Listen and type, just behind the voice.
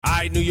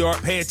right, New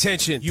York, pay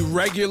attention. You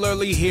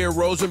regularly hear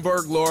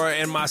Rosenberg, Laura,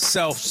 and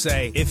myself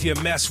say, if you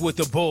mess with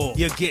the bull,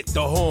 you get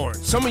the horn.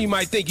 Some of you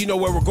might think you know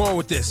where we're going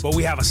with this, but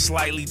we have a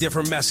slightly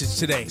different message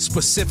today,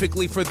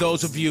 specifically for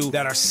those of you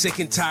that are sick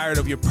and tired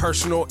of your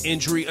personal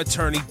injury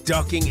attorney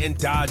ducking and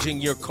dodging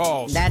your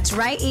calls. That's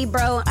right,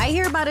 Ebro. I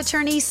hear about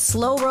attorneys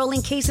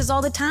slow-rolling cases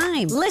all the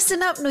time.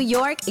 Listen up, New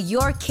York.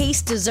 Your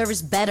case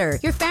deserves better.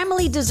 Your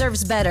family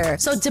deserves better.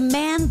 So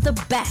demand the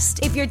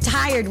best. If you're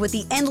tired with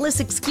the endless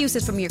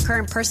excuses from your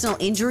current personal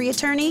injury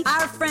attorney,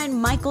 our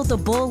friend Michael the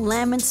Bull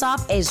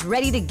Lamonsoff is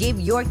ready to give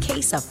your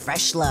case a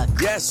fresh look.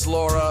 Yes,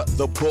 Laura,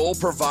 the Bull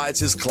provides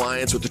his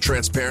clients with the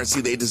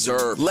transparency they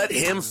deserve. Let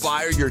him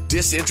fire your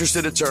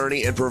disinterested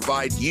attorney and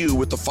provide you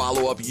with the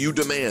follow-up you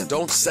demand.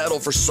 Don't settle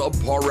for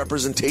subpar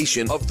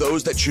representation of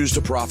those that choose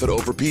to profit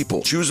over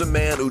people. Choose a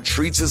man who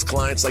treats his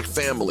clients like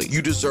family.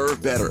 You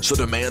deserve better, so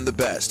demand the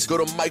best. Go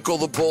to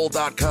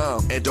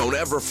michaelthebull.com and don't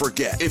ever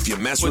forget, if you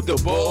mess with the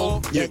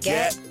bull, you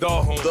get the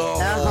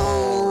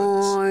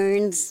horns.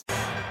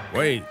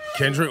 Wait,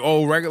 Kendrick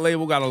old record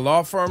label got a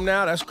law firm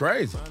now? That's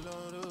crazy.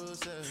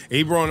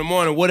 Ebro in the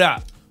morning, what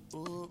up?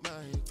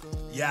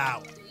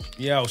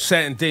 Yo,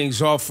 setting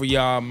things off for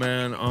y'all,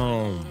 man.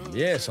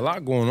 Yeah, it's a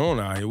lot going on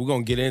out here. We're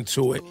going to get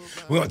into it.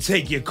 We're going to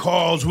take your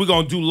calls. We're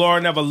going to do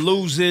Laura Never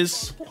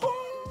Loses.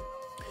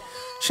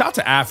 Shout out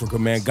to Africa,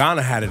 man.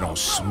 Ghana had it on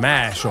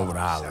smash over the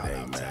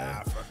holiday,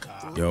 man.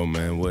 Yo,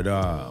 man,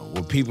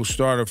 what people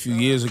started a few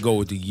years ago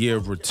with the Year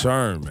of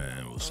Return,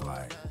 man, it was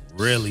like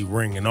really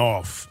ringing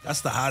off.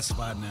 That's the hot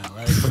spot now,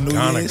 right? For New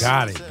Ghana Year's.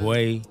 got it,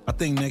 boy. I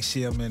think next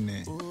year I'm in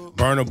there.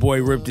 Burna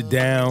Boy ripped it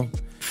down.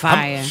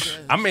 Fire.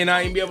 I may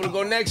not even be able to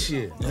go next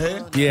year.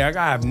 Yeah? Yeah, I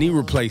got to have knee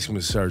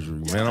replacement surgery,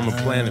 man. I'm going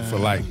to plan it for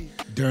like...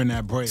 During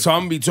that break. So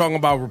I'm going to be talking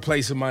about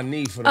replacing my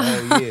knee for the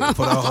whole year.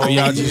 For the whole So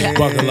y'all just year.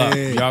 buckle up.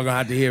 Y'all going to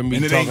have to hear me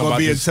And it talking ain't gonna about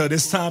be this. until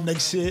this time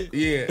next year.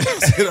 Yeah.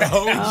 The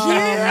whole year.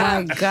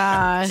 Oh, my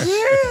gosh.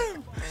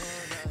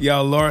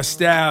 Yo, Laura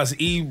Styles,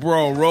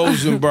 Ebro,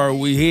 Rosenberg,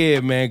 we here,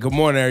 man. Good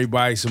morning,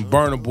 everybody. Some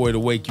Burna Boy to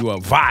wake you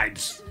up.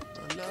 Vibes.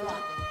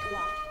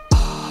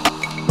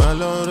 My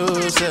Lord, oh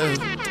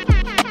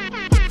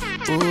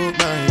my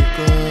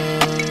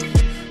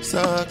God,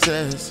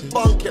 success is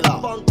all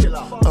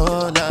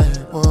I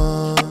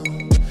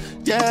want.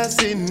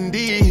 Yes,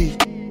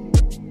 indeed.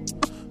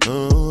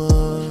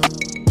 Oh,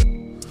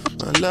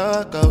 my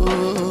luck,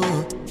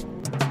 oh.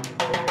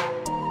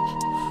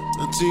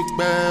 The tick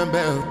bam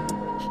bam,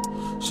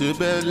 she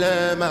be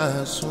let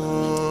my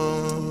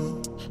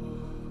son.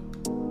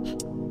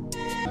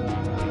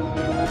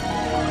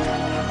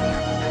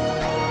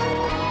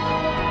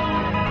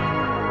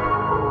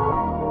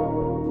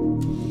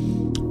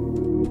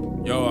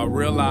 Yo, I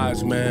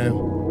realized, man,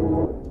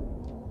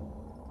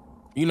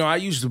 you know, I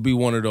used to be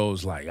one of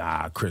those like,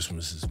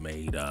 Christmas is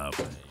made up.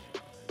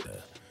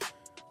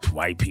 The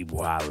white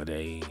people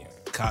holiday.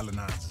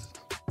 Colonizers.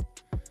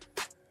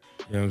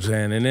 You know what I'm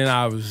saying? And then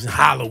I was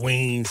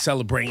Halloween,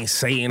 celebrating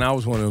Satan. I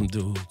was one of them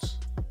dudes.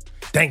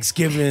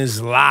 Thanksgiving is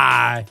a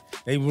lie.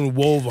 They even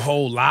wove a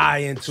whole lie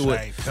into That's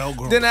it. right,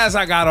 Pilgrim. Then as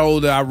I got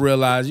older, I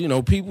realized, you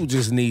know, people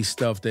just need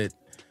stuff that,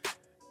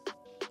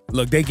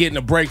 look, they getting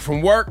a break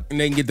from work and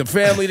they can get the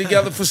family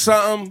together for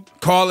something,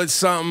 call it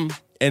something,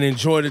 and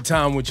enjoy the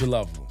time with your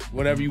loved ones.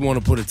 Whatever you want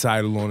to put a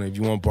title on it, if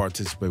you want to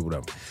participate,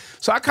 whatever.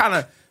 So I kind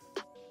of,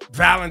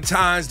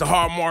 Valentine's, the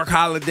Hallmark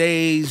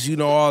holidays, you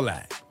know, all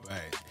that.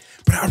 Right.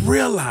 But I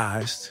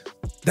realized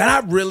that I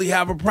really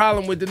have a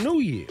problem with the New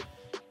Year.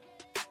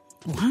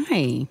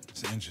 Why?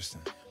 It's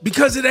interesting.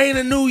 Because it ain't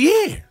a new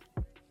year.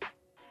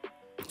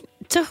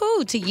 To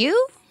who? To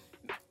you?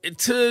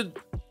 To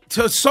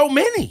so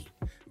many.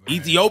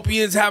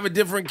 Ethiopians have a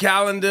different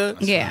calendar.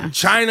 Yeah.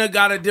 China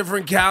got a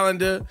different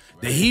calendar.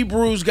 The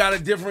Hebrews got a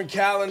different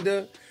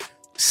calendar.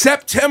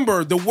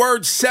 September, the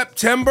word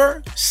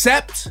September,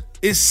 sept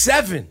is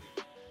 7.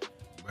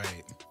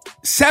 Right.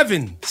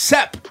 7,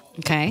 sep.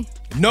 Okay.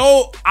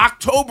 No,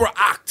 October,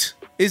 oct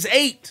is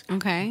 8.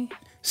 Okay.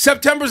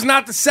 September's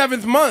not the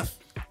 7th month.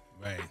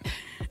 Right.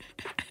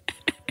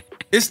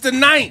 It's the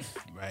 9th,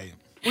 Right.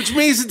 which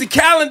means that the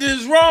calendar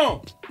is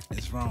wrong.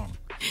 It's wrong.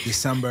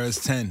 December is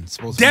 10. It's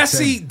supposed to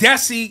be 10.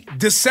 Deci,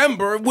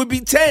 December would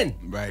be 10.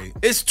 Right.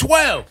 It's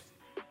 12.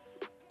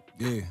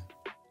 Yeah.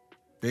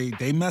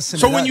 They messing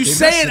So it when up. you They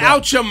say mess it up.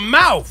 out your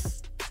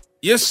mouth,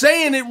 you're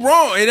saying it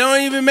wrong. It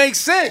don't even make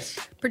sense.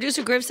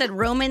 Producer Griff said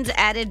Romans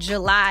added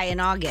July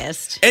and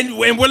August. And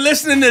we're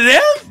listening to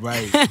them?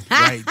 Right.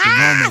 Right. The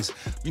Romans.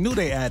 We knew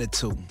they added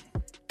 2.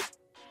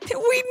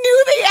 We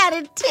knew they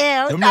added 2.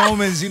 The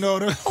Romans, you know,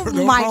 the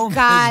my Romans,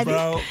 God.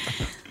 bro.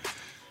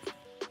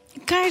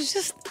 Guys,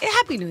 just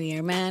Happy New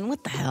Year, man.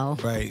 What the hell?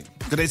 Right.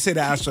 Because they say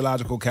the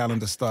astrological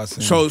calendar starts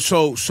in So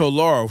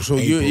Laura, so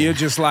you're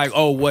just like,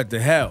 oh, what the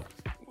hell?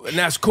 And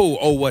that's cool.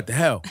 Oh, what the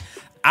hell?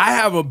 I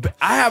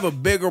have a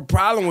bigger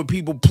problem with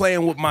people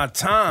playing with my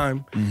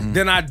time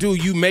than I do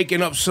you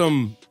making up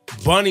some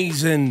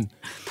bunnies and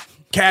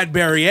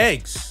Cadbury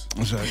eggs.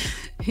 That's right.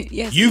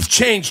 Yes. You've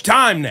changed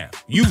time now.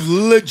 You've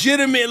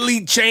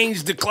legitimately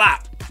changed the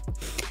clock.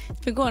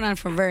 It's been going on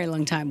for a very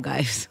long time,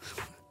 guys.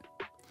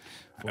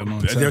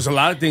 There's a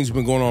lot of things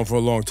been going on for a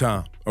long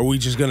time. Are we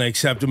just going to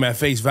accept them at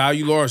face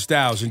value, Laura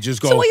Styles, and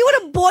just go? So you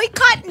want to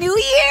boycott New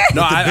Year?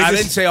 No, I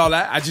didn't say all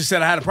that. I just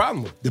said I had a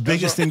problem with it. The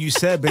biggest thing you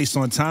said based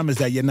on time is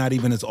that you're not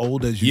even as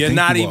old as you You're think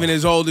not you even are.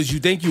 as old as you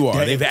think you are.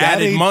 Yeah, They've if that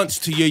added ain't- months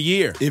to your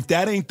year. If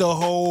that ain't the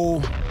whole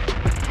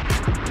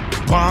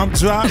bomb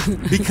drop,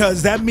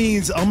 because that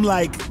means I'm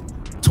like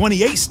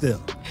 28 still. You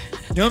know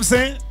what I'm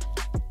saying?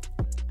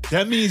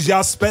 That means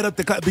y'all sped up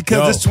because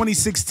Yo, it's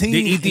 2016.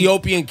 The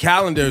Ethiopian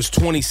calendar is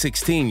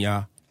 2016,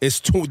 y'all.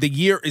 The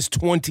year is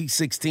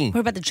 2016. What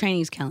about the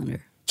Chinese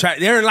calendar?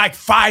 They're in like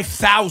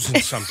 5,000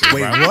 something.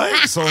 Wait, right?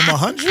 what? So I'm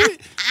 100?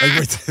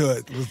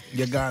 Like,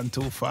 you got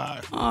until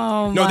 5.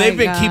 Oh, No, my they've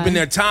been God. keeping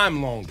their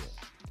time longer.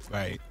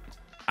 Right.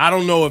 I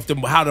don't know if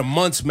how the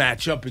months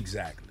match up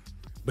exactly,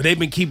 but they've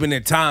been keeping their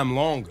time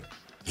longer.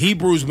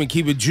 Jews been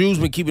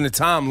keeping the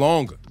time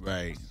longer.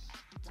 Right.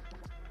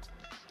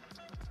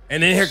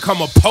 And then here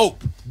come a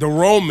pope, the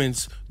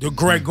Romans, the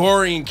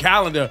Gregorian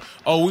calendar.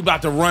 Oh, we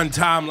about to run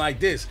time like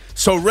this.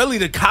 So really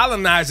the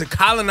colonizer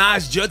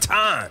colonized your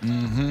time.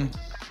 Mm-hmm.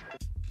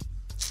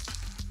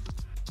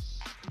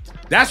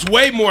 That's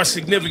way more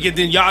significant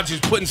than y'all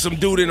just putting some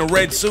dude in a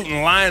red suit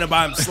and lying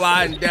about him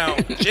sliding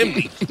down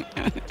chimneys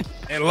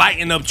and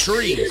lighting up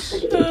trees.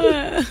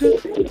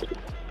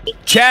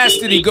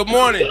 Chastity, good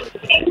morning.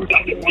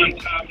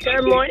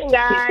 Good morning,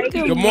 guys.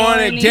 Good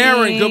morning.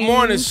 Darren, good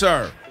morning,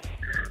 sir.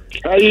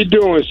 How you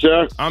doing,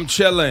 sir? I'm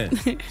chilling.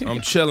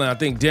 I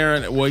think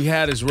Darren, he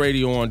had his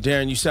radio on.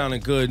 Darren, you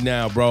sounding good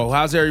now, bro.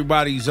 How's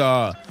everybody's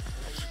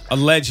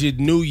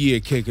alleged New Year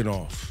kicking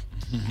off?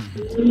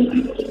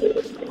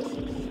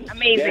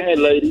 Amazing. Hey,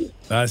 lady.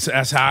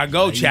 That's how I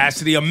go,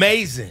 Chastity.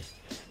 Amazing.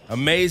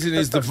 Amazing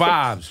is the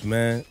vibes,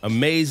 man.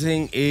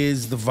 Amazing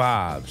is the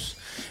vibes.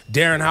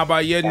 Darren, how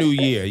about your New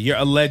Year? Your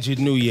alleged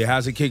New Year.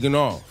 How's it kicking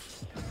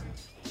off?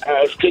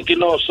 It's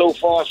kicking off so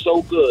far,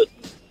 so good.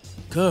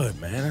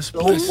 Good, man. That's So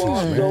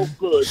far, so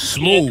good.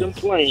 Smooth. Can't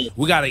complain.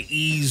 We got to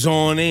ease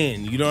on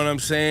in. You know what I'm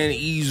saying?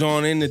 Ease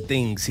on into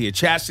things here.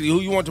 Chastity,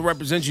 who you want to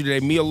represent you today?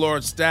 Me or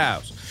Laura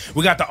Styles?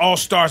 We got the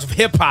all-stars of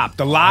hip-hop.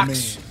 The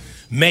Locks,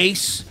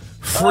 Mace,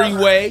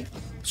 Freeway.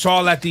 It's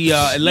all at the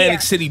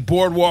Atlantic City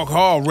Boardwalk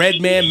Hall.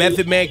 Redman,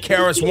 Method Man,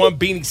 Karis One,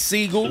 Beanie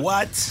Siegel.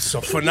 What? It's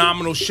a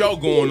phenomenal show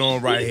going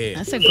on right here.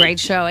 That's a great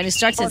show, and it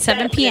starts at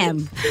 7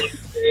 p.m.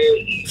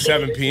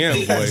 7 p.m.,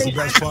 boy. That's the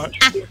best part.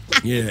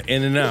 Yeah,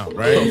 in and out,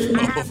 right?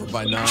 Over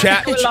by 9.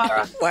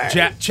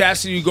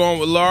 Chastity, you going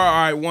with Laura? All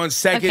right, 1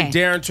 second. Okay.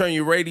 Darren, turn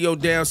your radio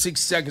down.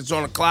 6 seconds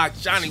on the clock.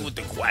 Johnny with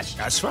the question.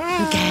 That's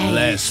right. Okay.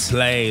 Let's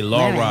play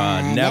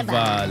Laura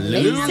Never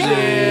Loses. All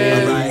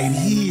right,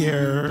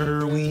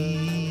 here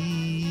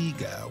we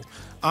go.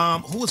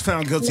 Who was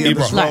found guilty of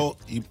this Ebro. role?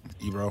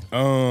 Ebro.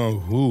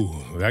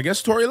 I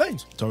guess Tory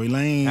Lanez. Tory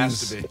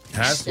Lanez.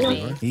 Has to be.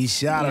 Right? He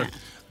shot her.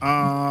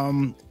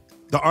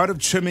 The art of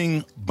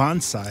trimming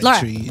bonsai Laura.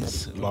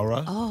 trees.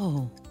 Laura.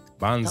 Oh,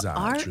 Bonsai.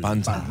 art? tree.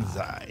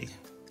 Bonsai.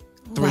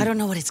 Ooh, I don't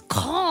know what it's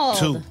called.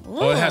 2.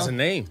 Oh, it has a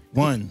name.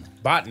 1.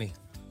 Botany.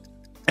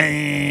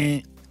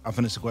 And I'll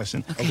finish the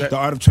question. Okay. The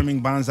art of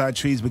trimming bonsai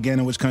trees began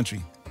in which country?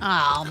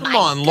 Oh, Come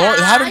on,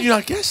 Laura. How did you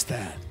not guess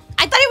that?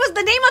 I thought it was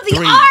the name of the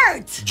 3.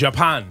 art.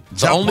 Japan.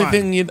 It's the only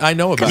thing I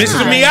know about.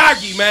 Mr. it.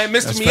 Miyagi, man.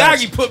 Mr. That's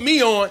Miyagi facts. put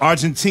me on.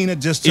 Argentina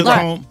just took Laura.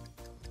 home.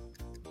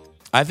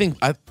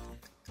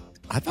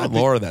 I thought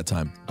Laura that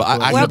time, but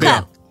I World could be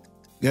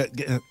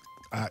Cup.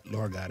 wrong.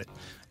 Laura got it.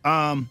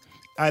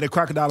 The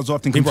crocodile is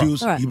often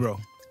confused. All right. Ebro.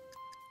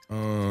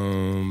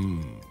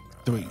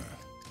 3.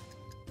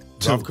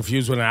 So I'm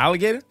confused with an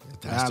alligator?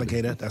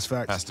 Alligator. That's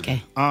facts. Has to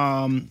be.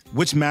 Okay.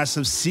 Which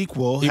massive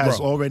sequel has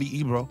Ebro. already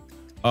Ebro?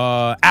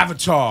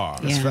 Avatar.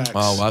 That's Yeah. facts.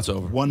 Oh, that's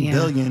over. 1 Yeah.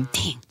 billion.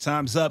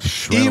 Time's up.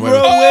 ran Ebro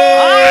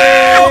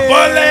away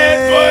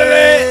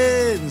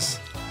wins.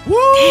 Woo!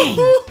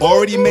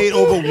 Already made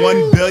over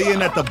 1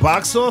 billion at the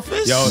box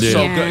office. Yo, Yeah.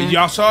 so good.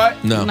 Y'all saw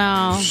it? No. No.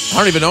 I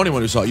don't even know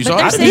anyone who saw it. You But saw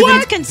they're it? saying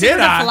it's Did considered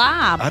I? a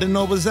flop. I didn't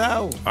know it was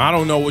out. I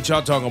don't know what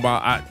y'all talking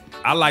about.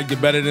 I liked it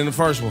better than the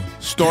first one.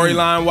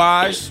 Storyline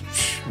wise,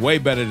 way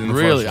better than the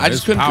Really? first one. I just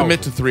It's couldn't commit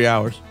powerful. to 3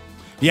 hours.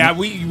 Yeah,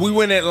 we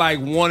went at like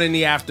 1 in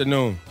the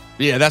afternoon.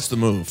 Yeah, that's the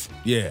move.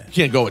 Yeah. You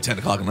can't go at 10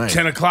 o'clock at night.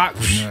 10 o'clock?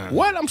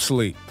 What? I'm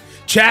asleep.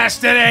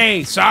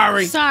 Chastity,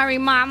 sorry. Sorry,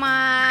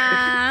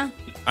 Mama.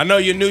 I know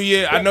your New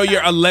Year, I know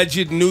your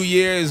alleged New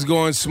Year is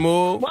going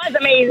smooth. Was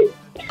amazing.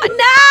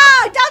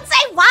 No, don't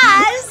say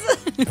was.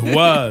 It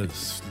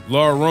was.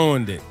 Laura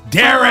ruined it.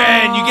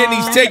 Darren, you getting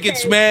these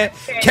tickets, man.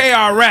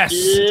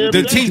 KRS,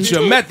 The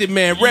Teacher, Method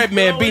Man,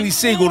 Redman, Beanie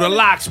Siegel, The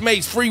Locks,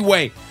 Mace,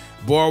 Freeway,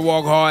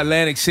 Boardwalk Hall,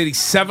 Atlantic City,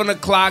 7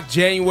 o'clock,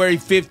 January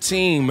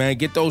 15, man.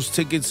 Get those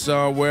tickets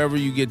wherever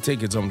you get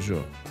tickets, I'm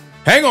sure.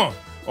 Hang on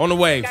the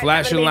way,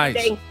 flashing have a lights.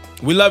 amazing day.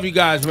 We love you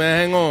guys, man.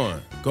 Hang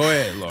on. Go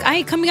ahead,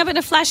 Laura. Coming up in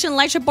a Flash and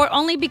Lights report,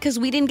 only because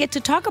we didn't get to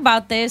talk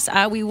about this,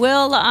 we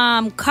will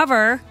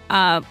cover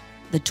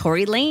the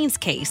Tory Lanez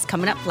case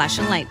coming up, Flash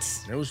and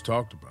Lights. It was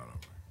talked about.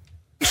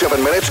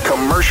 7 minutes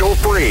commercial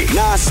free.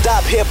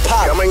 Non-stop hip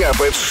hop. Coming up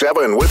at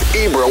 7 with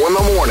Ebro in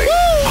the morning.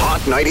 Woo!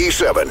 Hot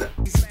 97.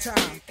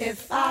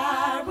 If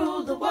I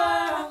rule the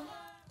world.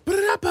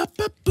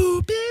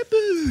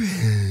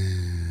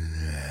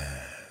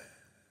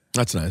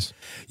 That's nice.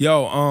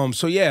 Yo,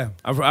 so yeah,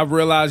 I've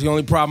realized the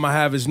only problem I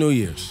have is New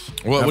Year's.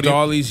 After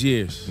all these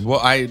years. Well,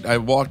 I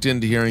walked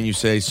into hearing you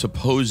say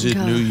supposed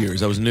New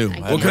Year's. That was new.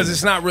 Well, because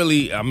it's not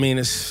really. I mean,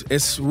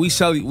 it's we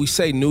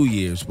say New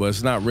Year's, but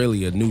it's not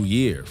really a new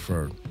year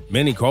for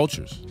many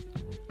cultures.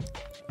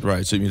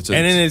 Right. So and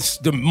then it's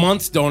the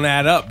months don't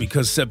add up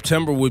because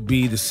September would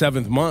be the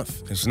 7th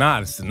month. It's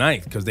not. It's the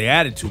 9th because they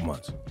added 2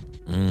 months.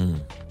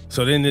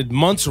 So then the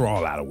months are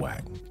all out of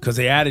whack because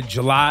they added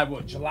July and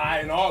August. July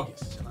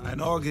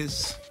and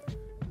August.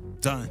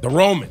 Done. The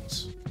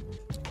Romans.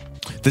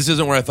 This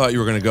isn't where I thought you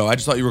were going to go. I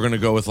just thought you were going to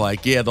go with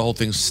like, yeah, the whole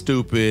thing's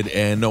stupid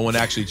and no one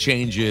actually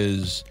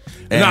changes.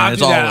 No, I'll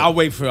do that. I'll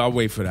wait for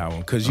that one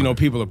because you know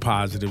people are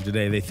positive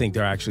today. They think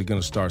they're actually going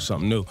to start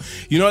something new.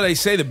 You know, they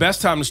say the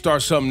best time to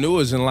start something new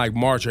is in like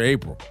March or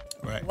April.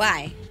 Right.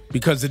 Why?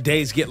 Because the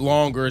days get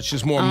longer. It's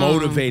just more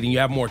motivating. You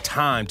have more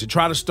time to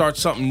try to start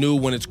something new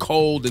when it's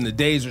cold and the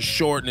days are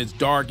short and it's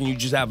dark and you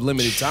just have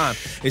limited time.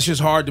 It's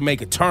just hard to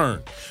make a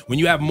turn. When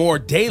you have more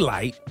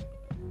daylight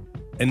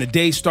and the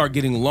days start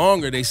getting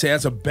longer, they say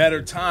that's a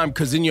better time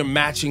because then you're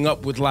matching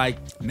up with like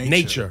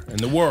nature and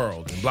the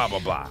world and blah, blah,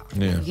 blah.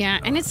 Yeah,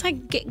 and it's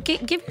like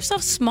give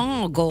yourself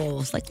small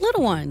goals, like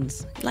little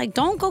ones. Like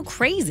don't go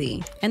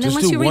crazy. And then Just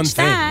once do you one reach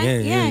thing. that,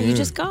 Yeah. you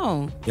just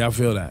go. Yeah, I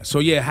feel that. So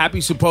yeah,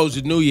 happy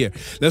supposed New Year.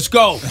 Let's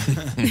go.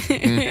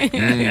 Flashing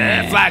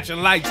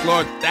lights,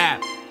 Lord, that.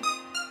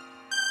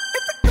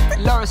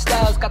 Laura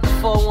Styles got the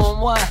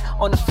 411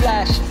 on the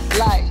flash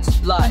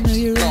lights. I know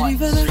you're ready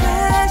for the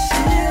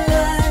flashing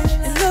lights.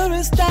 And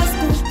Laura Styles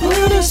gon'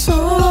 put us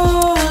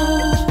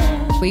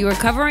on. We were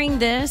covering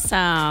this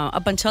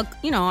up until,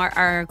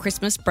 our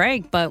Christmas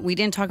break, but we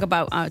didn't talk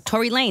about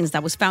Tory Lanez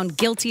that was found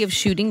guilty of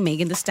shooting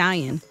Megan Thee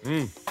Stallion.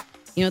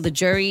 You know, the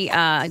jury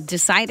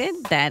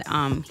decided that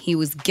he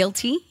was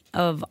guilty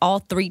of all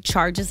 3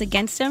 charges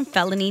against him: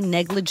 felony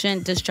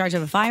negligent discharge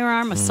of a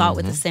firearm, assault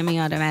with a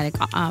semi-automatic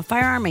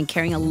firearm, and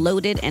carrying a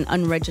loaded and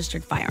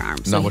unregistered firearm.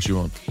 Not what you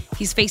want.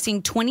 He's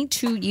facing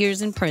 22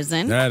 years in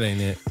prison. That ain't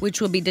it.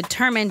 Which will be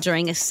determined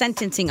during a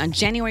sentencing on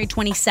January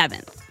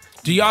 27th.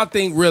 Do y'all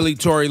think really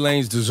Tory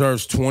Lanez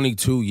deserves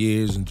 22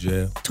 years in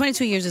jail?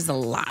 22 years is a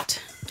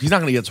lot. He's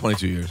not going to get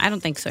 22 years. I don't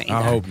think so either.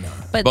 I hope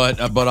not.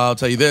 But I'll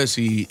tell you this: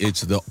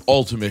 it's the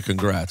ultimate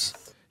congrats.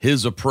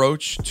 His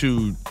approach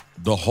to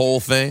the whole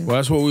thing. Well,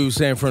 that's what we were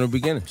saying from the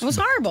beginning. It was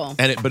horrible.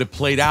 But it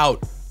played out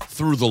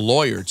through the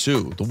lawyer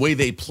too. The way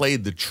they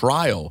played the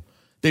trial,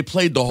 they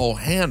played the whole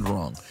hand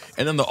wrong.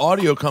 And then the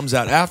audio comes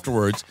out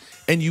afterwards,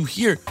 and you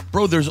hear,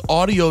 bro, there's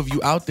audio of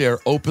you out there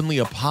openly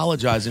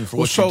apologizing for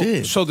what you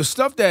did. So the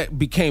stuff that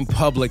became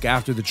public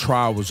after the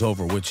trial was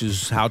over, which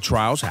is how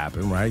trials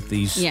happen, right?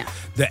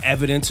 The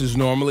evidence is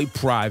normally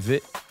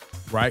private,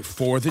 right,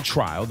 for the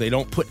trial. They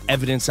don't put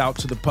evidence out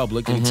to the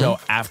public until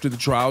after the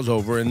trial's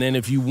over. And then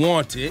if you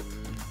want it,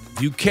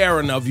 if you care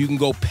enough, you can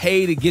go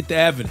pay to get the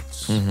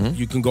evidence.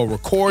 You can go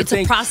record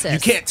things. It's a process.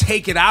 You can't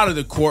take it out of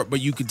the court, but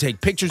you can take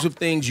pictures of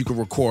things. You can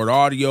record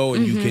audio,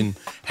 and you can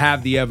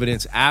have the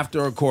evidence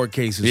after a court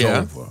case is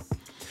over.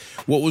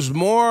 What was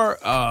more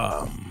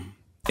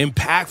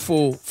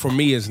impactful for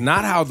me is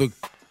not how the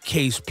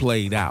case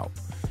played out,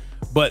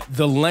 but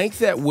the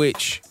length at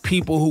which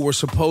people who were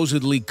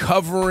supposedly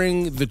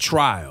covering the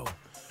trial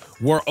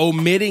were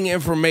omitting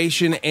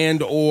information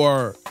and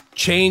or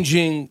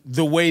changing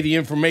the way the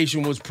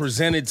information was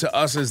presented to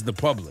us as the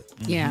public.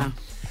 Yeah.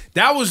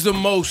 That was the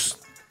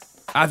most,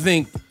 I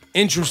think,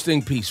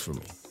 interesting piece for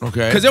me.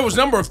 Okay. Because there was a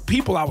number of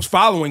people I was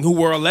following who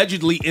were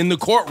allegedly in the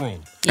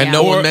courtroom. Yeah. And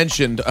no one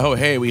mentioned,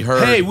 we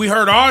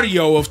heard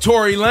audio of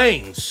Tory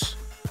Lanez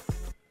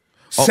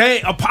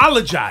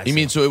apologize. You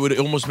mean so it would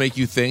almost make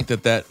you think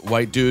that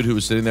white dude who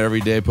was sitting there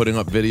every day putting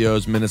up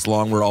videos minutes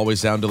long where it always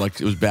sounded like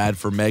it was bad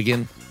for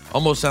Megan?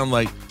 Almost sound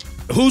like...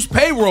 Whose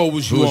payroll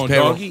was you on,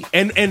 doggy?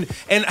 And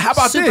how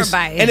about Super this?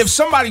 biased. And if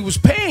somebody was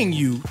paying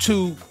you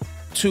to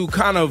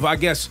kind of, I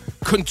guess,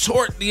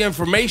 contort the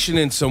information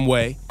in some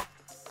way.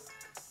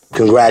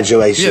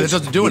 Congratulations. Yeah, that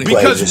doesn't do anything.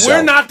 Because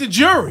we're not the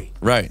jury.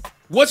 Right.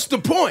 What's the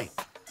point?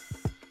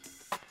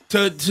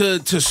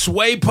 To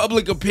sway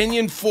public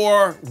opinion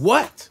for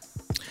what?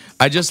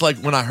 I just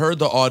when I heard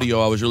the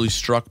audio, I was really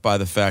struck by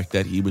the fact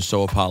that he was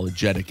so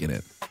apologetic in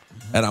it.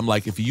 And I'm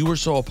like, if you were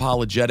so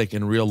apologetic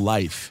in real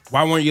life,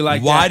 why weren't you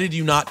like why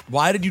that?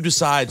 Why did you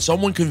decide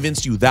someone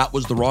convinced you that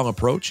was the wrong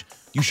approach?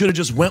 You should have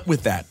just went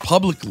with that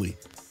publicly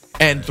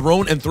and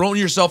thrown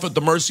yourself at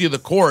the mercy of the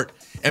court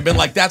and been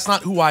like, that's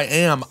not who I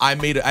am. I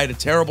had a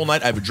terrible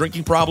night. I have a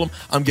drinking problem.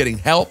 I'm getting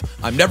help.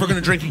 I'm never going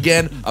to drink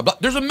again.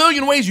 There's a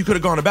million ways you could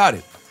have gone about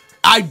it.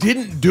 I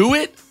didn't do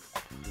it.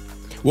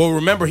 Well,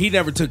 remember, he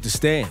never took the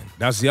stand.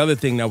 That's the other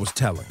thing that was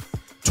telling.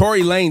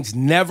 Tory Lanez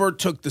never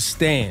took the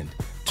stand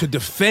to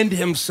defend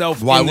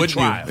himself in the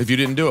trial. You? If you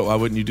didn't do it, why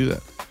wouldn't you do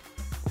that?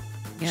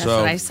 Yeah, that's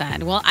what I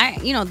said. Well,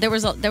 there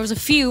was a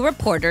few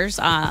reporters.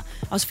 I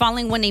was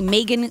following one named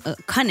Megan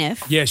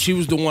Cuniff. Yeah, she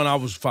was the one I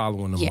was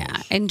following.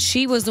 And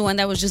she was the one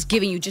that was just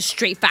giving you just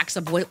straight facts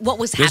of what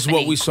was happening. This is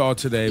what we saw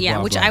today. Yeah,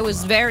 blah, which blah, I was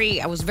blah.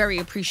 very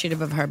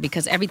appreciative of her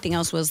because everything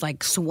else was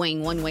like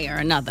swaying one way or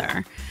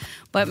another.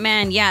 But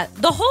man, yeah,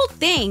 the whole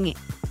thing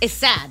is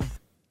sad.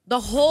 The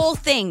whole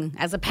thing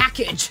as a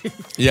package.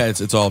 Yeah,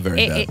 it's all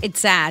very bad. It's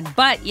sad.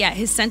 But yeah,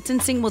 his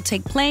sentencing will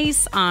take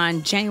place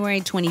on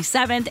January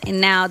 27th. And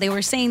now they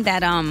were saying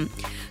that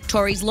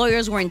Tory's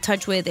lawyers were in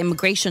touch with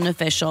immigration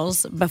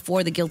officials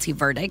before the guilty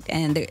verdict.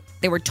 And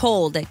they were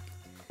told that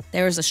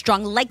there is a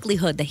strong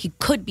likelihood that he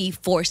could be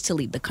forced to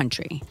leave the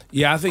country.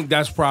 Yeah, I think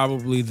that's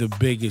probably the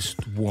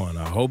biggest one.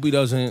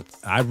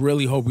 I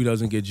really hope he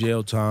doesn't get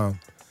jail time.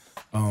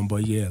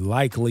 But yeah,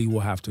 likely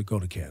we'll have to go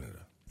to Canada.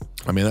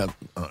 I mean,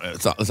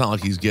 it's not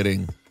like he's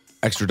getting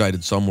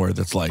extradited somewhere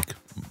that's like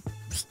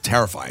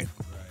terrifying.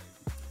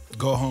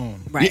 Go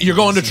home. Right. You're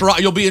going to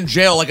Toronto. You'll be in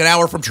jail like an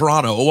hour from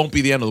Toronto. It won't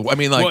be the end of the. I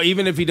mean, like, well,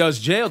 even if he does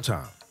jail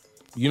time,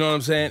 you know what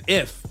I'm saying?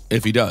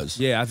 If he does,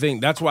 yeah, I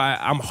think that's why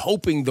I'm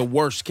hoping the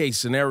worst case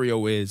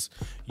scenario is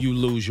you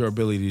lose your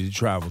ability to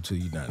travel to the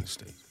United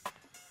States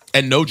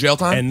and no jail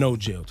time. And no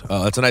jail time.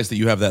 Oh, that's nice that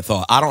you have that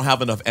thought. I don't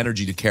have enough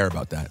energy to care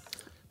about that.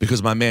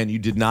 Because, my man, you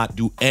did not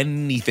do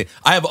anything.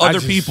 I have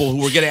other people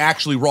who are getting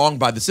actually wronged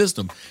by the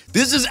system.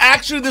 This is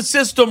actually the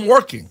system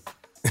working.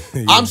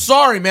 Yeah. I'm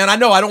sorry, man. I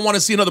know I don't want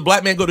to see another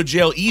black man go to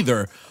jail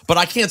either, but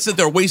I can't sit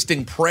there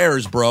wasting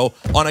prayers, bro,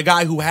 on a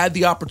guy who had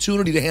the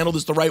opportunity to handle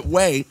this the right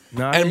way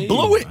and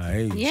blew it.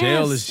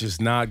 Jail is just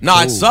not No,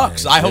 cool, it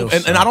sucks. man. I hope,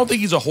 and I don't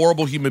think he's a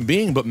horrible human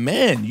being, but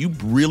man, you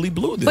really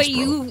blew this, But bro.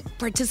 you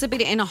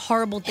participated in a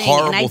horrible thing.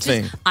 Horrible and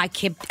thing. I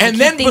kept And keep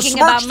then thinking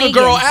about besmirched the Megan.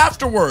 girl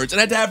afterwards and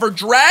had to have her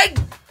dragged.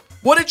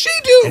 What did she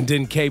do? And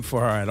didn't cape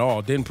for her at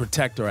all. Didn't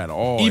protect her at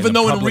all. Even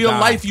though in public real eye.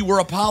 life you were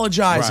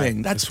apologizing.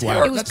 Right. That's why.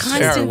 terrible. It was That's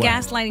constant terrible.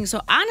 gaslighting.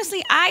 So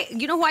honestly,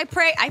 you know who I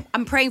pray?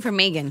 I'm praying for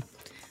Megan.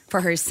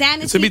 For her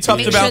sanity, It's gonna be tough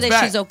to to make sure bounce that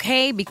back. she's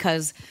okay,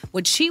 because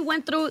what she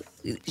went through,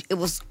 it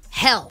was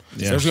hell.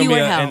 Yeah. There's Pure gonna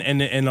be hell.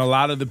 and a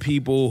lot of the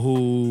people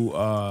who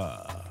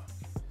are,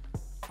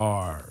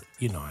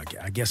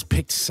 I guess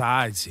picked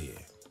sides here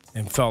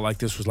and felt like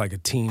this was like a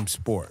team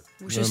sport.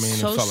 Which You know what I is mean?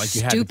 so It felt like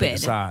you had to pick a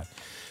stupid.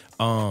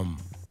 side.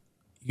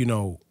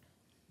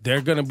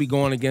 They're gonna be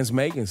going against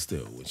Megan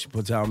still when she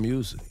puts out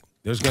music.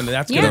 That's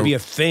gonna be a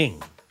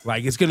thing.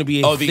 Like it's gonna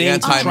be a the thing to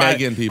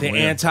anti-Megan try- people, the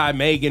yeah.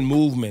 anti-Megan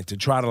movement to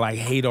try to like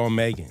hate on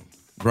Megan,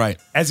 Right.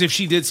 as if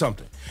she did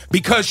something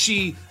because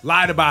she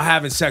lied about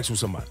having sex with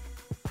somebody.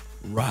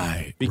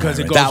 Right. Because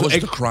right, it right. goes, That was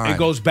it, the crime. It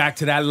goes back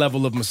to that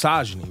level of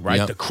misogyny, right?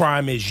 Yep. The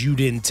crime is you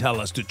didn't tell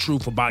us the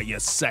truth about your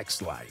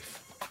sex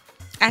life.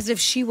 As if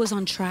she was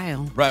on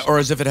trial. Right. Or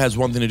as if it has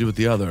one thing to do with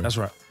the other. That's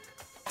right.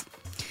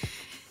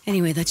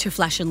 Anyway, that's your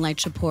flash and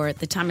light report.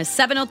 The time is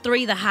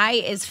 7:03. The high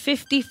is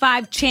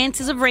 55.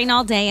 Chances of rain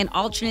all day, and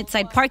alternate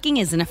side parking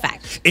is in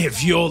effect.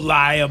 If you'll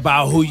lie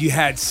about who you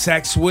had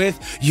sex with,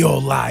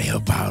 you'll lie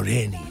about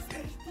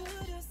anything.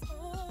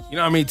 You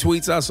know how many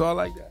tweets I saw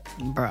like that?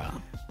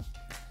 Bruh.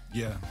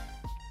 Yeah.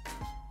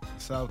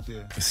 It's out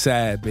there. It's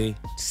sad, B.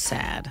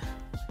 Sad.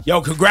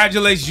 Yo,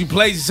 congratulations. You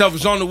played yourself.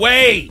 It's on the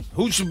way.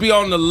 Who should be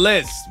on the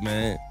list,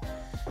 man?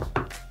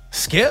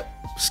 Skip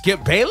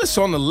Bayless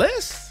on the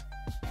list?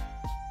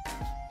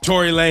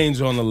 Tory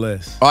Lane's on the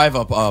list. I have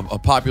a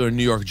popular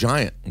New York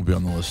Giant will be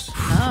on the list.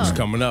 It's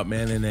coming up,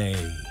 man, in a...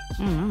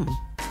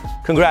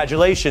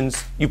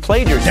 Congratulations, you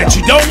played yourself. That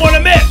you don't want to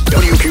miss.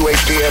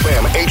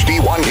 WQHD-FM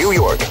HD1 New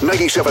York.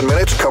 97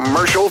 minutes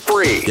commercial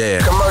free.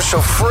 Yeah.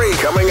 Commercial free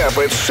coming up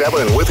at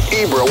 7 with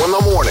Ebro in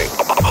the morning.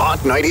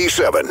 Hot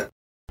 97.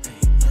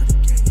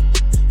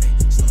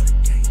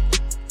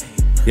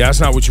 Yeah, that's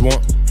not what you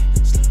want.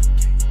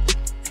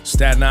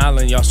 Staten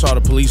Island, y'all saw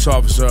the police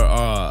officer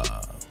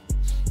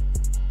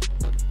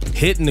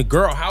hitting the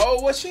girl. How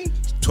old was she?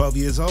 12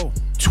 years old.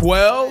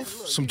 12?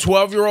 Some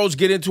 12-year-olds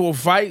get into a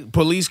fight.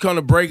 Police come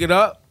to break it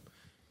up.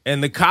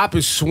 And the cop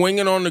is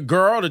swinging on the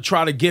girl to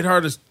try to get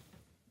her to...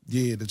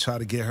 Yeah, to try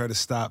to get her to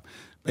stop.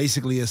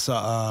 Basically, it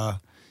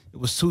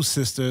was two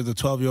sisters, a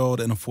 12-year-old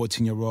and a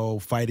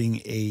 14-year-old,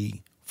 fighting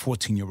a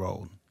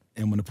 14-year-old.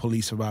 And when the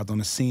police arrived on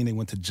the scene, they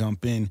went to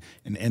jump in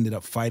and ended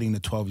up fighting the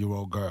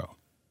 12-year-old girl.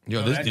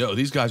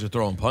 These guys are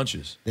throwing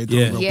punches. They're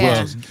doing real Well,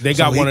 punches. they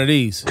got one of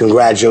these.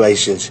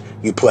 Congratulations,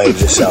 you played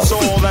yourself. So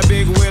all that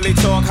big Willie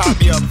talk,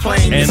 hop you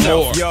playing And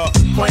yourself. more.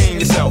 You're playing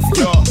yourself.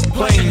 You're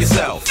playing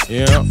yourself.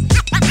 Yeah.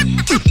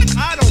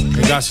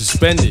 They got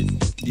suspended.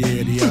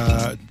 Yeah,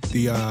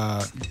 the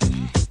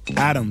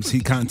Adams, he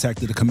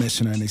contacted the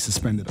commissioner and they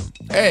suspended him.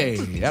 Hey,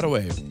 that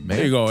away, man.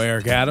 There you go,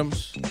 Eric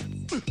Adams.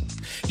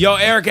 Yo,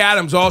 Eric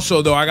Adams,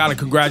 also, though, I got to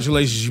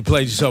congratulations. You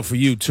played yourself for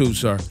you, too,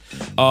 sir.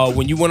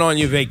 When you went on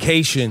your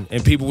vacation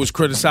and people was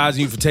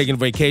criticizing you for taking a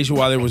vacation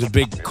while there was a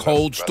big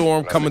cold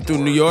storm coming through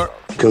New York.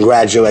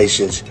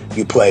 Congratulations,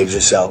 you played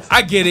yourself.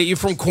 I get it. You're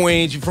from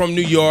Queens. You're from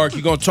New York.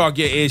 You're going to talk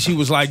your ish. He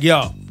was like,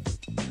 yo,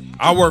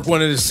 I work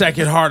one of the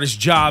second hardest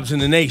jobs in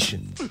the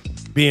nation,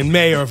 being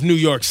mayor of New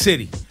York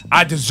City.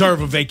 I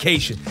deserve a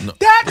vacation.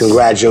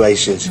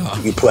 Congratulations,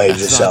 you played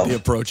That's yourself. not the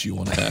approach you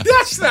want to have.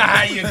 That's not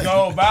how you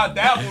go about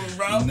that one,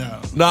 bro.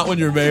 No. Not when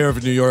you're mayor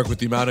of New York with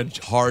the amount of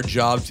hard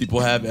jobs people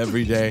have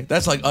every day.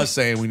 That's like us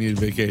saying we need a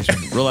vacation.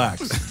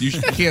 Relax. You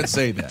can't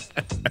say that.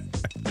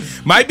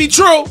 Might be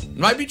true,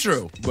 Might be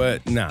true.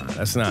 but nah,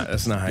 that's not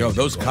how. Yo, you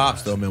those go.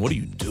 cops though, man, what are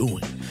you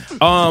doing?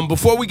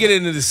 Before we get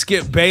into the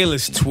Skip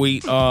Bayless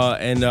tweet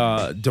and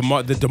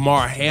the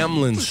Damar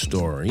Hamlin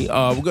story,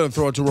 we're gonna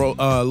throw it to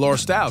Laura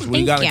Stiles. What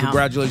you got? Thank you.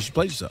 Congratulations,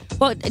 play yourself.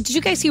 Well, did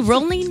you guys see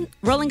Rolling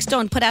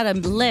Stone put out a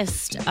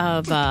list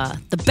of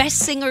the best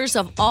singers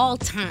of all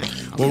time?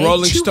 Well, okay?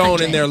 Rolling Stone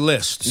 200. in their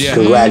lists. Yeah.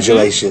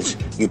 Congratulations,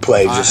 you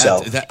played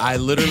yourself. I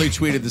literally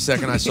tweeted the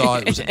second I saw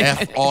it. It was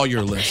F all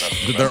your lists.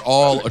 They're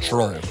all a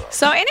troll.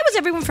 So, and it was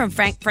everyone from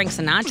Frank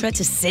Sinatra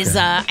to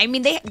SZA. I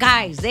mean,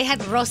 they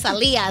had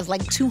Rosalia as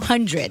like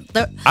 200.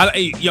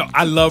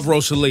 I love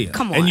Rosalia.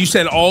 Come And on. you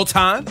said all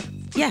time?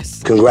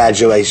 Yes.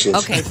 Congratulations,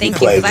 Okay, thank you,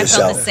 played because I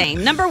felt yourself. the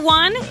same. Number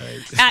one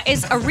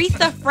is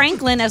Aretha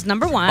Franklin as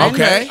number one.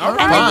 Okay, all And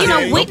right.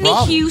 then, No Whitney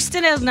problem.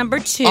 Houston as number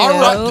two. All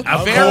right.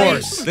 Of Very-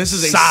 course. This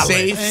is a Solid.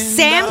 safe.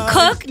 Sam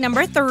Cooke,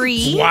 number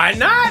three. Why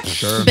not?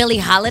 Sure. Billie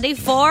Holiday,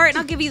 4, and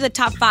I'll give you the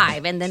top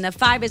 5. And then the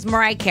 5 is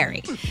Mariah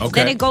Carey. Okay.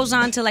 Then it goes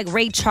on to like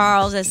Ray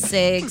Charles at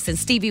 6 and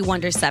Stevie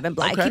Wonder 7.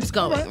 Blah, it Okay. keeps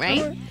going,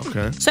 right?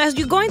 Okay. So as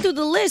you're going through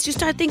the list, you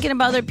start thinking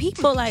about other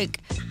people like,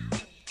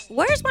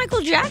 where's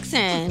Michael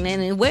Jackson?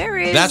 And where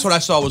is... That's what I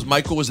saw was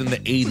Michael was in the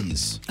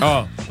 80s.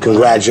 Oh,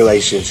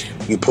 Congratulations,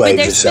 you But played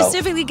they yourself.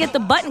 specifically get the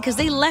button because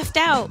they left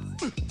out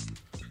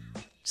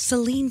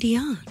Celine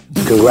Dion.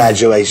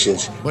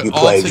 Congratulations, But you all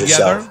played together,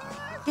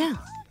 yourself. Yeah.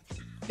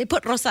 They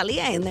put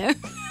Rosalia in there.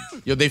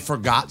 yo, they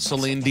forgot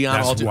Celine Dion.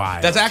 That's altogether.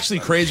 wild. That's actually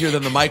crazier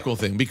than the Michael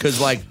thing because,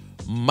 like,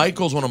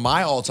 Michael's one of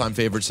my all-time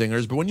favorite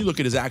singers, but when you look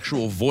at his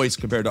actual voice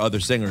compared to other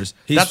singers,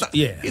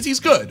 he's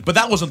good. But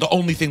that wasn't the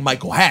only thing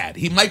Michael had.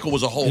 Michael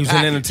was a whole. He was an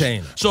package.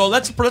 entertainer. So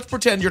let's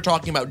pretend you're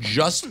talking about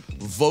just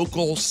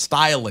vocal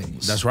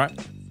stylings. that's right.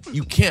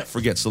 You can't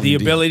forget Celine The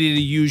Dion. ability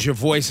to use your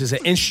voice as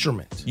an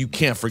instrument. You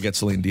can't forget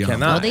Celine Dion.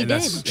 Cannot. Well, they And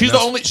that's-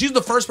 did. She's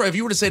the first person. If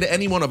you were to say to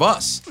any one of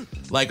us,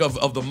 like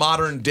of the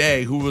modern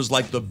day, who was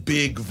like the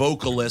big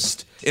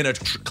vocalist in a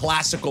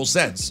classical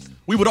sense,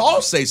 we would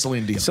all say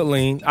Celine Dion.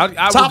 Celine. I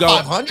Top would go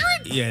 500?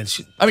 Yeah.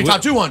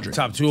 Top 200.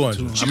 Top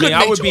 200. She I mean,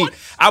 couldn't make 200?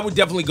 I would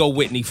definitely go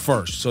Whitney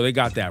first. So they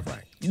got that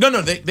right.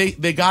 No,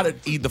 they got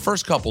it. The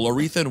first couple,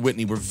 Aretha and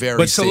Whitney, were very.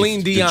 But safe,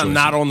 Celine good Dion choices.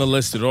 not on the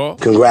list at all.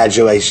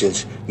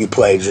 Congratulations, you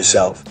played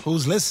yourself.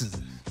 Who's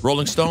listening?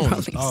 Rolling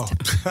Stones. Oh,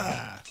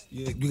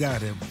 you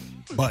got him.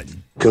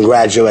 Button.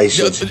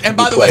 Congratulations, And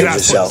by you the way, played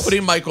yourself.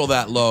 putting Michael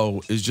that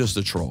low is just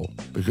a troll.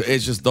 Because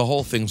it's just the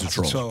whole thing's a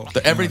troll. troll.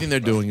 Everything they're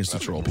doing is to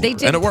troll people. They And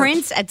did it works.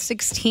 Prince at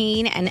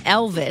 16 and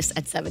Elvis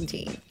at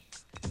 17.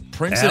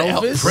 Prince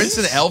Elvis? and Prince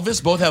and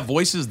Elvis both have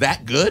voices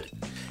that good.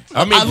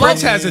 I mean, I love-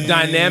 Prince has a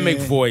dynamic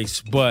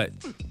voice, but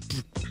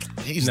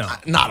He's No.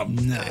 not a.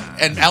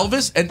 And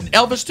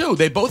Elvis too.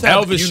 They both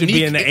have Elvis should be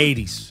unique- in the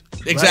 80s.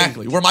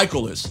 Exactly, where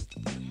Michael is.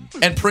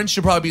 And Prince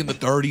should probably be in the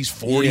 30s,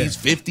 40s,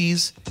 Yeah.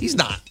 50s. He's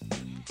not.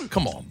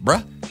 Come on,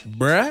 bruh.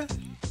 Bruh.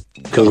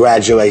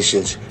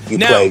 Congratulations, you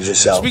Now, played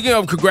yourself. speaking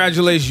of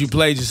congratulations, you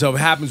played yourself. It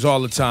happens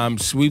all the time.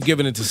 So we've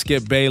given it to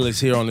Skip Bayless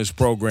here on this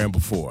program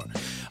before.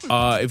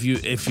 If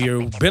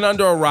you've been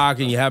under a rock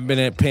and you haven't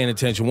been paying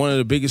attention, one of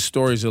the biggest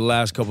stories of the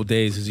last couple of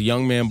days is a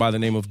young man by the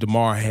name of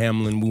Damar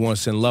Hamlin. We want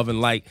to send love and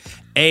light,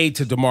 A,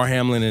 to Damar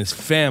Hamlin and his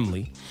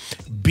family,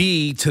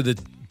 B, to the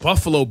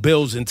Buffalo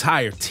Bills'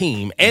 entire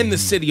team and the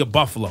city of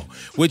Buffalo,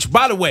 which,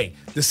 by the way,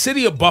 the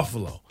city of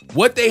Buffalo,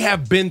 what they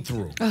have been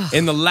through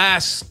in the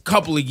last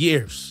couple of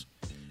years.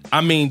 I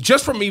mean,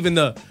 just from even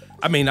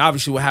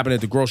obviously what happened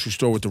at the grocery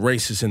store with the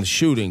racists and the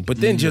shooting, but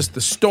then just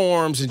the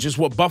storms and just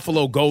what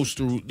Buffalo goes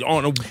through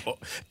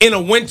in a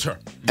winter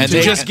And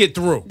to just get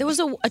through. There was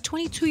a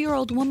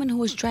 22-year-old woman who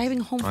was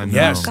driving home from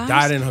Yes, work, guys.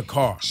 died in her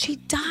car. She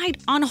died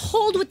on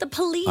hold with the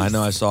police. I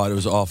know. I saw it. It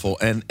was awful.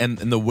 And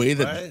the way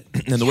that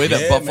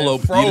that Yeah, Buffalo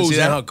man, froze you didn't see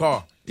that? in her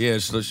car. Yeah,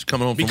 she's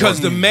coming home from Because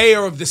work. the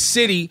mayor of the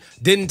city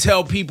didn't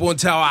tell people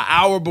until an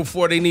hour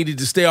before they needed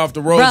to stay off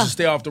the roads Bruh. to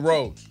stay off the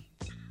roads.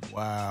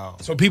 Wow.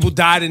 So people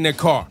died in their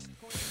car.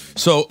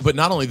 So, but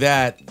not only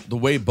that, the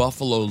way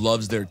Buffalo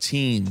loves their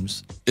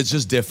teams, it's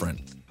just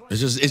different.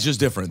 It's just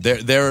different. They're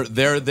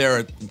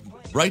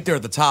right there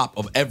at the top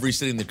of every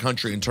city in the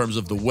country in terms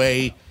of the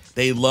way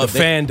they love The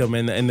fandom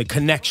and the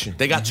connection.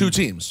 They got two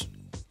teams.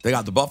 They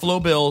got the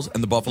Buffalo Bills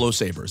and the Buffalo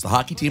Sabres, the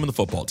hockey team and the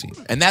football team.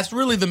 And that's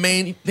really the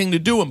main thing to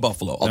do in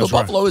Buffalo. Although That's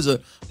right. Buffalo is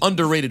an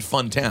underrated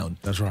fun town.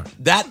 That's right.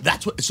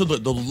 That's what so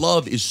the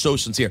love is so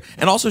sincere.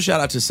 And also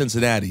shout out to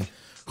Cincinnati,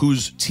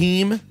 whose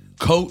team,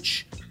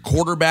 coach,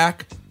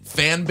 quarterback,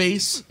 fan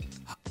base,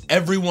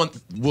 everyone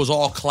was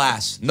all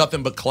class,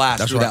 nothing but class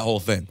That's through right. that whole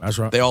thing. That's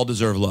right. They all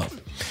deserve love.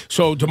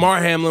 So Damar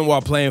Hamlin,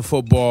 while playing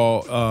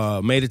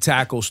football, made a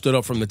tackle, stood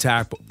up from the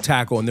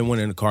tackle, and then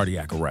went into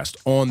cardiac arrest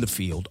on the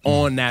field,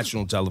 on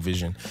national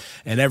television,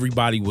 and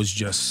everybody was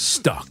just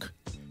stuck.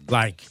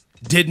 Like,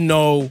 didn't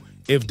know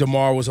if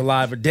DeMar was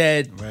alive or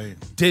dead. Right.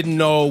 Didn't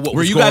know what Were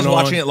was you going guys on.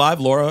 watching it live,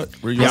 Laura?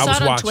 Were you? Yeah, I I saw was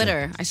it on watching.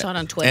 Twitter. I saw it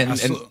on Twitter. And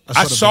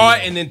I saw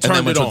it and then and turned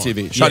then went it on on.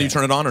 TV. Shot, Yeah. you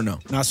turn it on or no?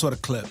 No, I saw the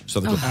clip.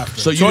 So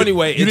After. you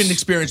anyway, you it's- didn't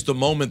experience the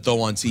moment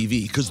though on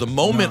TV because the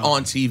moment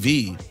on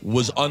TV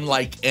was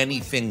unlike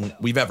anything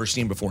we've ever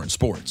seen before in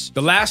sports.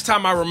 The last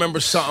time I remember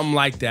something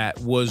like that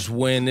was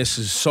when, this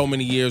is so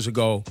many years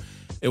ago,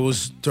 it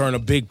was during a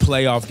big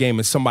playoff game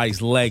and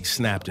somebody's leg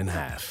snapped in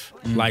half.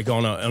 Like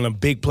on a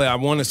big play. I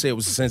want to say it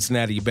was the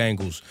Cincinnati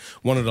Bengals.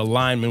 One of the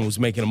linemen was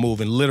making a move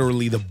and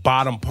literally the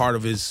bottom part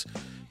of his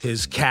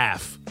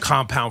calf,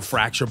 compound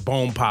fracture,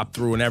 bone popped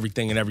through and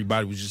everything, and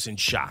everybody was just in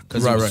shock.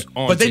 Right.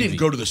 On But they TV. didn't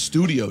go to the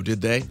studio,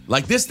 did they?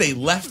 Like this, they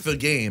left the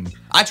game.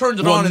 I turned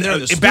it on and they're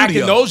in the studio. Back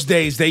in those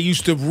days, they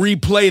used to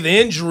replay the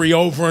injury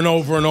over and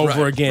over and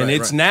over again.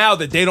 It's now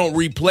that they don't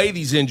replay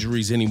these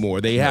injuries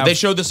anymore. They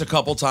showed this a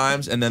couple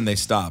times and then they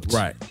stopped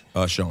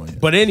showing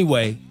it. But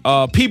anyway,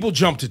 people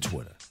jump to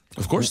Twitter.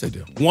 Of course they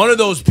do. One of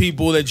those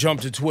people that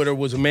jumped to Twitter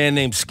was a man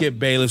named Skip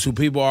Bayless, who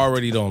people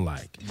already don't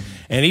like.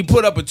 And he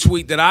put up a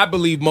tweet that I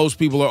believe most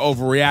people are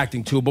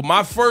overreacting to. But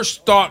my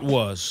first thought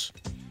was,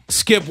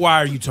 Skip,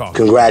 why are you talking?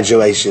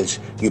 Congratulations,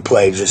 you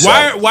played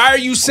yourself. Why are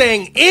you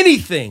saying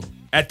anything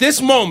at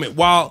this moment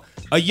while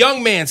a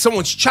young man,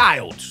 someone's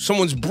child,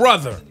 someone's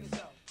brother,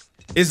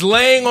 is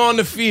laying on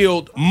the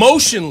field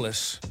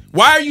motionless?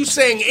 Why are you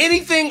saying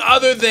anything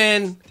other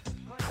than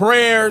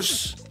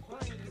prayers?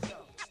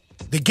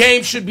 The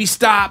game should be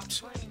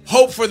stopped.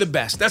 Hope for the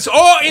best. That's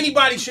all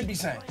anybody should be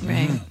saying.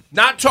 Right.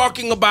 Not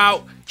talking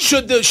about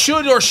should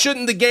or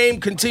shouldn't the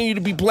game continue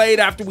to be played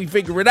after we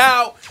figure it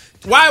out.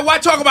 Why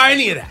talk about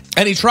any of that?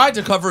 And he tried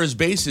to cover his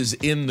bases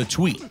in the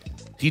tweet.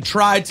 He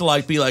tried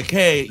to be like,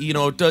 hey,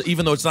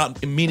 even though it's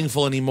not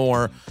meaningful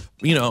anymore,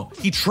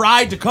 he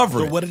tried to cover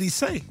it. But what did he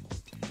say?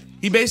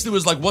 He basically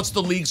was like, what's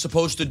the league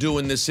supposed to do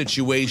in this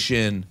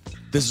situation?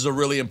 This is a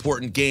really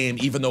important game,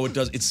 even though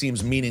it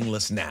seems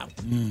meaningless now.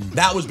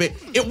 That was big.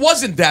 It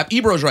wasn't that.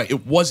 Ebro's right.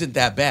 It wasn't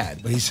that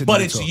bad.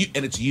 But it's you,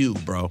 and it's you,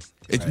 bro.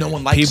 It's no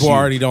one likes you. People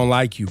already don't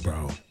like you,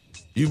 bro.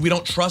 We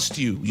don't trust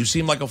you. You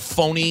seem like a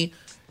phony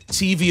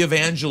TV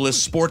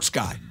evangelist sports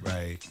guy.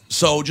 Right.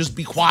 So just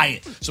be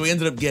quiet. So he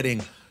ended up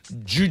getting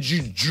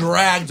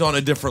dragged on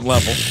a different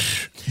level.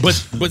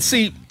 But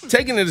see,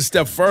 taking it a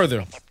step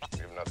further,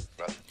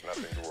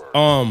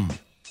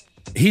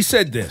 he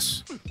said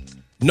this.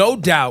 No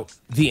doubt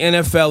the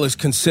NFL is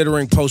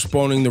considering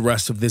postponing the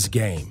rest of this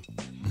game.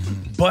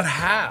 But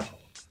how?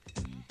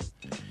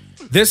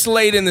 This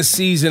late in the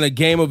season, a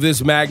game of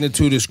this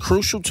magnitude is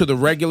crucial to the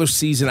regular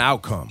season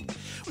outcome,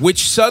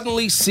 which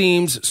suddenly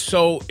seems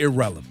so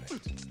irrelevant.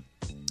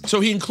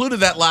 So he included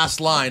that last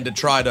line to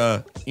try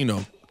to,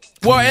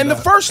 Well, and the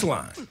first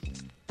line.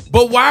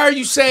 But why are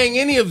you saying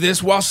any of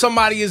this while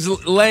somebody is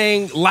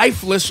laying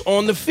lifeless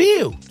on the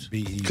field?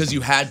 Because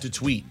you had to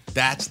tweet.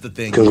 That's the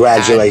thing.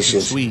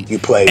 Congratulations, you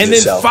played and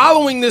yourself. then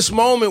following this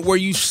moment where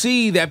you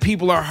see that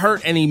people are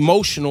hurt and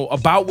emotional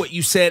about what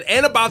you said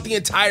and about the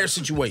entire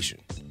situation.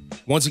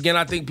 Once again,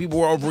 I think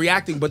people are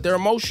overreacting, but they're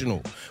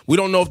emotional. We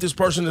don't know if this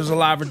person is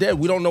alive or dead.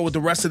 We don't know what the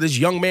rest of this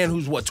young man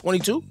who's,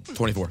 22?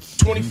 24.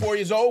 24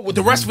 years old, what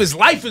the rest of his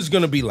life is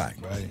going to be like.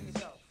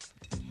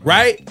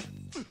 Right?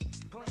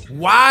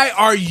 Why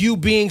are you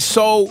being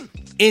so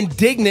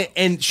indignant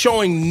and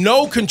showing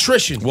no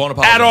contrition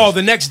at all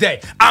the next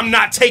day? I'm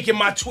not taking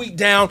my tweet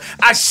down.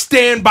 I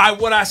stand by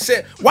what I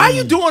said. Why are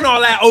you doing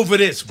all that over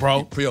this,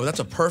 bro? Prio, that's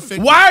a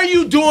perfect. Why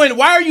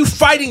are you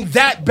fighting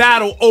that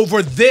battle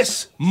over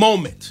this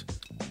moment?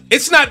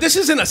 This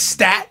isn't a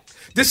stat.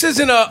 This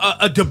isn't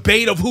a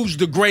debate of who's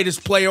the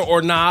greatest player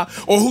or not,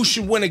 or who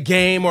should win a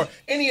game or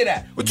any of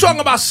that. We're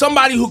talking about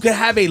somebody who could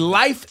have a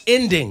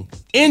life-ending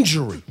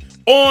injury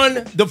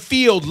on the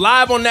field,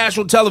 live on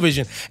national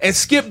television. And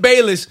Skip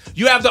Bayless,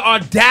 you have the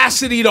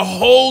audacity to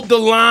hold the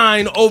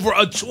line over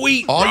a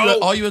tweet, bro.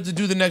 All you had to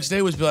do the next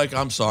day was be like,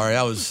 I'm sorry,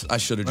 I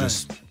should have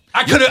just...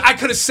 I could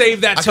have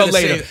saved that till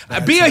later.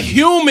 Be a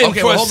human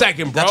for a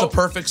second, bro. That's a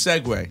perfect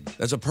segue.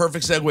 That's a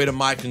perfect segue to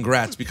my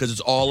congrats, because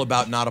it's all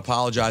about not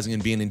apologizing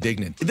and being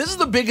indignant. This is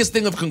the biggest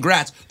thing of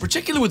congrats,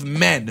 particularly with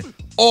men,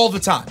 all the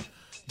time.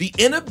 The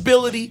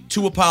inability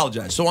to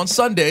apologize. So on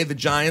Sunday, the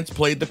Giants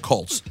played the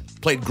Colts.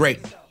 Played great.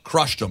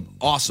 Crushed them.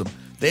 Awesome.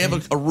 They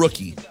have a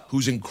rookie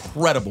who's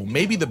incredible.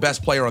 Maybe the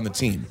best player on the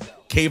team.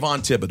 Kayvon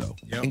Thibodeau.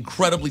 Yep.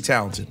 Incredibly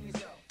talented.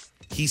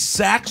 He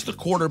sacks the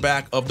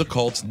quarterback of the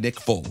Colts, Nick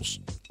Foles.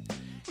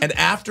 And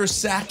after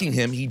sacking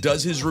him, he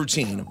does his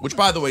routine, which,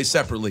 by the way,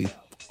 separately,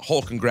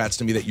 whole congrats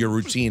to me that your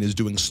routine is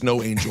doing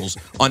snow angels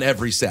on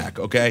every sack,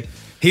 okay?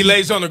 He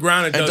lays on the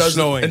ground and does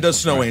snow angels. And does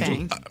snow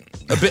angels.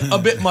 A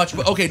bit much,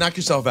 but okay, knock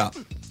yourself out.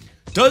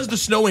 Does the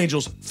snow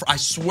angels, for, I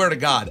swear to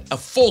God, a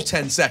full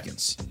 10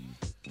 seconds.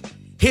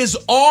 His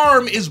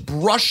arm is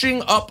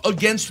brushing up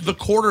against the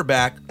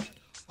quarterback,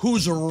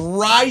 who's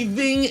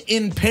writhing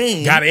in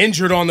pain. Got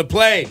injured on the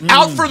play.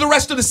 Out for the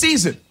rest of the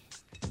season.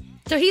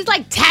 So he's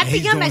like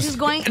tapping him as he's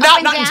going up Not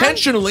and down?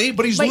 intentionally,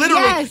 but he's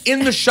literally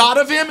in the shot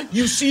of him.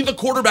 You see the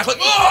quarterback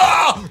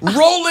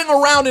rolling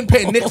around in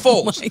pain. Nick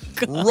Foles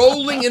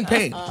rolling in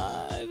pain.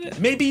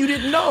 Maybe you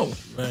didn't know.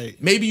 Right.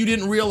 Maybe you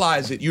didn't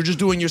realize it. You're just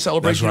doing your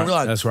celebration. That's right. You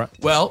realize That's right.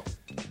 Well,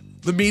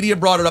 the media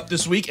brought it up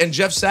this week, and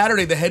Jeff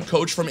Saturday, the head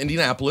coach from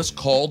Indianapolis,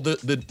 called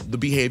the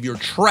behavior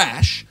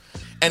trash.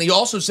 And he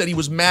also said he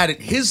was mad at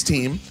his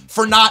team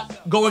for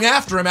not going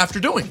after him after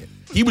doing it.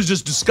 He was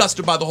just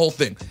disgusted by the whole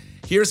thing.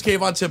 Here's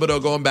Kayvon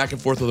Thibodeau going back and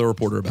forth with a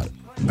reporter about it.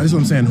 That's what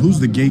I'm saying. Who's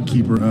the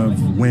gatekeeper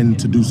of when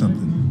to do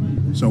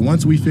something? So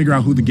once we figure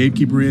out who the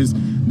gatekeeper is,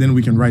 then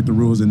we can write the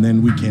rules and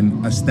then we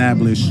can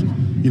establish,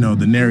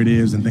 the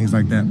narratives and things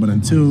like that. But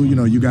until,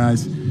 you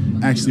guys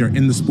actually are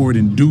in the sport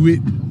and do it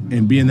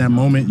and be in that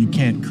moment, you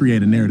can't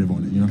create a narrative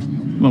on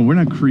it, Well, we're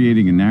not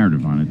creating a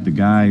narrative on it.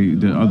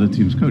 The other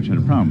team's coach had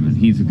a problem with it.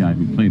 He's the guy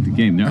who played the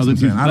game. The other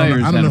team's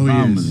players had a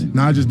problem with it.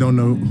 No, I just don't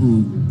know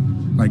who,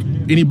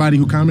 anybody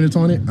who commented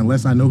on it,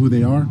 unless I know who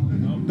they are,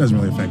 doesn't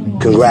really affect me.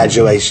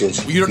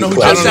 Congratulations. You don't know who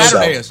Jeff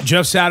Saturday is.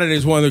 Jeff Saturday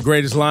is one of the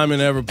greatest linemen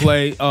to ever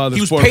play the He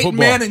was sport of Peyton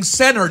football. Manning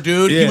center,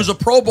 dude. Yeah. He was a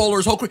Pro Bowler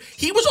his whole career.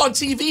 He was on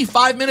TV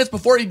 5 minutes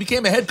before he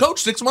became a head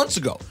coach 6 months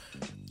ago.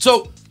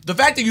 So the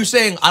fact that you're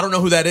saying, I don't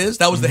know who that is,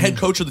 that was the head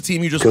coach of the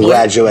team you just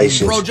Congratulations.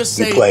 played. Bro, just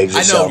say, You played I know,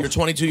 yourself. you're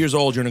 22 years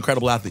old, you're an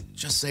incredible athlete.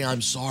 Just say,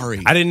 I'm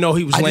sorry. I didn't know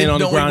he was laying on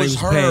the ground. He was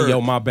hurt. paying,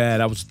 yo, my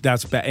bad.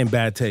 That's in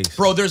bad taste.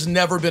 Bro, there's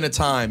never been a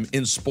time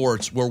in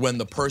sports where when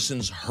the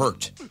person's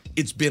hurt,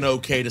 it's been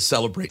okay to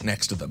celebrate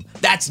next to them.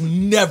 That's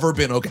never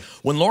been okay.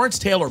 When Lawrence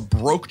Taylor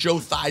broke Joe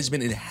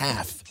Theismann in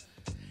half,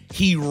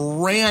 he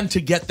ran to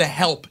get the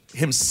help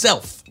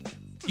himself.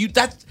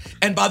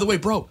 And by the way,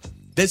 bro,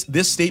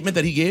 this statement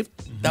that he gave,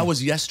 that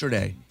was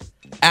yesterday.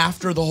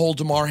 After the whole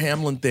DeMar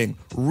Hamlin thing.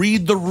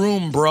 Read the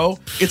room, bro.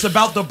 It's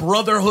about the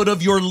brotherhood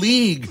of your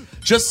league.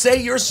 Just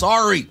say you're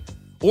sorry.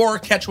 Or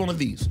catch one of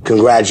these.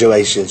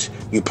 Congratulations.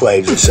 You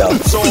played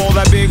yourself. So all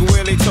that big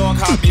Willie talk,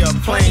 hop, you're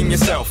playing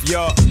yourself.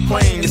 You're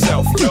playing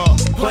yourself. You're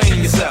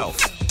playing yourself.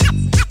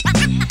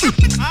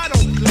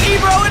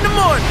 Ebro in the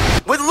morning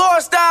with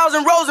Laura Styles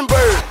and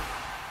Rosenberg.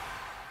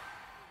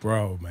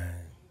 Bro, man.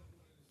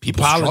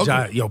 People apologize.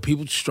 struggle. Yo,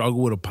 people struggle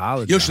with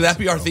apologizing. Yo, should that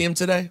be our theme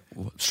today?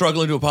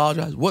 Struggling to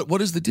apologize?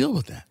 What is the deal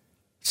with that?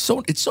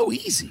 It's so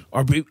easy.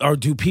 Or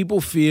do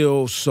people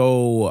feel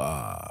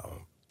so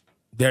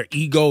their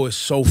ego is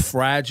so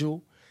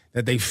fragile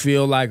that they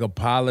feel like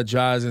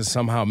apologizing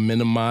somehow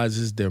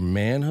minimizes their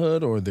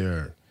manhood or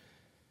their?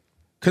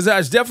 Because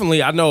that's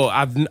definitely, I know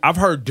I've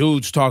heard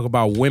dudes talk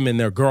about women,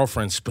 their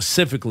girlfriends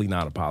specifically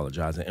not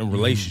apologizing in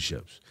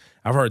relationships.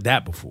 I've heard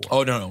that before.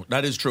 Oh no,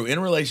 that is true. In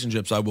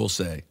relationships, I will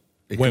say.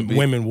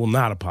 Women will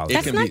not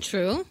apologize. That's not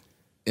true.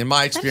 In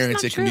my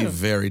experience, it can be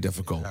very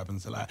difficult.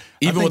 Happens a lot.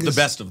 Even with the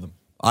best of them.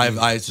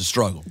 I used to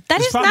struggle.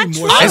 That is not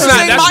true. I'm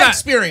saying my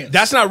experience.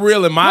 That's not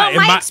real in my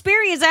my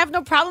experience. I have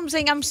no problem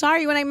saying I'm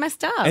sorry when I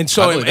messed up. And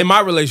so in my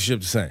relationship,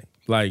 the same.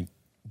 Like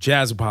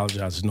Jazz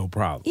apologizes, no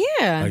problem.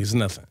 Yeah. Like it's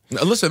nothing.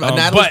 Listen,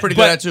 Natalie's pretty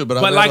good at it too.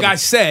 But like I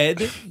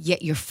said,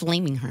 yet you're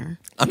flaming her.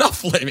 I'm not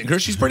flaming her.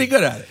 She's pretty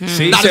good at it.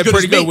 See, not said as good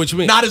pretty as good, me. what you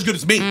mean? Not as good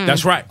as me.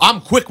 That's right. I'm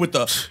quick with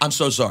I'm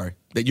so sorry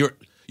that you're.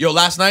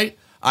 Last night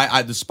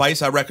the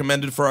spice I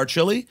recommended for our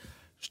chili.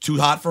 It's too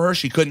hot for her.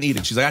 She couldn't eat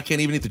it. She's like, I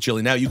can't even eat the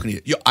chili. Now you can eat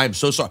it. Yo, I'm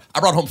so sorry. I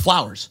brought home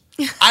flowers.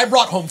 I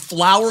brought home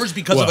flowers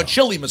because of a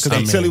chili mistake.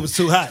 Because the chili was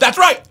too hot. That's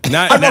right.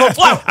 I brought home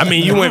flowers. I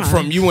mean, you went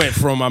from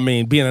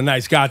being a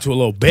nice guy to a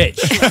little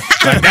bitch.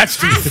 Like, that's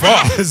too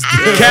far.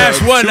 Cash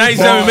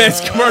 197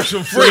 minutes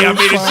commercial free. I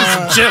mean, it's just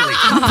some chili.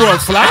 You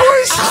brought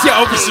flowers?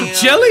 Yeah, over some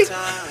chili?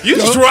 You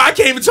just I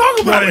can't even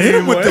talk about it. Hit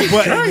him with the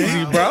button.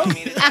 Crazy, bro.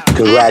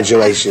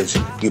 Congratulations.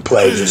 You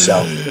played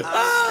yourself.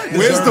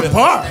 Where's the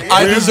part?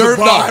 I deserve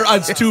that.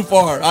 It's too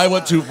far. I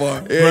went too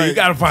far. Yeah, you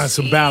got to find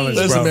some balance,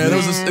 Listen, bro. man,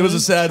 it was a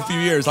sad few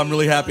years. I'm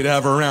really happy to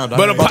have her around.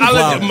 But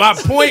my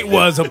point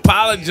was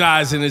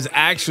apologizing is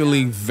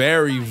actually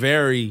very,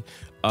 very.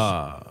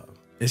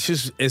 It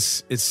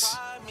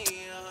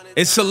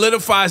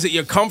solidifies that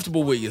you're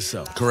comfortable with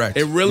yourself. Correct.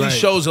 It really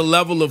shows a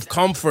level of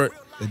comfort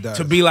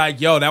to be like,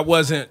 yo, that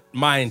wasn't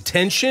my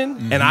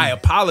intention, and I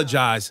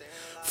apologize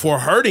for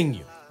hurting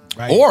you.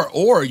 Right.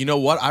 Or you know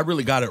what? I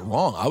really got it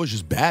wrong. I was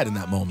just bad in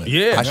that moment.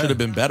 Yeah, I should have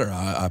been better.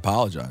 I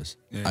apologize.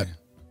 Yeah.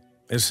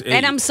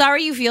 And I'm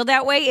sorry you feel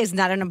that way is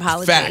not an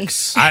apology.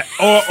 Facts.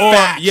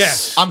 Facts.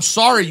 Yes. I'm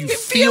sorry you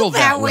feel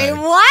that way.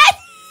 What?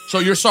 So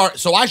you're sorry.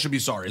 So I should be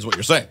sorry, is what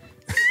you're saying.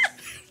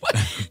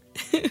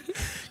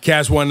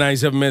 Cash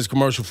 197 minutes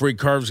commercial free.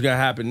 Curve's gonna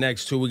happen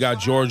next too. We got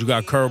George. We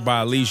got Curve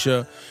by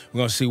Alicia. We're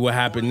gonna see what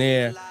happened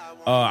there.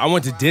 I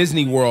went to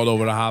Disney World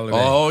over the holiday.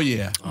 Oh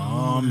yeah.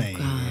 Oh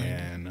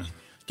man.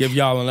 Give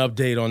y'all an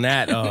update on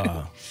that.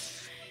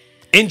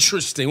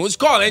 Interesting. Let's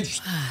call it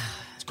interesting.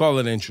 Let's call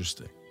it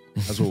interesting.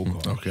 That's what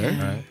we'll call it.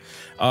 Okay.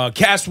 All right.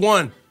 Cast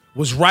 1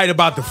 was right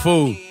about the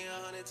food.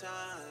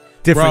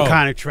 Different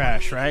kind of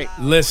trash, right?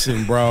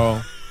 Listen,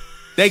 bro.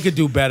 They could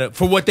do better.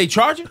 For what they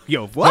charging?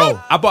 Yo, what?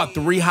 Bro, I bought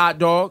 3 hot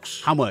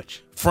dogs. How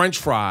much? French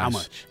fries. How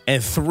much?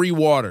 And 3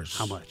 waters.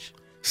 How much?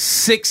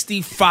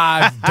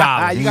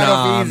 $65. You got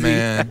off easy.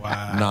 Man.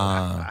 Wow.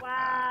 Nah. Wow.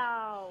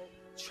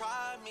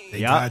 They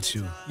got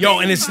you. Yo,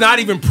 and it's not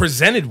even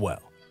presented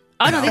well.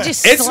 Oh, no, they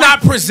just It's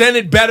slap- not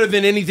presented better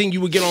than anything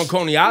you would get on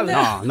Coney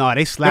Island. No,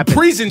 they slap The it.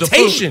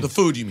 presentation. The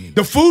food, you mean?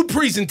 The food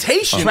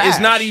presentation is Trash.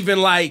 not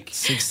even like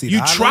 60 you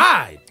dollars?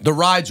 tried. The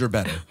rides are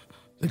better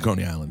than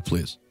Coney Island,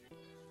 please.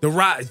 The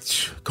ride,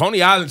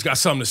 Coney Island's got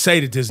something to say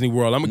to Disney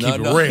World. I'm gonna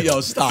keep it real. Yo,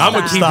 stop. I'm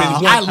gonna keep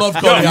Stop. it. I love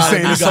Coney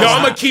Island. Yo,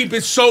 I'm gonna keep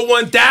it so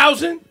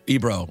 1,000.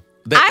 Ebro.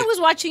 I was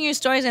watching your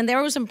stories and there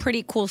was some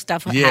pretty cool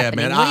stuff Yeah,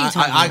 happening. man, What are you I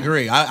talking I about?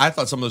 agree. I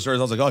thought some of those stories,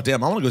 I was like, oh,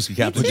 damn, I want to go see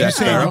Captain But Jack you're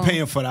saying Sparrow. you're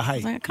paying for the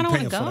hype. I kind of You're want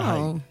to paying for the hype.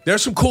 go.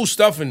 There's some cool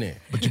stuff in there.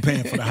 But you're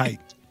paying for the hype.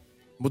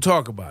 We'll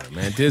talk about it,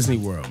 man. Disney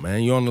World,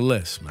 man. You on the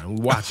list, man.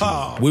 We watching.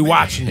 We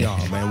watching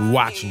y'all, man. We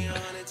watching y'all.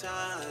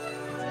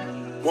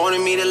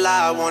 Wanted me to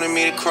lie, wanted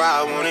me to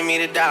cry, wanted me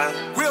to die.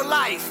 Real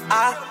life,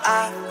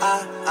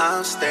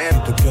 I'm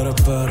standing.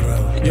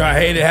 Yo, I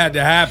hate it had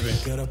to happen.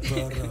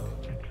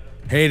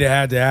 Hate it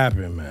had to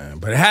happen, man.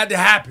 But it had to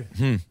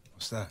happen.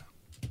 What's that?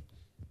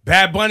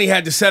 Bad Bunny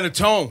had to set a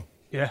tone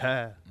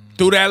Yeah.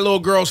 through that little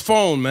girl's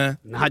phone, man.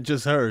 Not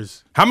just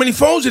hers. How many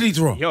phones did he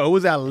throw? Yo, it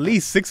was at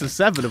least 6 or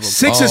 7 of them.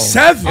 6 or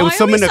 7? It was I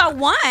some only in the, saw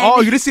one. Oh,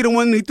 you didn't see the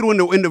one he threw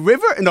in the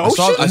river, in the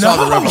ocean? I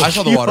saw the river. I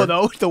saw the water.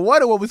 Yo, the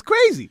water one was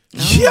crazy.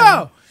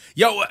 Yo,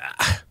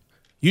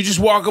 you just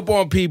walk up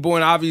on people,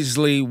 and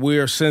obviously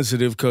we're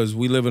sensitive because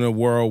we live in a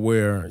world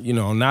where, you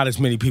know, not as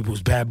many people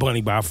as Bad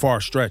Bunny by a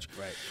far stretch.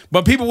 Right.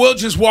 But people will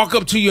just walk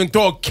up to you and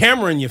throw a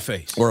camera in your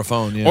face. Or a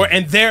phone, yeah.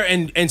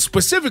 And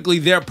specifically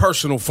their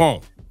personal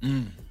phone.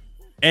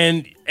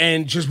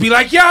 And just be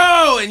like,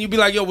 yo, and you be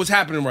like, yo, what's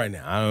happening right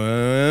now? I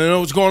don't know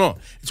what's going on.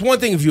 It's one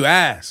thing if you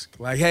ask,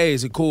 like, hey,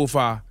 is it cool if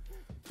I, you know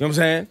what I'm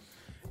saying?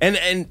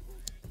 And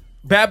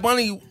Bad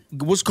Bunny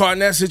was caught in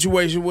that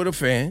situation with a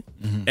fan,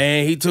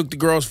 and he took the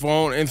girl's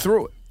phone and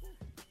threw it.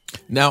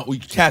 Now,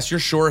 Cass,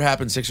 you're sure it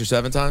happened 6 or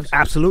 7 times?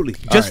 Absolutely.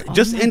 Just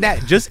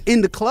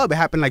in the club, it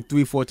happened like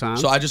 3-4 times.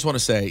 So I just want to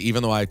say,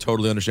 even though I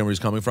totally understand where he's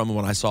coming from, and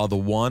when I saw the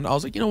one, I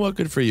was like, you know what,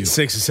 good for you.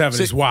 6 or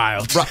 7 is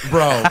wild. Bro. He's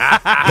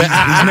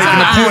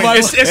making a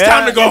point. It's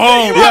time to go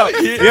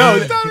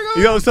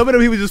home. Yo, some of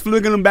them he was just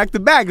flinging them back to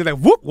back. It's like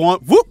whoop,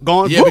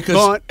 gone, Yeah, whoop, because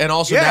gone. and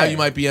also Yeah. now you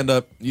might be you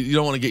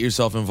don't want to get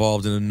yourself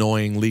involved in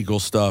annoying legal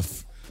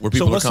stuff where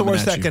people So what's are the coming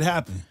worst at that you. could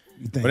happen?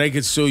 You think? But they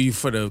could sue you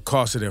for the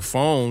cost of their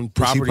phone, Which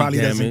he property probably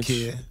damage.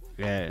 doesn't care.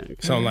 Yeah.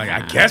 So I'm like,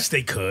 I guess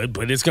they could,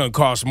 but it's going to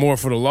cost more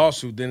for the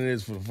lawsuit than it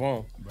is for the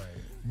phone. Right.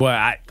 But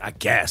I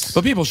guess.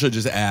 But people should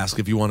just ask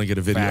if you want to get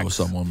a video of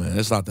someone, man.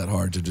 It's not that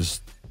hard to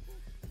just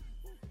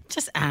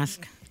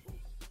ask.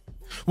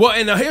 Well,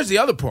 and now here's the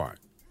other part.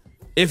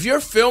 If you're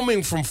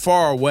filming from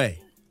far away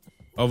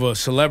of a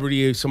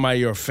celebrity, somebody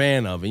you're a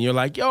fan of, and you're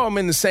like, yo, I'm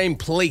in the same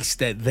place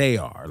that they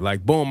are.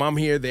 Like, boom, I'm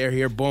here, they're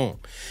here, boom.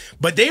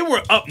 But they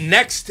were up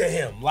next to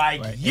him,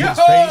 like,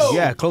 yo!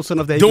 Yeah, close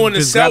enough that he doing could the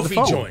just grab selfie the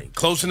phone. joint.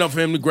 Close enough for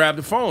him to grab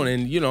the phone.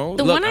 And, you know.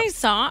 The look, one I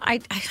saw, I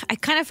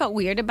kind of felt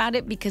weird about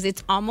it because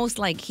it's almost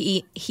like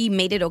he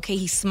made it okay.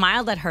 He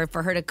smiled at her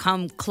for her to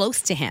come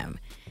close to him.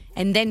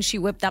 And then she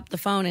whipped up the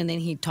phone and then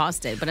he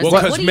tossed it. But I was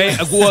like, what do you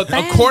expect?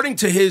 according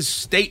to his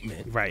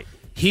statement, right,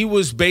 he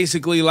was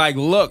basically like,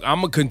 look, I'm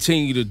going to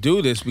continue to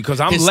do this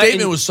because I'm His letting...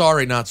 statement was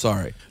sorry, not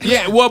sorry.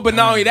 Yeah, well, but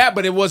not only that,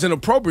 but it wasn't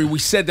appropriate. We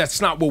said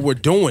that's not what we're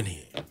doing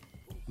here.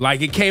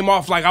 Like, it came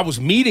off like I was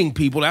meeting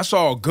people. That's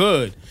all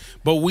good.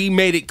 But we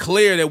made it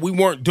clear that we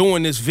weren't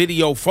doing this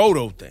video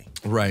photo thing.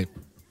 Right.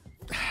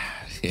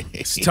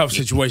 It's a tough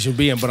situation to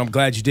be in, but I'm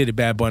glad you did it,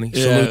 Bad Bunny.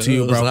 Yeah, Salute to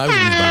you, bro. listen,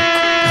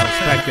 I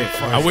respect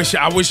it.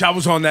 I wish I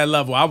was on that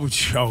level. I would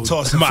show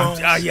Tossing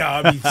phones.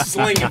 I'd be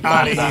slinging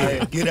Out of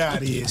here. Get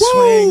out of here.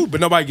 Woo! Swing. But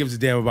nobody gives a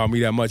damn about me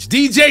that much.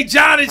 DJ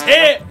John is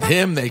here.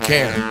 Him, they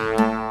care.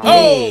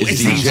 Oh,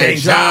 It's DJ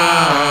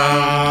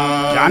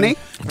John. Johnny?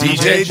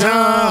 DJ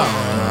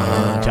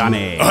John.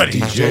 Johnny.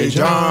 DJ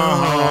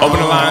John. Open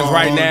the lines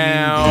right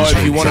now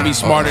if you want to be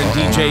smarter than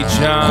DJ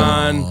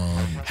John.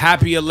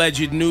 Happy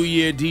alleged New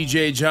Year,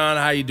 DJ John.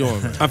 How you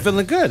doing, man? I'm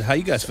feeling good. How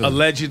you guys feeling?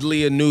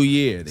 Allegedly a new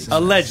year.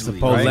 Allegedly.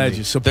 Alleged.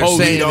 They're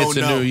Supposedly. saying it's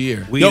a new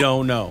year. We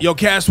don't know. Yo,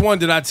 Cast One,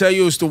 did I tell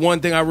you it's the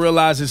one thing I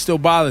realized it still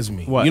bothers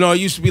me? What? You know, it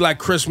used to be like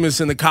Christmas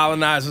and the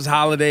colonizers'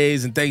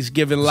 holidays and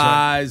Thanksgiving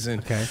lies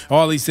and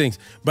all these things.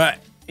 But,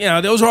 you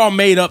know, those are all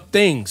made up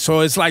things.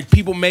 So it's like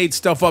people made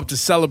stuff up to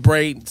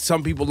celebrate.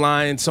 Some people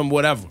lying, some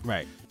whatever.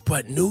 Right.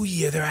 But New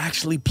Year, they're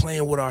actually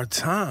playing with our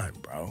time,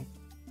 bro.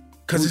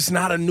 Because it's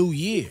not a new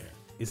year.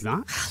 It's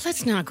not?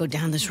 Let's not go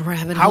down this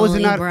rabbit How hole, is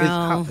it not?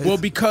 bro. Well,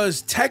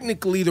 because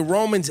technically the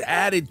Romans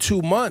added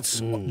 2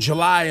 months,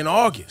 July and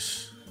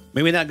August.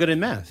 Maybe not good in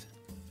math.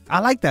 I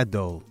like that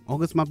though.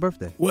 August's my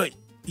birthday. Well,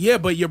 yeah,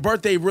 but your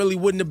birthday really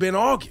wouldn't have been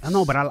August. I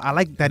know, but I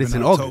like that it's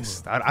in October.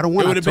 August. I don't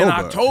want It would have been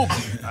October.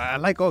 I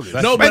like August.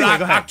 No, but Anyway,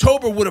 go ahead.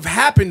 October would have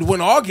happened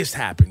when August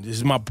happened. This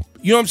is my,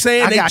 you know what I'm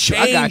saying? They I got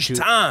changed you.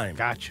 time.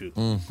 Got you.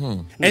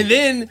 And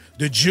then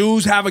the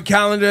Jews have a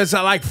calendar that's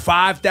at like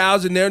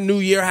 5,000. Their New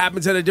Year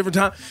happens at a different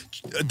time.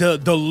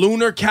 The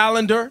lunar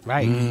calendar,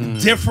 Right.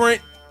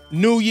 different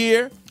New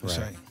Year.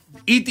 Right.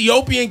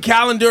 Ethiopian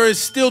calendar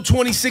is still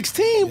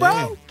 2016,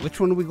 bro. Which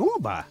one are we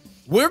going by?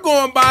 We're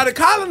going by the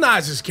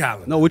colonizers'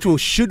 calendar. No, which one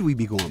should we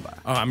be going by?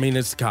 I mean,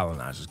 it's the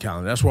colonizers'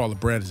 calendar. That's where all the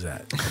bread is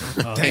at.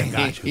 Dang,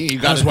 got you.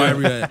 That's why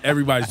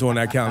everybody's doing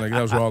that calendar.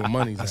 That's where all the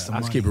money's at.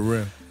 Let's keep it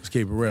real. Let's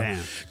keep it real. Damn.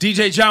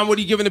 DJ John, what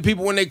are you giving the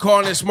people when they call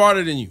and they're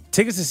smarter than you?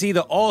 Tickets to see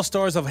the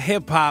All-Stars of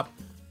Hip Hop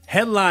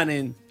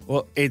headlining.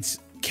 Well, it's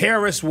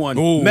KRS-One,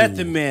 Ooh.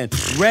 Method Man,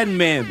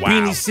 Redman, Wow.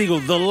 Beanie Siegel,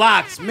 The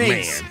Lox,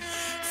 Mace,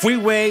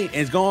 Freeway, and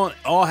it's going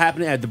all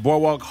happening at the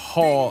Boardwalk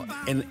Hall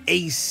in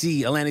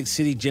AC, Atlantic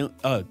City.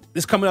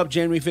 This coming up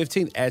January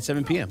 15th at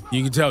 7 p.m.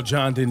 You can tell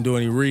John didn't do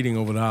any reading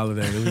over the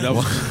holiday. That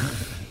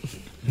was,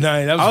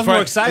 that I was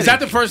more excited. Is that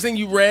the first thing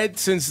you read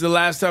since the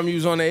last time you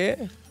was on the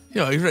air? You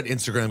know, you read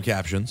Instagram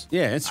captions.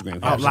 Yeah,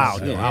 Instagram Out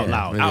loud, Yeah, out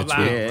loud, out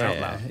loud, Yeah, out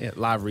loud. yeah,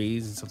 live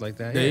reads and stuff like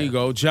that. There you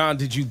go. John,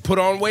 did you put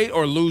on weight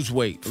or lose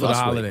weight for the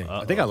Lost holiday? weight.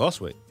 I think I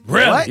lost weight.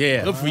 Really? What?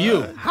 Yeah. Good for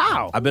you.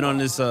 How? I've been on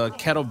this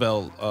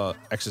kettlebell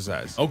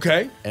exercise.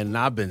 Okay. And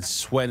I've been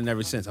sweating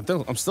ever since.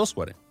 I'm still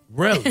sweating.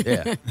 Really?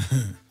 Yeah.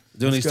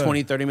 Doing these good.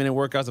 20, 30-minute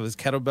workouts of this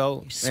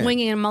kettlebell. Man,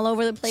 Swinging them all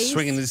over the place.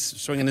 swinging this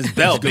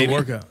belt, Good baby.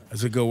 workout.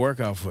 That's a good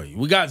workout for you.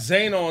 We got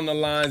Zayna on the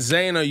line.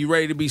 Zayna, are you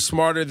ready to be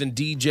smarter than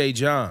DJ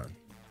John?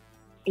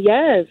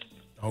 Yes.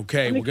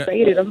 Okay. I'm we got-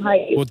 excited. I'm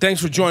hyped. Well,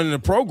 thanks for joining the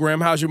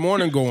program. How's your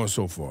morning going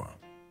so far?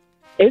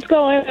 It's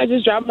going. I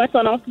just dropped my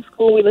son off to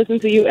school. We listen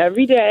to you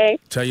every day.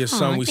 Tell your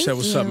son we said thank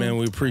what's up, you. man.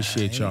 We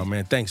appreciate y'all,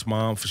 man. Thanks,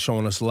 Mom, for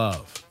showing us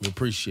love. We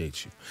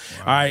appreciate you.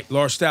 All right,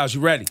 Laura Styles,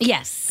 you ready?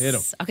 Yes. Hit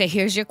 'em. Okay,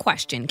 here's your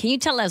question. Can you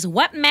tell us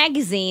what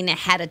magazine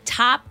had a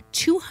top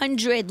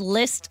 200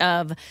 list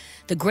of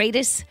the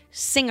greatest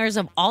singers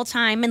of all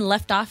time and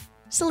left off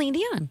Celine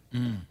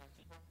Dion?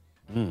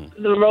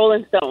 The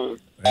Rolling Stones.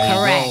 There you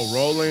Correct. go,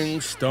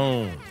 Rolling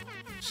Stone.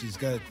 She's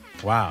good.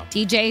 Wow.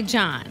 DJ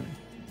John.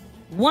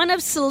 One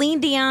of Celine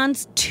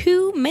Dion's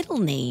two middle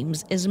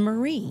names is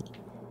Marie.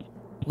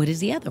 What is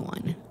the other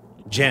one?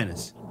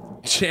 Janice.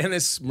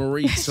 Janice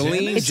Marie.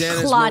 Celine, It's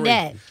Janice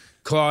Claudette. Marie.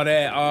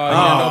 Claudette. Oh, you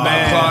don't know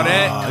about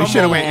Claudette? You Come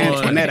should have went on.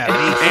 Antoinette at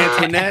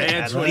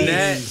least.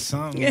 Antoinette.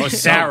 Something. Or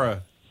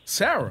Sarah.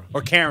 Sarah.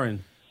 Or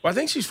Karen. Well, I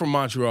think she's from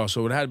Montreal,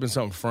 so it had been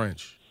something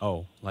French.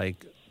 Oh,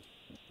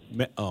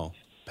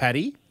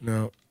 Patty?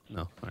 No.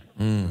 No. All right.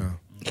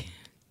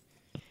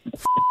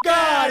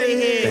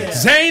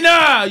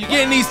 Zayna, you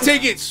getting these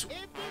tickets.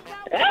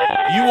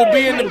 You will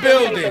be in the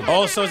building.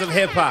 All sorts of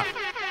hip hop.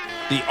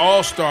 The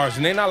All-Stars,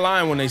 and they're not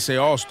lying when they say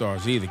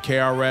All-Stars either.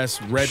 KRS,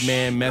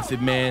 Redman,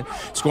 Method Man.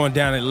 It's going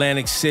down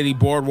Atlantic City,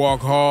 Boardwalk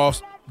Hall,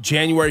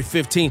 January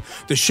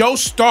 15th. The show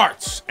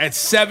starts at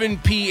 7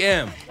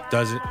 p.m.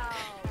 Does it?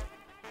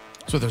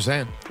 That's what they're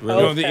saying.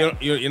 Really?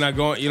 You're not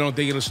going. You don't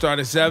think it'll start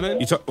at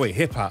 7? Wait,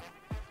 hip hop.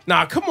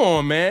 Nah, come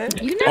on, man.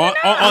 You never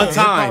know. On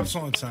time. Hip-hop's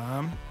on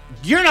time.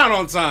 You're not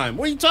on time.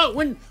 What are you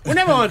talking? We're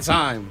never on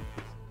time.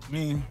 I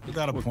mean, you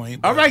got a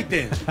point. All right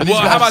then. Well,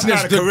 how about this?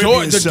 not a The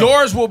Caribbean show.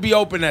 doors will be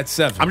open at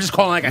 7. I'm just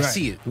calling like I Right.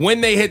 see it. When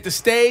they hit the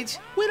stage,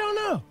 we don't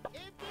know.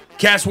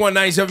 Cast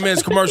 197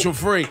 minutes commercial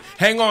free.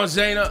 Hang on,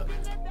 Zayna.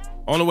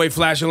 On the way,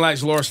 flashing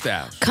lights, Laura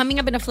Styles. Coming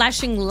up in a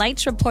Flashing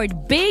Lights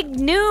report, big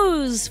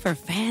news for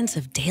fans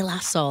of De La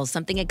Soul.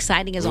 Something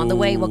exciting is on the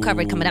way. We'll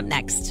cover it coming up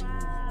next.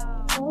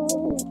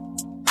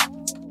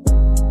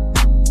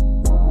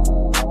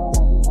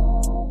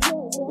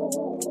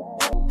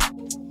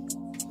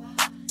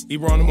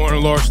 Ebro in the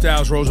morning, Laura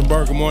Styles,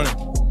 Rosenberg, good morning.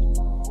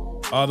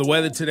 The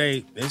weather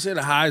today, they said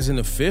the highs in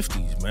the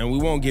 50s, man. We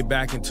won't get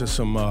back into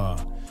some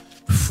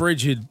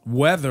frigid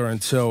weather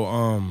until,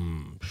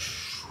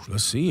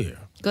 let's see here.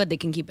 Good, they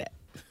can keep it.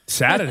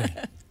 Saturday.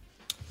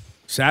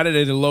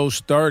 Saturday, the low's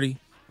 30.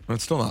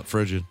 That's still not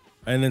frigid.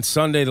 And then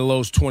Sunday, the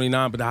low's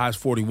 29, but the high's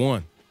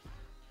 41.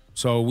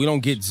 So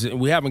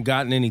we haven't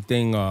gotten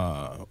anything,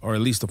 or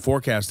at least the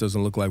forecast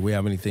doesn't look like we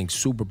have anything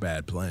super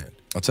bad planned.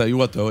 I'll tell you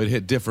what, though, it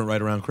hit different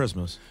right around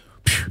Christmas.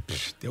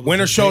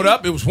 Winter showed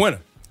up, it was winter.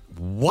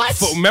 What?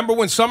 Remember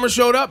when summer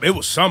showed up? It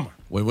was summer.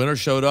 When winter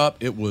showed up,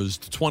 it was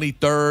the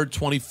 23rd,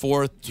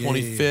 24th,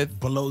 25th.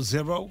 Below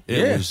zero?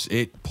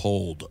 It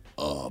pulled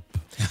up.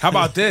 How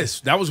about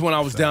this? That was when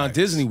I was down at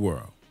Disney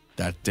World.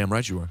 That damn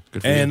right you were.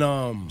 Good for And you.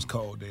 It was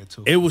cold there,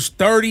 too. it was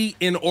 30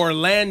 in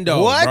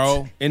Orlando, What?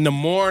 bro, in the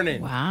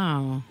morning.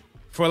 Wow.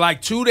 For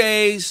like 2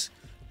 days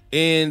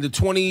in the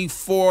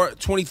 23rd,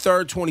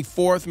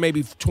 24th,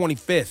 maybe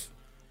 25th.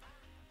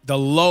 The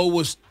low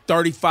was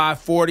 35,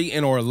 40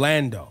 in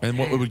Orlando. And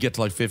what would we get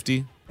to like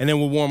 50? And then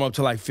we'll warm up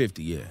to like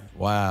 50, yeah.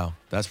 Wow.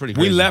 That's pretty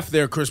crazy. We left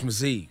there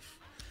Christmas Eve.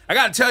 I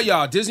got to tell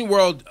y'all, Disney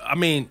World, I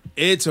mean,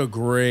 it's a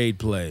great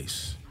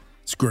place.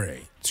 It's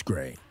great. It's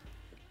great.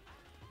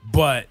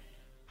 But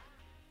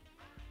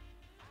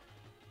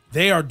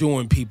they are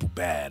doing people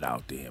bad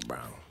out there, bro.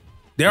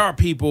 There are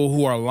people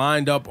who are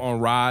lined up on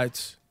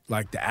rides,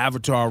 like the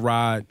Avatar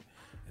ride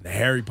and the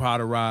Harry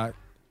Potter ride.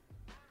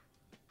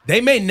 They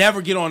may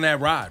never get on that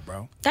ride,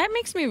 bro. That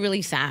makes me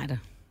really sad.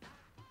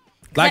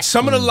 Like,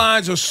 some of the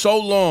lines are so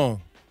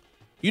long.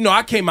 You know,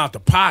 I came out the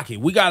pocket.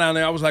 We got down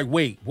there. I was like,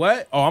 wait,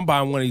 what? Oh, I'm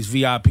buying one of these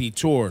VIP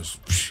tours.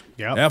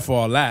 F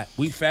all that.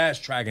 We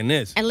fast tracking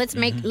this. And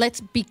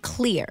let's be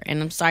clear.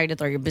 And I'm sorry to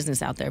throw your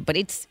business out there, but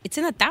it's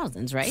in the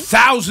thousands, right?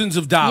 Thousands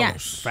of dollars.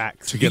 Yes.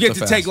 Facts. You get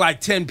to take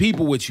like 10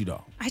 people with you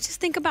though. I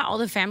just think about all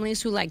the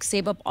families who like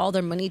save up all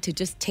their money to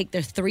just take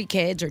their 3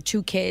 kids or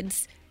 2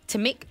 kids to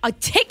make a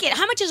ticket.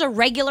 How much is a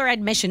regular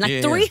admission? Like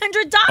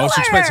 $300. Oh, it's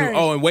expensive.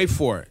 Oh, and wait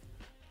for it.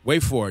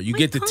 You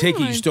get the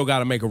ticket, you still got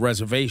to make a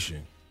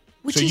reservation.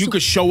 Which so is you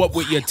could show up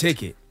with your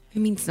ticket. It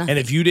means nothing. And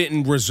if you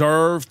didn't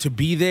reserve to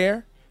be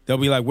there, they'll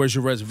be like, "Where's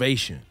your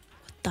reservation?"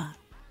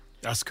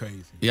 That's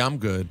crazy. Yeah, I'm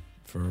good.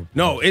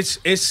 No, it's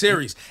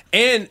serious.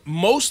 And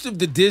most of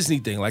the Disney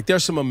thing, like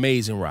there's some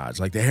amazing rides.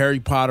 Like the Harry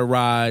Potter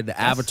ride, the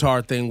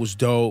Avatar thing was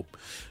dope.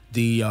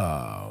 The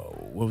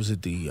what was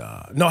it?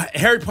 No,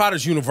 Harry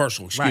Potter's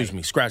Universal, excuse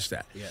me. Scratch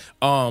that.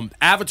 Yeah.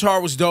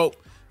 Avatar was dope.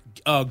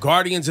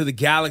 Guardians of the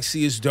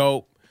Galaxy is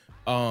dope.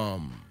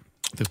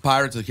 The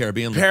Pirates of the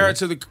Caribbean.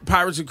 Pirates of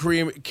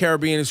the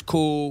Caribbean is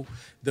cool.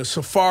 The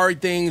safari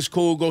thing is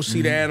cool. Go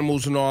see the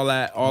animals and all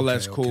that.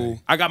 That's cool.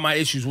 I got my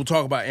issues. We'll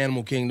talk about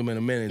Animal Kingdom in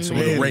a minute. Some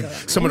of the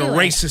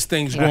racist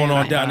things going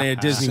on down there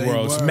at Disney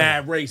World. It's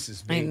mad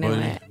racist. I know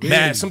it.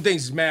 Mad. Some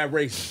things is mad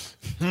racist.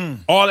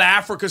 All the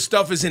Africa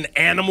stuff is in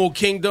Animal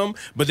Kingdom,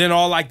 but then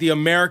all like the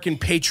American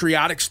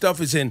patriotic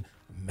stuff is in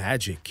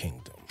Magic Kingdom.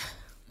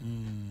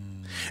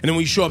 And then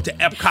when you show up to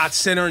Epcot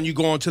Center and you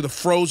go onto the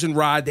Frozen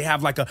ride, they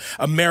have like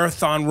a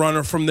marathon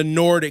runner from the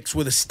Nordics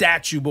with a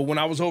statue. But when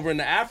I was over in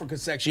the Africa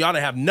section, y'all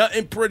didn't have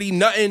nothing pretty,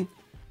 nothing.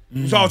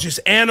 It was all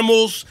just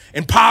animals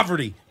and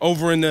poverty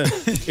over in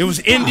the. It was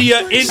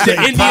India.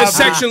 The India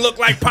section looked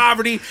like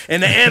poverty,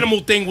 and the animal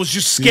thing was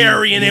just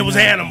scary, and it was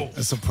animals.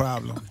 That's a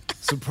problem.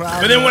 It's a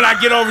problem. But then when I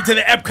get over to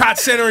the Epcot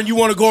Center and you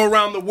want to go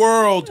around the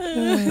world,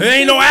 there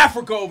ain't no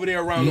Africa over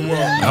there around the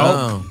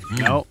world.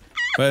 Nope.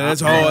 But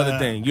that's a whole other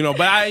thing,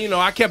 But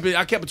I kept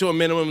it to a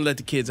minimum and let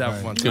the kids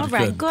have fun. All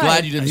right, good.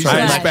 Glad you didn't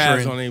try to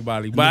spaz on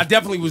anybody. But I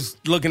definitely was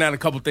looking at a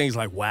couple things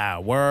like, wow,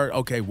 word,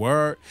 okay,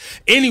 word.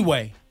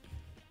 Anyway,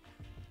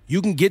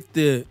 you can get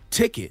the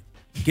ticket,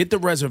 get the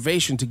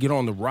reservation to get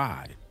on the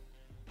ride,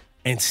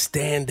 and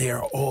stand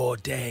there all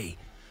day.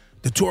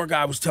 The tour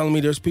guide was telling me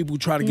there's people who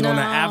try to get on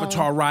that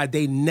Avatar ride.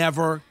 They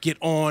never get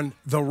on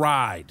the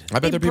ride. I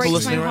bet there are people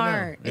listening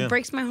right now. It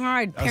breaks my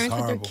heart. That's Parents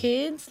horrible. with their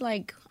kids,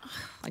 like,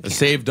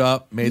 saved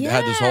up,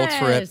 had this whole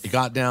trip. You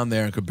got down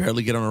there and could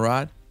barely get on a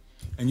ride.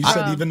 And you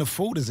said even the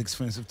food is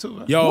expensive too,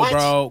 right? Yo,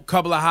 bro,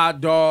 couple of hot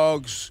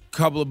dogs,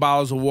 couple of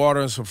bottles of water,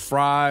 and some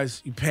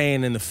fries. You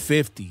paying in the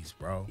 50s,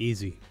 bro.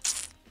 Easy.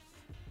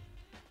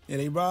 Yeah,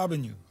 they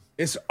robbing you.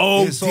 It's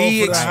OD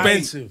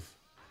expensive.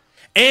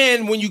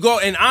 And when you go,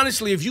 and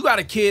honestly, if you got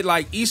a kid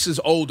like Issa's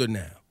older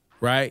now,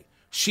 right?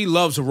 She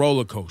loves a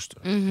roller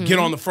coaster. Get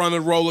on the front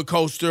of the roller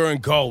coaster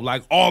and go.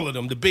 Like all of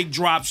them. The big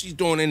drops, she's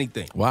doing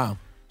anything. Wow.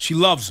 She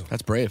loves them.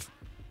 That's brave.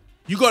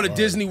 You go to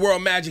Disney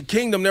World Magic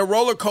Kingdom, their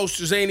roller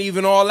coasters ain't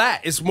even all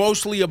that. It's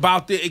mostly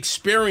about the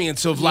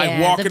experience of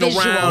like walking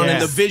around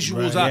and the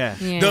visuals. Right,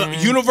 The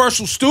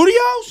Universal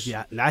Studios?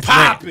 Yeah, that's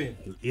popping.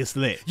 It's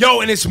lit.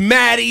 Yo, and it's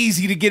mad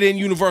easy to get in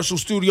Universal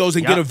Studios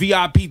and get a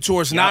VIP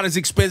tour. It's not as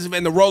expensive,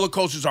 and the roller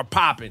coasters are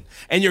popping,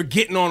 and you're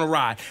getting on a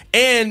ride.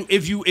 And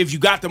if you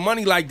got the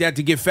money like that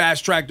to get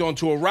fast tracked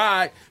onto a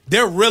ride,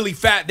 they're really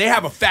fat. They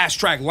have a fast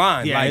track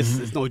line. Yeah, like,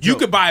 it's no joke. you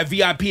could buy a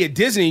VIP at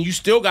Disney, and you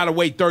still got to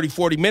wait 30,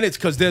 40 minutes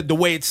because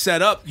the way it's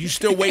set up, you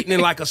still waiting in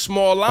like a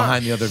small line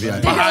behind the other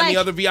VIPs. Behind the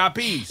other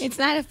VIPs. It's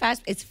not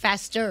it's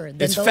faster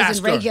than It's those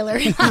faster. in regular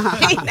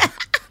line.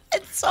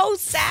 It's so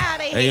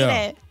sad. I hate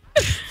it.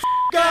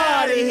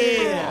 Out of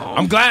here.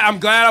 I'm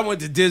glad I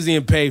went to Disney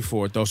and paid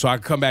for it though, so I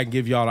can come back and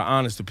give y'all the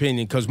honest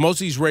opinion. Because most of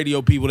these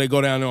radio people, they go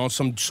down there on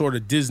some sort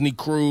of Disney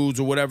cruise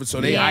or whatever, so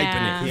they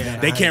hyping it. Yeah.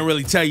 They can't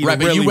really tell you. Right,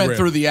 the but you really went real.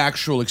 through the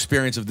actual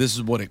experience of this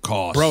is what it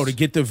costs, Bro, to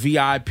get the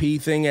VIP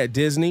thing at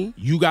Disney,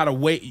 you gotta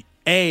wait.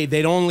 They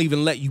don't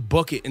even let you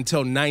book it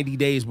until 90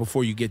 days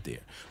before you get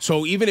there.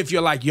 So even if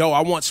you're like, yo, I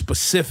want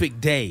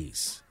specific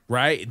days,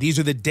 right? These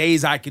are the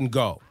days I can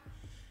go.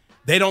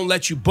 They don't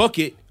let you book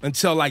it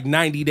until like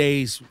 90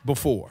 days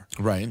before.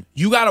 Right.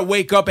 You got to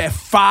wake up at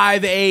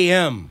 5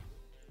 a.m.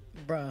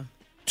 Bruh.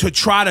 to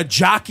try to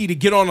jockey to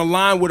get on a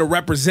line with a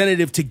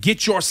representative to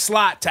get your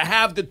slot to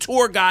have the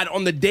tour guide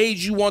on the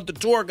days you want the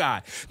tour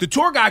guide. The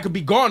tour guide could be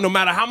gone no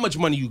matter how much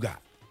money you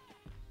got.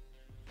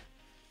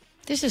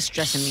 This is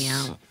stressing me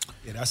out.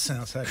 Yeah, that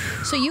sounds heavy.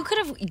 So you could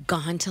have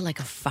gone to like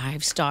a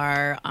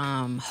 5-star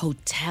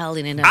hotel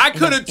I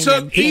could have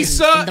took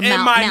Issa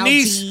and my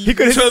niece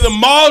Maldives. to the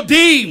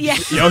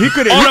Maldives. Yo, he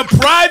could on a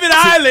private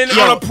island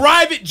on a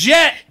private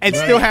jet and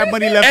still have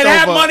money left and over.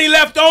 have money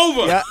left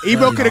over. Yeah,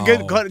 Ebro could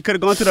have gone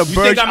to the You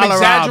Burj think I'm Al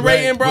Arab.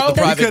 exaggerating, bro?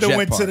 You could have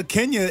went to the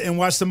Kenya and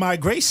watched the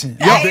migration.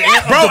 Bro,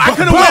 I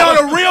could have went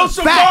on a real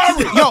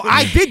safari. Yo,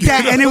 I did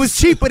that and it was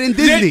cheaper than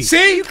Disney.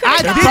 See?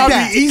 I did Probably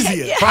that.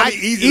 easier. Probably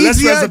easier. Less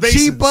Easier,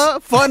 reservations. cheaper,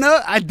 funner.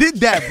 I did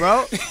that,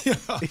 bro.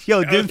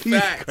 Yo, Disney's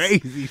facts.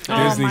 crazy.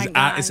 Disney's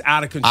it's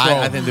out of control.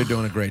 I think they're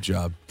doing a great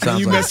job. And Sounds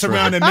you like mess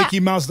around and Mickey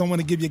Mouse don't want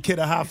to give your kid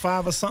a high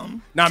five or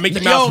something? Nah, Mickey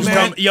Mouse was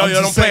man, coming. Yo, I'm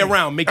don't just play saying.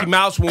 around. Mickey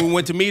Mouse, when we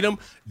went to meet him,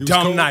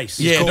 dumb nice.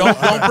 Yeah,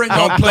 don't bring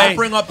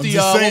up the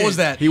what was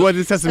that? He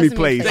wasn't Sesame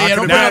Place. Yeah,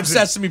 don't bring up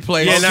Sesame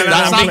Place. Yeah,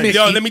 That's not Mickey.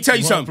 Yo, let me tell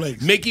you something.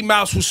 Mickey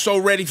Mouse was so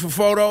ready for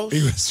photos.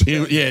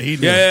 He did.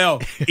 Yeah.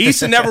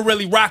 Issa never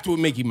really rocked with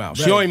Mickey Mouse.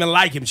 She don't even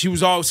like him. She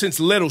was all since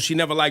little. She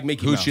never liked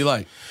Mickey Mouse. Who'd she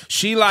like?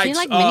 She likes She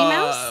like Minnie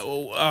Mouse?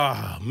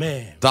 Oh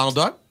man, Donald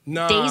Duck?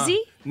 nah,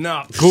 Daisy?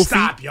 No, Goofy?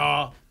 stop,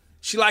 y'all.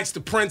 She likes the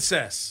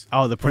princess.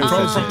 Oh, the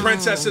princess. From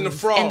Princess and the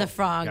Frog. And the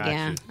frog,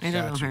 yeah. I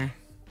don't know her.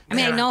 I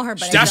mean, I know her,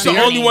 but That's I don't the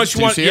know only her one name.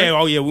 she wanted.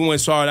 Yeah, we went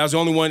and saw her. That was the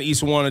only one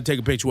Issa wanted to take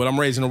a picture with. I'm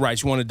raising her right.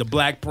 She wanted the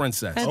black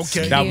princess. That's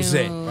That was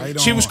it. cute. Right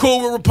She was on.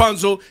 cool with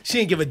Rapunzel. She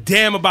didn't give a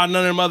damn about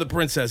none of them other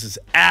princesses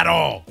at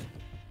all.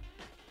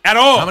 At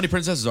all. How many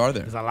princesses are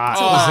there? There's a lot.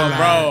 Oh,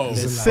 bro.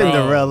 There's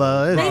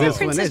Cinderella. It's Maybe this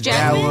one. Princess It's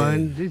that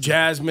Jasmine? one.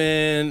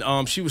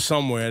 Jasmine, she was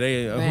somewhere.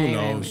 Who Right,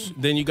 knows?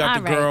 right. Then you got All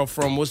the right. girl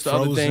from what's the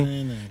other Frozen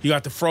thing? and- You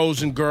got the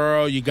Frozen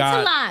girl. You It's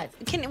got a lot.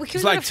 Can we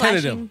it's go like to 10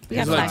 of flashing? them. We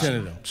got It's like 10 flashing.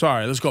 of them.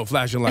 Sorry, let's go.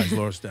 Flash your lights,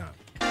 lower us down.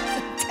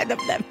 10 of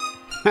them.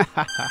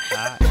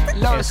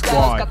 Lauren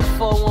Styles got the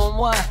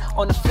 411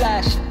 on the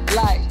flash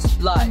lights.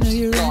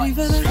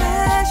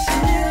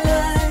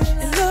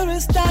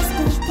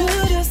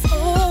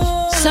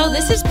 So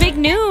this is big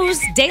news.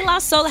 De La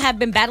Soul have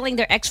been battling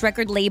their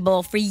ex-record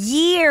label for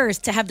years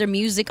to have their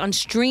music on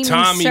streaming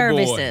Tommy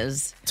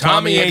services.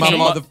 Tommy ain't my your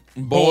mother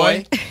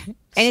boy.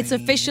 And it's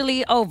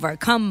officially over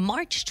come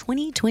March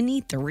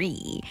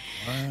 2023.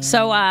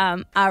 So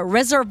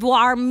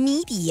Reservoir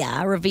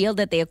Media revealed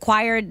that they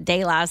acquired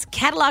De La's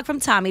catalog from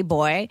Tommy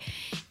Boy.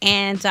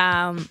 And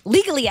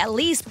legally, at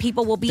least,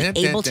 people will be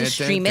able to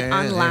stream it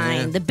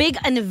online. The big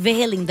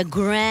unveiling, the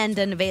grand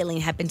unveiling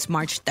happens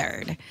March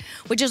 3rd,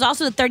 which is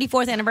also the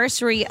 34th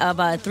anniversary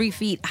of 3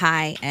 Feet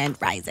High and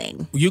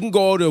Rising. You can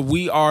go to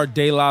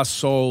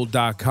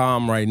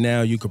wearedelasoul.com right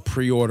now. You can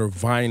pre-order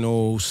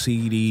vinyl,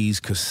 CDs,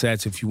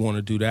 cassettes if you want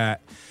to do that.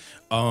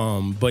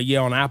 But yeah,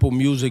 on Apple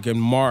Music in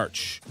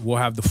March, we'll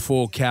have the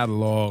full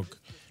catalog.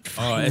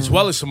 As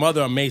well as some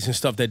other amazing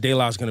stuff that De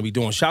La is going to be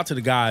doing. Shout out to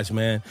the guys,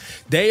 man.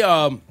 They,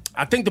 I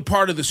think the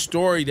part of the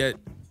story that,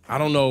 I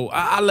don't know,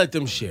 I'll let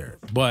them share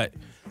it. But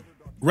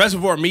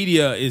Reservoir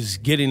Media is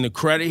getting the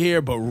credit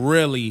here, but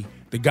really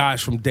the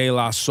guys from De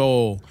La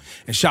Soul.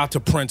 And shout out to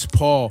Prince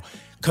Paul.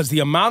 Because the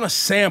amount of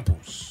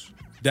samples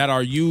that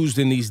are used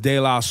in these De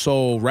La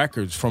Soul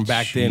records from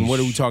back then, what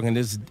are we talking?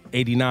 This is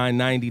 89,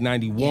 90,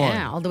 91.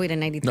 Yeah, all the way to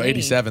 93. No,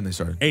 87 they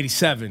started.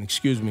 87,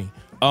 excuse me.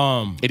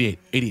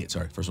 88,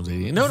 sorry. First one's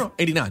 88. No,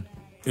 89.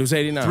 It was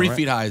 89, 3 right?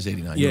 Feet High is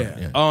 89.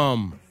 Yeah.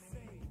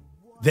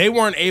 They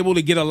weren't able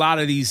to get a lot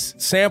of these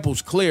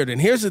samples cleared.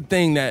 And here's the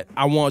thing that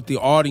I want the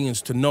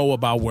audience to know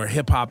about where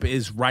hip-hop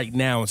is right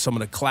now and some of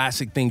the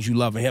classic things you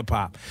love in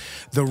hip-hop.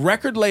 The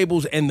record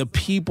labels and the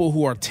people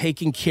who are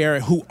taking care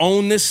of, who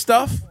own this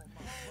stuff,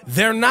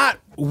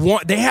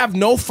 they have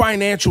no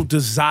financial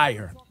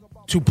desire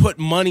to put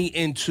money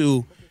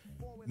into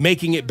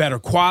making it better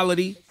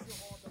quality,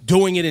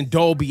 doing it in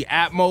Dolby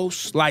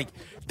Atmos. Like,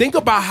 think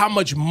about how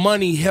much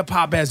money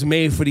hip-hop has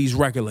made for these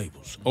record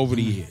labels over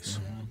the years.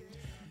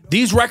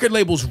 These record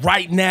labels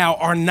right now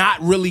are not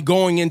really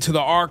going into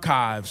the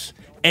archives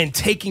and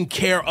taking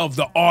care of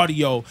the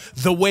audio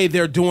the way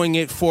they're doing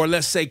it for,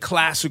 let's say,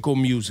 classical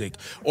music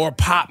or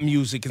pop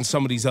music and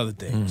some of these other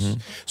things.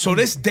 So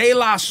this De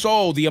La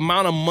Soul, the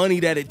amount of money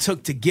that it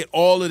took to get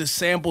all of the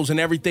samples and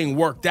everything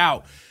worked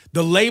out,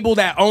 the label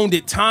that owned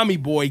it, Tommy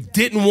Boy,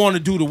 didn't want to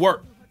do the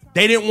work.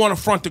 They didn't want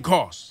to front the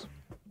costs.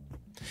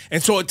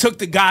 And so it took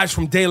the guys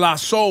from De La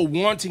Soul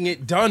wanting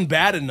it done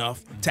bad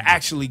enough to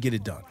actually get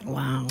it done.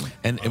 Wow.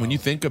 And when you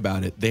think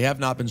about it, they have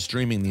not been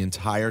streaming the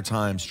entire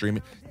time.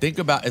 Think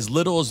about as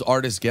little as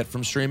artists get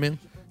from streaming.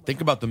 Think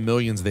about the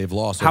millions they've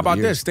lost. How over the about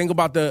years. this? Think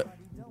about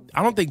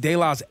I don't think De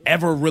La's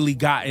ever really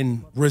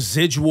gotten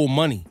residual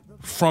money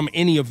from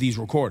any of these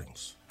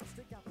recordings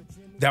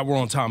that were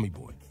on Tommy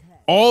Boy.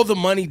 All the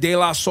money De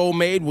La Soul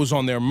made was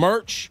on their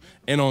merch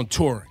and on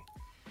touring.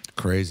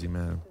 Crazy,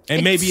 man. And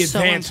It's maybe so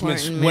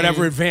advancements, important, whatever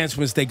man.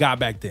 advancements they got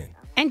back then.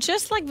 And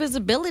just like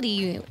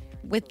visibility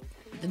with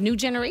the new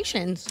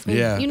generations.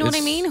 Yeah, You know what I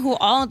it's- mean? Who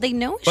all they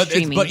know is But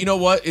streaming. you know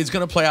what? It's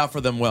going to play out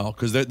for them well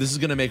because this is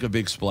going to make a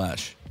big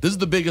splash. This is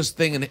the biggest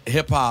thing in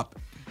hip hop,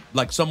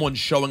 like someone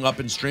showing up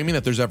in streaming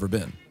that there's ever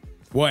been.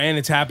 Well, and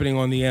it's happening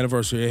on the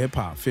anniversary of hip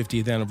hop,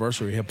 50th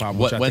anniversary of hip hop.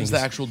 When's the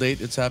actual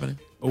date it's happening?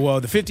 Well,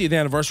 the 50th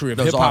anniversary of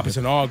No, it's hip hop August. is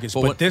in August,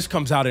 Well, but what- this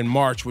comes out in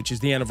March, which is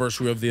the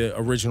anniversary of the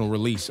original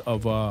release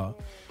of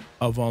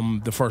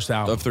the first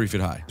album Of 3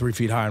 Feet High. 3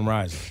 Feet High and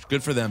Rising.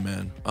 Good for them,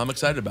 man. I'm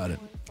excited about it.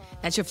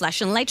 That's your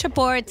Flash and Lights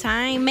report.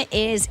 Time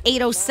is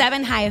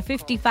 8:07, high of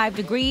 55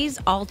 degrees.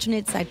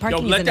 Alternate side Yo,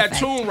 parking is let in that effect.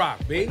 tune rock,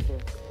 B.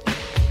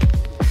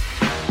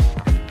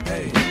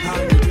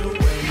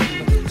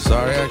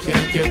 Sorry I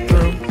can't get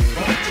through.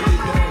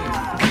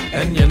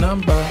 And your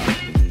number,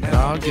 and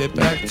I'll get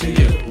back to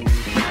you.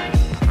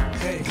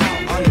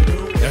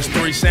 That's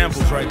 3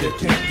 samples right there.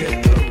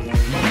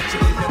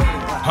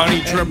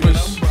 Honey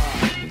Drippers.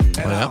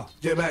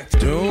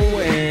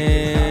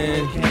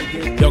 Doing.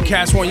 Yo,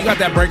 Cass One, you got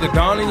that Break of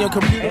Dawn in your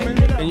computer,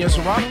 man? In your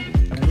Serato?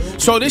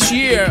 So this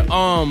year,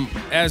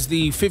 as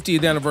the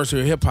 50th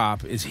anniversary of hip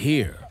hop is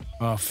here,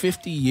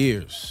 50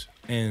 years,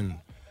 and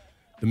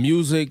the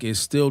music is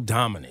still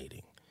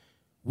dominating.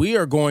 We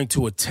are going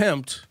to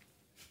attempt.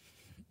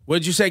 What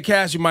did you say,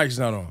 Cash? Your mic's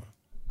not on.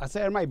 I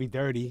said it might be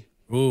dirty.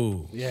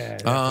 Ooh. Yeah.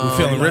 You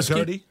feeling risky?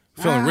 Dirty?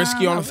 Feeling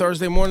risky on a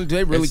Thursday morning? Did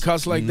they really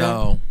cuss like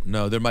that?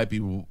 No. There might be.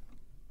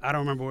 I don't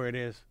remember where it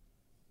is.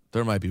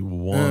 There might be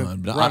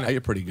one. But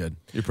you're pretty good.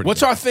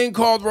 What's our thing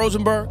called,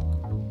 Rosenberg?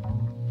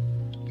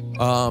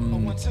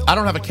 I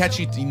don't have a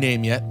catchy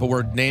name yet, but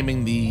we're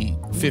naming the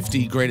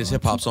 50 greatest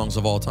hip hop songs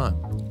of all time.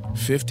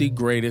 50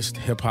 greatest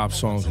hip hop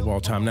songs of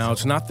all time. Now,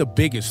 it's not the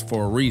biggest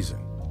for a reason.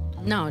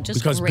 No, just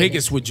because greatest.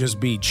 biggest would just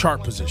be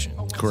chart position.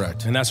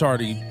 Correct. And that's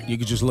already, you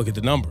could just look at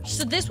the numbers.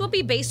 So this will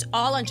be based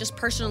all on just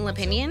personal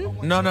opinion?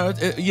 No.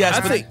 Yes,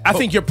 I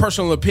think your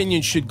personal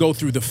opinion should go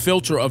through the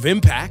filter of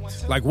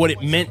impact, like what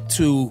it meant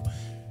to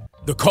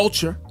the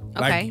culture.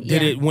 Okay, Like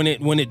did it when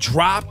it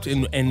dropped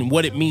and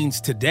what it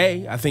means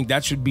today. I think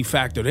that should be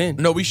factored in.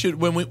 No, we should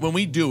when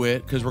we do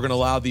it, because we're going to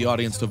allow the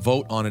audience to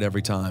vote on it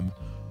every time.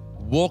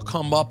 We'll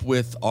come up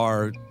with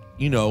our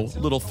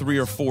little 3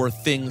 or 4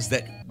 things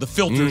that the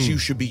filters you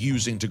should be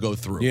using to go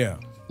through. Yeah.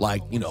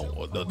 Like,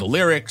 the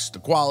lyrics, the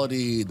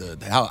quality,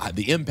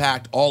 the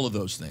impact, all of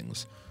those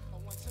things.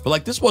 But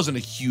like, this wasn't a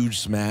huge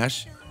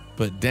smash,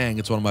 but dang,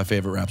 it's one of my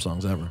favorite rap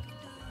songs ever.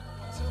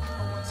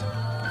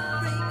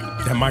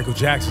 That Michael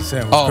Jackson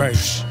sound was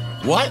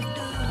great. What?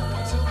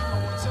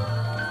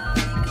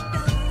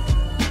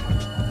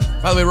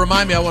 By the way,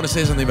 remind me, I want to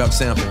say something about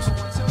samples.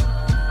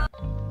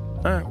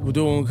 All right, we'll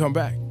do it when we come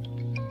back.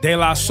 De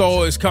La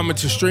Soul is coming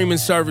to streaming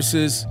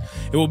services.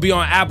 It will be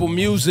on Apple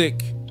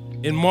Music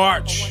in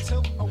March.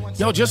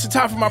 Yo, just in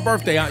time for my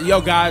birthday.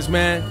 Yo, guys,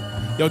 man.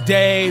 Yo,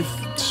 Dave,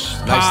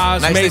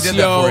 Paz, nice they did that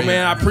Maceo, for you.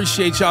 man. I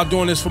appreciate y'all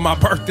doing this for my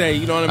birthday.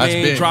 You know what I That's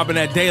mean? big. Dropping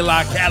that De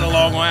La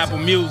catalog on Apple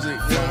Music.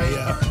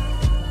 Yeah.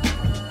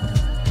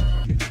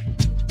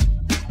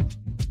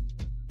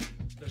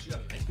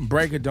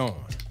 Break of Dawn.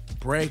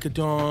 Break of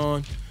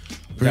Dawn.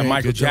 That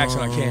Michael Jackson,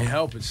 I can't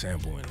help it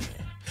sample in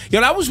there.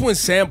 Yo, that was when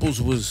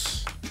samples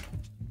was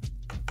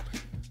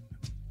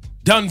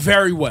done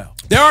very well.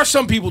 There are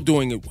some people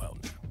doing it well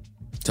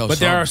now. But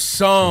there are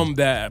some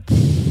that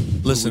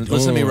Listen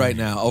to me right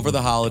now. Over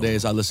the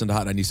holidays, I listened to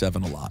Hot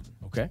 97 a lot.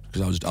 Okay.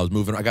 Because I was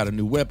moving. I got a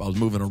new whip. I was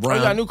moving around. Oh,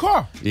 you got a new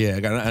car? Yeah, I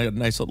got a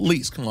nice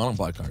lease. Come on, I don't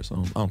buy cars.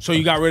 So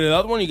you got rid of the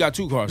other one? You got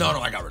 2 cars? No,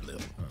 I got rid of the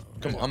other one.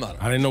 Come on, I'm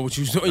not. I didn't know what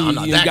you was doing. I'm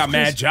not You that got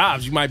mad crazy.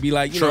 jobs. You might be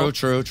like, True.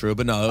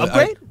 But no.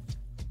 Upgrade?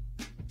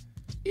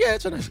 Yeah,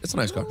 it's a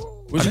nice car.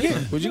 What'd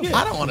you get?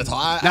 I don't want to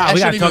talk. Nah, I we shouldn't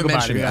gotta even talk about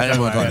mention it. it. I don't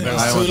want to talk about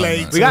it. It's too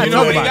late. We got to You know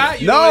talk what he about got?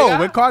 it. You know what he No, got?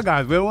 we're car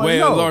guys. We don't want to Wait,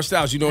 know. Laura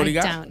Styles, you know what he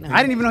got? Don't know. I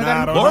didn't even know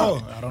that. I don't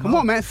know. Come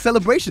on, man.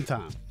 Celebration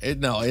time.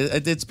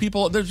 It's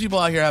people. There's people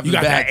out here having You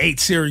got bad. that 8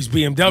 Series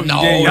BMW.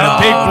 No, you got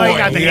a big no, boy. you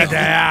got the- You got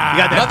that.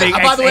 you got that Nothing-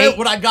 big by the way, X8.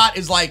 what I got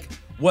is like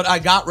what I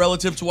got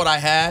relative to what I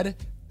had.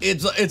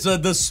 It's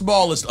the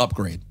smallest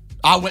upgrade.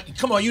 I went.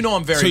 Come on,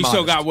 I'm very. So you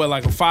still modest. got what,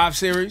 like a 5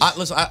 Series?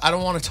 Listen, I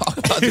don't want to talk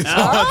about this. You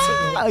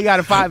got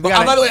a 5.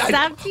 By the way,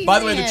 Stop by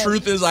the way, the teasing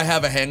truth is I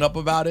have a hang up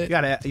about it. You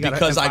got a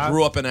because I M5?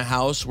 grew up in a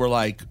house where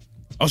like.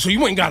 Oh, so you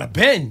went and got a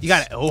Benz. You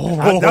got it. That's what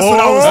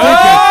I was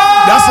thinking.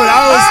 That's what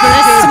I was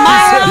thinking.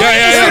 Smile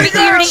Yeah. is from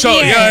ear to So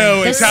ear. yeah,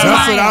 The it's smile.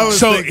 That's what I was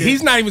So thinking.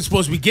 he's not even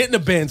supposed to be getting a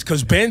Benz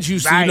because Benz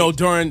used to, Right.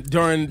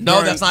 during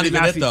No, that's not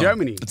even Nazi it though.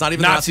 Germany. It's not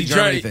even Nazi the Nazi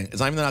Germany Germany. thing. It's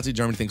not even the Nazi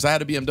Germany thing. Because I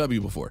had a BMW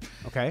before.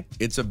 Okay.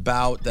 It's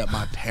about that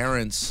my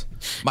parents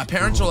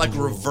are like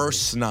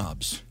reverse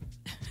snobs.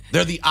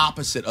 They're the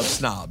opposite of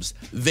snobs.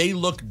 They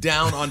look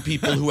down on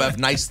people who have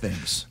nice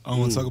things. I don't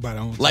want to talk about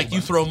it. Like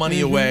you throw money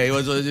away. You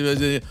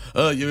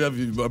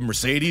have a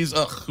Mercedes?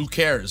 Ugh, who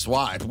cares?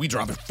 Why? We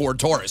drive a Ford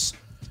Taurus.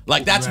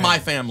 Like that's my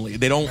family.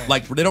 They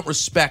don't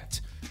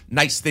respect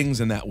nice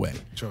things in that way.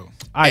 True.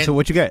 All right, so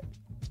what you get?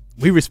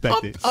 We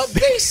respect it. A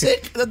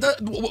basic. You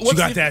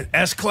got that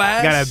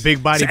S-Class? You got a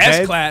big body It's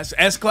bed? S-Class.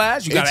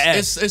 S-Class? You got an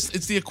S.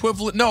 It's the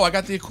equivalent. No, I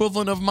got the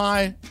equivalent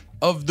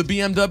of the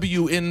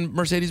BMW in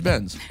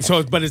Mercedes-Benz.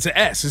 So, but it's an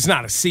S. It's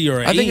not a C or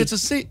an I think E. it's a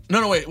C.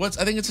 No, wait. I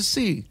think it's a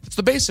C. It's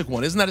the basic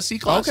one. Isn't that a C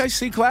class? Okay,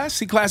 C-Class.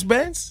 C-Class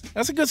Benz.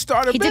 That's a good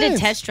starter He Benz. did a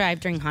test drive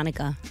during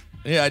Hanukkah.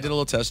 Yeah, I did a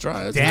little test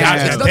drive. Damn. God,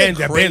 It's that nothing Benz,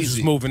 that Benz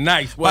was moving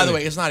nice. By the wasn't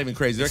way, it? it's not even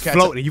crazy. They're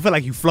Floating. You feel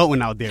like you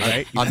floating out there,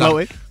 right? You I'm not-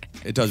 floating.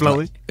 It does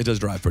Floating? drive. It does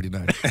drive pretty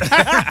nice.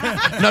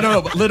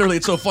 No. But literally,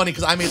 it's so funny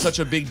because I made such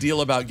a big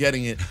deal about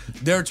getting it.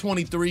 There are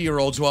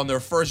 23-year-olds who on their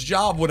first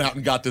job went out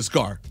and got this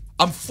car.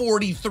 I'm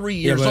 43 Yeah,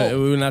 years but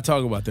old. we're not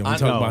talking about them. We're I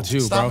talking know. about you,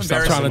 Stop bro.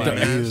 Stop trying to.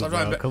 embarrassing me, man. Stop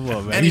trying to- Come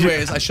on, man.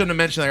 Anyways, I shouldn't have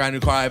mentioned that I got a new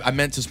car. I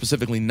meant to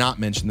specifically not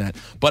mention that.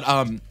 But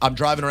I'm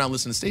driving around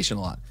listening to station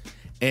a lot.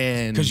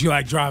 And Because you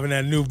like driving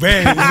that new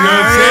Benz. You know what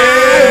I'm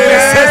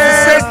saying? Set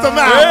the system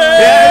out.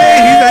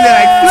 He's in there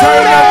like,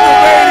 Turn up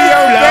the radio,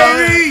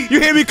 baby.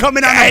 you hear me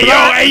coming out Hey, the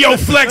block? yo,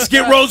 Flex,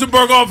 get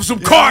Rosenberg off for some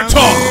car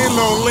talk.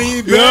 Little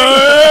lean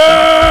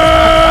back.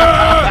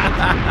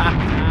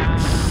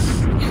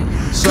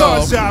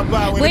 Car shop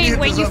out with Wait, the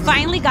when you other-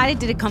 finally got it,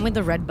 did it come with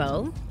a red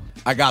bow?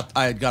 I got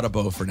a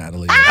bow for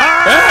Natalie. Hey,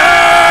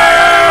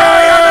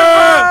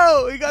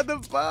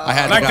 I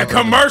had like the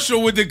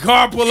commercial with the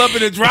car pull up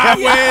in the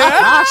driveway.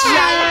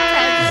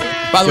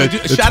 By the way,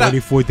 shout out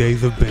 24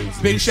 days of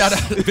Benz. Big shout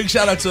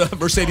out to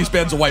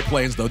Mercedes-Benz of White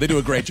Plains though. They do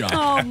a great job.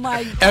 Oh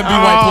my God.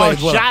 MB White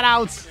Plains. Look. Shout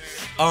outs.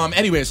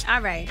 Anyways,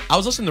 All right. I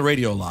was listening to the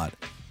radio a lot.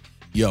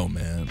 Yo,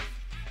 man,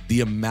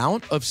 the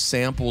amount of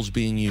samples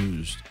being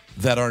used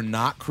that are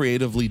not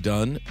creatively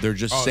done, they're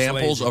just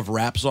samples of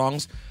rap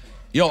songs.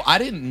 Yo, I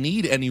didn't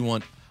need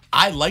anyone.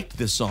 I liked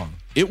this song.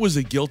 It was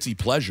a guilty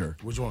pleasure.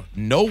 Which one?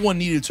 No one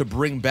needed to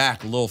bring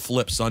back Lil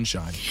Flip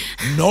Sunshine.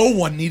 No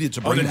one needed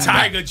to bring the that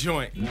Tyga back.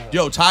 joint.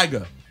 Yo,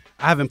 Tyga.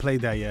 I haven't played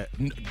that yet.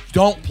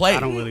 Don't play. I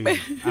don't really. I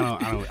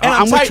don't. And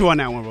I'm with you on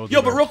that one, Rosie.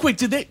 Yo, but real quick,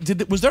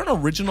 was there an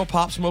original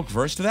Pop Smoke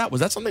verse to that?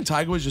 Was that something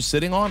Tyga was just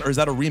sitting on, or is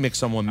that a remix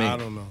someone made? I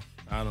don't know.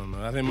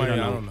 I think I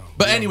don't know.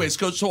 But anyways,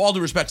 so all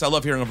due respect, I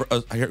love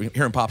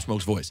hearing Pop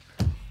Smoke's voice.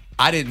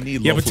 I didn't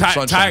need Yeah, Lil but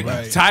Flip Sunshine.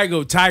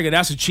 Tyga,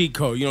 that's a cheat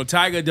code. You know,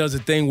 Tyga does a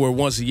thing where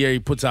once a year he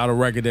puts out a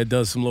record that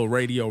does some little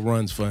radio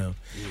runs for him,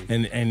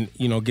 and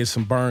you know gets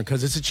some burn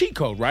because it's a cheat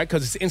code, right?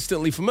 Because it's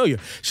instantly familiar.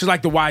 It's just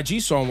like the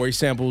YG song where he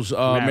samples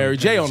Mary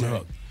J on the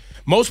hook.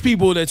 Most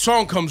people, that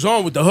song comes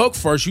on with the hook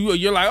first.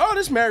 You're like, oh,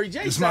 this Mary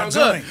J sounds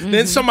good. Mm-hmm.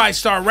 Then somebody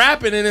start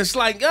rapping, and it's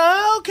like,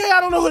 oh, okay, I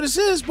don't know who this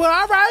is, but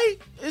all right,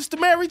 it's the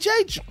Mary J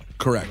joint.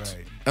 Correct.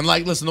 Right. And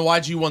like, listen, the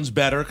YG one's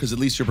better because at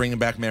least you're bringing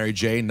back Mary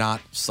J, not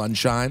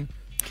Sunshine,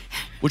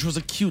 which was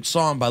a cute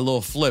song by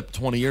Lil Flip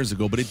 20 years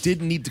ago, but it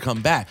didn't need to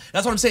come back.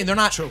 That's what I'm saying. They're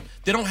not. True.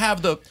 They don't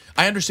have the.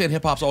 I understand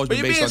hip hop's always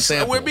been based on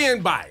samples. We're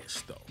being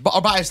biased though.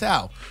 Biased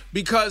how?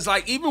 Because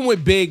like even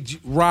when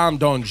Big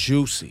rhymed on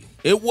Juicy,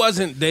 it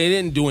wasn't. They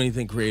didn't do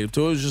anything creative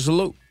to it. It was just a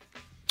loop.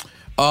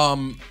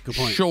 Good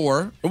point.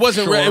 Sure. It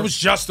wasn't. Sure. It was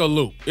just a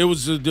loop. It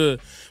was the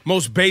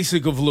most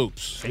basic of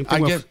loops. Same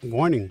thing with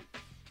Warning.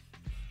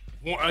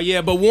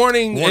 Yeah, but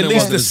Warning at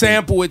least the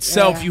sample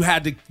itself, you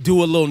had to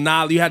do a little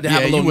knowledge. You had to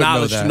have a little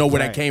knowledge to know where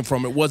that came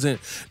from. It wasn't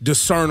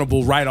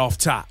discernible right off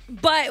top.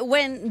 But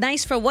when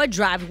Nice for What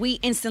dropped, we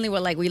instantly were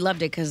like, we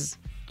loved it because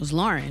it was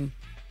Lauren.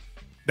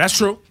 That's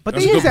true. But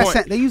That's they use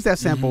that. They use that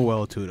sample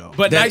well too, though.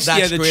 But Nice,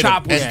 that's the creative.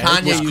 chop was and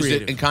Kanye used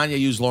creative. it, and Kanye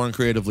used Lauren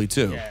creatively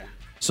too. Yeah.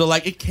 So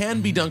like it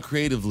can be done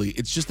creatively.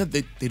 It's just that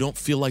they don't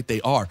feel like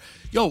they are.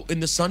 Yo, in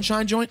the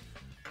Sunshine joint,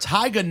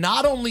 Tyga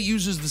not only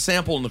uses the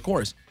sample in the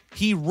chorus,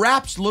 he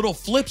raps Little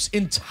Flip's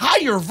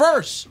entire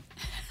verse.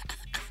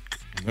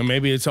 And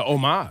maybe it's an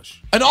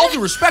homage. And all due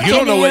respect, you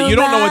don't know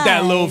what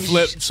that Lil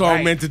Flip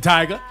song meant to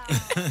Tyga.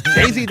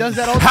 Jay-Z does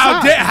that all the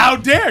time. How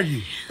dare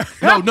you?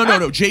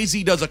 No.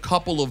 Jay-Z does a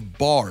couple of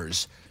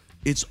bars.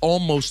 It's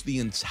almost the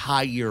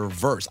entire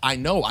verse. I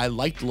know. I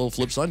liked Lil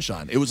Flip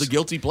Sunshine. It was a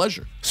guilty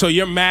pleasure. So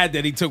you're mad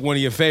that he took one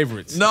of your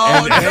favorites?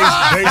 No,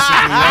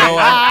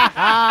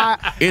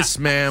 it's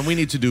man. We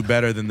need to do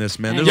better than this,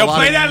 man. There's Yo, a lot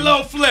play of, that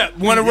Lil Flip,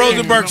 one of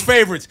Rosenberg's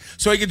favorites,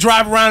 so he can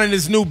drive around in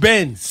his new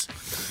Benz,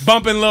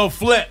 bumping Lil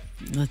Flip.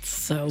 That's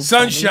so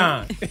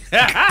Sunshine.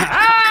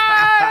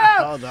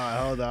 Hold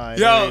on. Yo.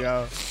 There you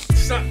go.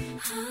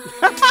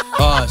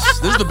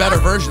 This is the better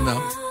version,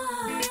 though.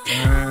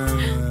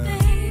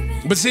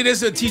 But see,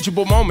 this is a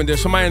teachable moment.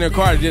 There's somebody in their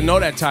car that didn't know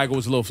that Tyga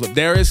was Lil Flip.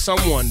 There is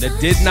someone that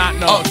did not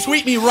know. Oh,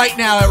 tweet me right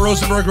now at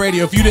Rosenberg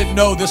Radio if you didn't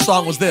know this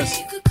song was this.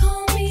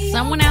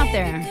 Someone out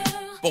there.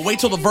 But wait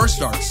till the verse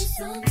starts.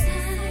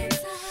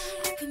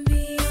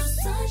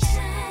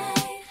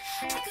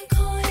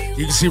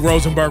 You can see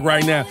Rosenberg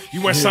right now.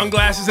 You wear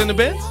sunglasses in the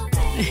Benz?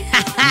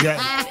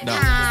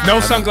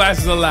 No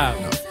sunglasses allowed.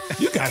 No.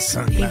 You got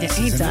sunglasses.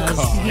 He does.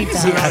 He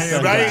does. He's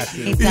lying, right?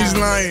 He does. He's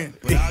lying.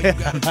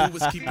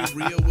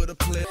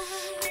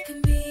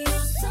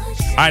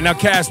 All right, now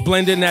Cass,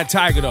 blend in that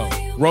Tyga though.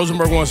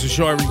 Rosenberg wants to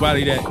show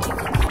everybody that.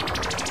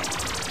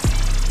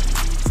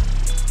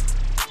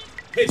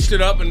 Pitched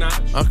it up a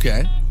notch.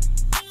 Okay.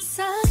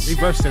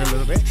 Reversed it a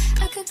little bit.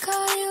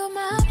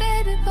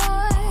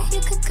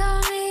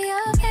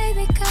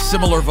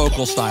 Similar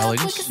vocal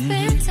stylings.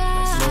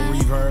 Little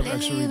reverb,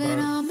 extra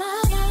reverb.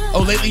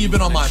 Oh, lately you've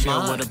been on my Chill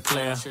mind. with a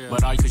player,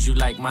 but all because you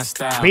like my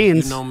style.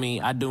 Beans. You know me,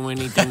 I do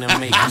anything to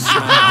make you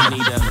smile. I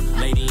need a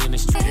lady in the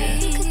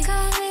street.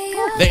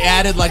 They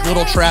added like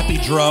little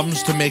trappy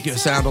drums to make it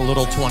sound a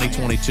little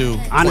 2022.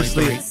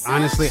 Honestly,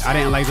 23. I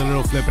didn't like the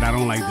Little Flip, and I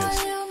don't like this.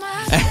 To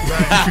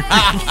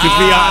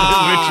be honest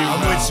with you,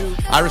 I'm with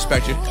you. I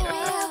respect you.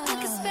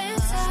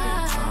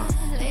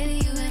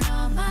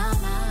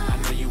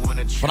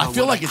 But I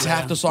feel like it's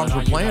half the songs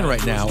we're playing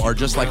right now are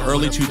just like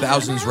early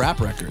 2000s rap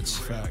records.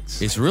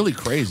 Facts. It's really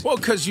crazy. Well,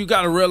 because you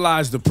got to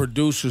realize the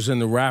producers and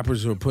the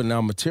rappers who are putting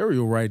out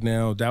material right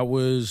now, that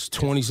was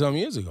 20-something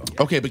years ago.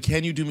 Okay, but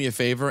can you do me a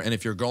favor? And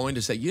if you're going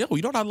to say, you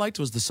know what I liked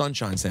was the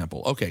Sunshine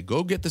sample. Okay,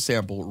 go get the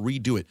sample,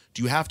 redo it.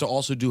 Do you have to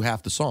also do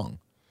half the song?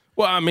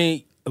 Well, I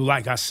mean,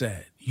 like I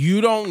said,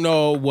 You don't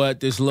know what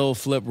this Lil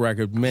Flip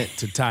record meant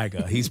to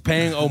Tyga. He's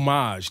paying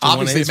homage to Obviously,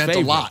 one of his it meant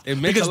favorites. a lot. It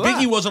meant Because a lot.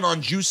 Biggie wasn't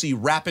on Juicy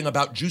rapping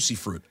about Juicy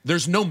Fruit.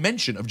 There's no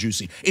mention of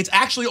Juicy. It's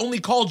actually only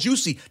called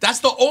Juicy.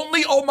 That's the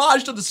only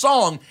homage to the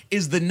song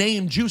is the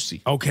name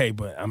Juicy. Okay,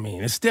 but I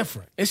mean, it's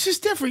different. It's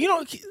just different. You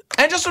know.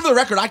 And just for the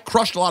record, I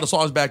crushed a lot of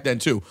songs back then,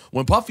 too.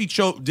 When Puffy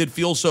did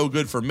Feel So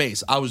Good for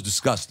Mace, I was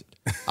disgusted.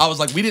 I was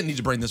like, we didn't need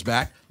to bring this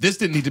back. This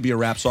didn't need to be a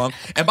rap song.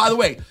 And by the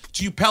way,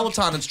 to you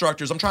Peloton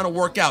instructors, I'm trying to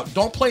work out.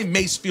 Don't play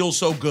Mace Feel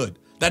So Good.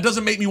 That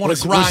doesn't make me want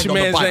to grind on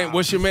the bike.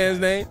 What's your man's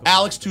name?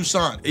 Alex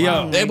Toussaint.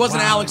 Yo. It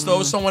wasn't Alex, though. It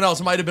was someone else.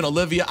 It might have been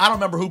Olivia. I don't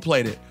remember who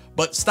played it.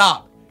 But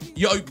stop.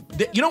 Yo,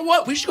 you know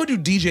what? We should go do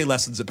DJ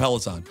lessons at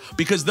Peloton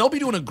because they'll be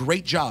doing a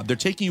great job. They're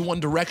taking you one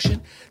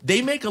direction.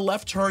 They make a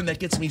left turn that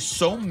gets me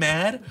so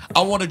mad,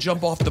 I want to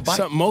jump off the bike.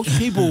 So most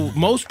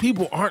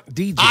people aren't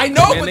DJs. I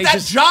know, man. but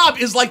that job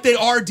is like they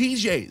are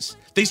DJs.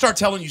 They start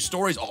telling you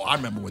stories. Oh, I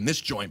remember when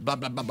this joint, blah,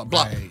 blah, blah, blah,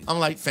 blah. Right. I'm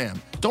like,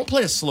 fam, don't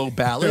play a slow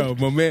ballad. Yo,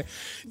 my man.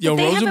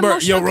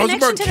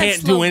 Rosenberg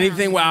can't do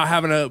anything without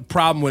having a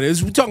problem with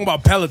it. We're talking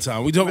about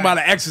Peloton. We're talking about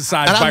an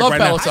exercise And I bike love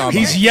right Peloton, now. bro.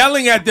 He's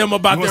yelling at them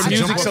about their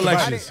music How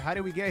selections.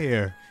 did we get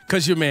here?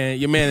 Because your man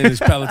in his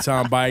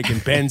Peloton bike and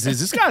Benzes.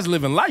 This guy's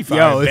living life out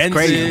Yo, here. it's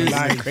crazy.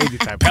 Benzes, Crazy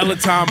type.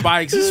 Peloton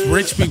bikes. It's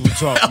rich people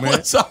talk,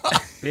 man.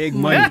 Big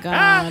money.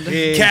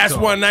 Big Cash talk.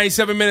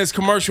 197 minutes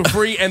commercial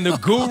free, and the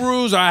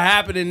gurus are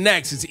happening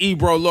next. It's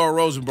Ebro, Laura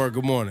Rosenberg.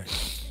 Good morning.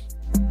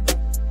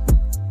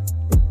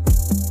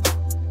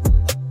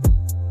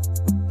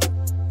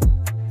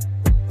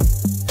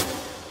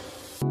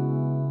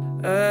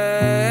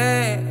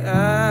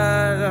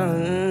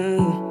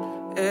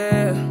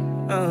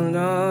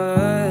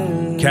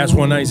 Cash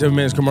 197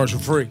 minutes commercial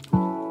free.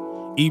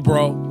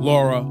 Ebro,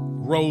 Laura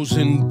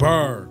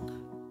Rosenberg.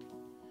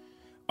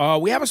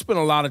 We haven't spent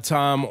a lot of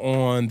time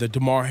on the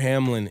Damar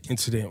Hamlin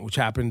incident, which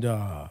happened,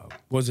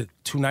 was it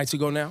 2 nights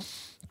ago now?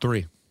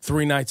 3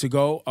 nights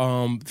ago.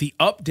 The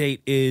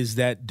update is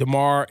that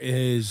Damar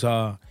is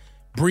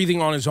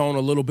breathing on his own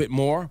a little bit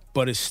more,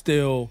 but is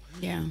still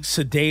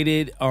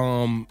sedated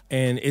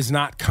and is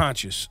not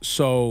conscious.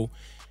 So,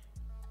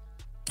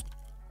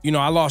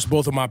 I lost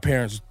both of my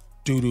parents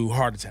due to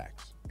heart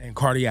attacks and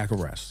cardiac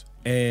arrest.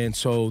 And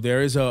so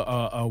there is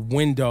a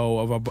window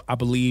of, I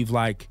believe,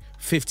 like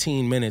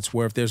 15 minutes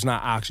where if there's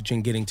not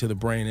oxygen getting to the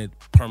brain, it's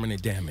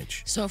permanent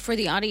damage. So for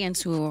the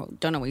audience who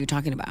don't know what you're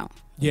talking about.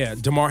 Yeah,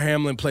 Damar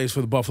Hamlin plays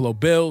for the Buffalo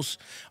Bills.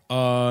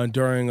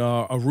 During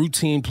a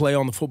routine play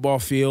on the football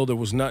field, there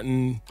was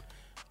nothing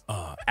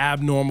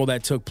abnormal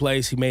that took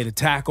place. He made a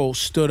tackle,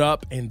 stood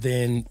up, and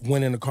then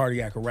went into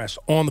cardiac arrest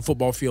on the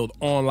football field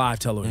on live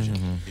television.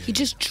 Mm-hmm. He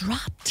just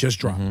dropped.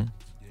 Mm-hmm.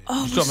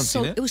 Oh,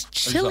 it was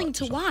chilling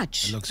to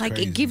watch. It looks like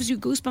crazy. It gives you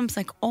goosebumps.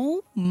 Like,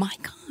 oh my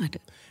God.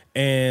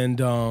 And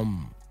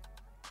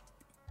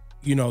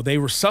they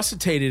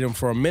resuscitated him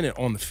for a minute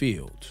on the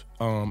field.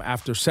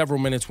 After several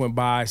minutes went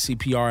by,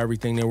 CPR,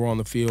 everything, they were on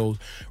the field,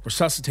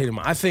 resuscitated him.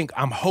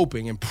 I'm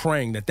hoping and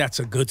praying that that's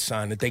a good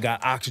sign that they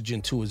got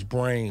oxygen to his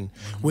brain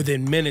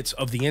within minutes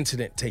of the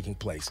incident taking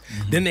place.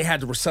 Then they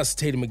had to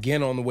resuscitate him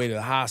again on the way to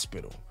the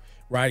hospital,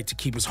 right, to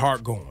keep his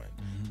heart going.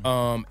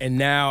 And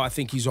now I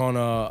think he's on a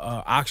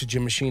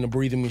oxygen machine, a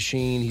breathing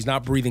machine. He's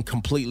not breathing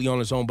completely on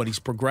his own, but he's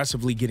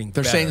progressively getting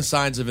They're better. saying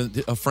signs of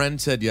it. A friend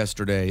said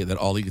yesterday that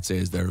all he could say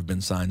is there have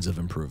been signs of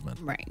improvement.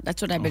 Right.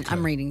 That's what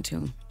I'm reading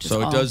too. Just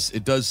So all.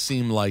 it does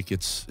seem like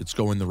it's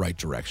going the right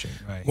direction.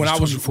 Right. When I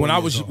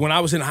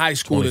was in high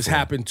school, this 24.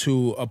 happened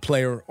to a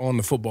player on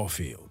the football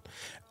field.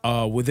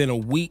 Within a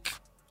week,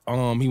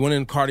 he went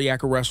in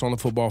cardiac arrest on the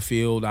football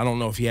field. I don't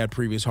know if he had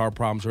previous heart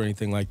problems or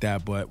anything like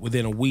that, but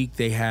within a week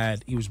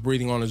he was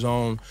breathing on his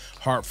own,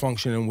 heart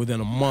function, and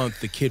within a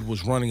month the kid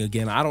was running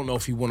again. I don't know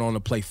if he went on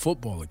to play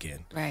football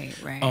again. Right.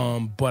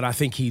 But I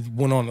think he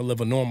went on to live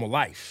a normal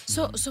life.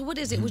 So what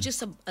is it? It was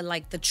just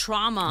like the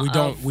trauma.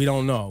 We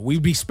don't know.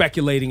 We'd be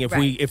speculating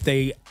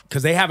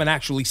because they haven't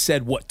actually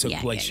said what took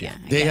place yet.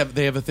 They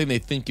have a thing they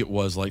think it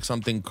was like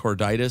something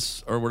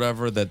carditis or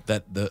whatever that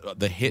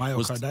the hit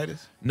was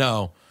Myocarditis?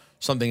 No,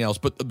 something else.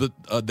 But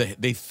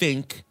they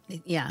think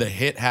the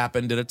hit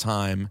happened at a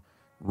time,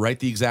 right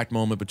the exact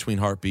moment between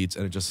heartbeats,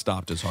 and it just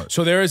stopped his heart.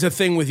 So there is a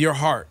thing with your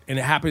heart, and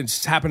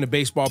it's happened to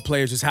baseball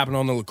players. It's happened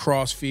on the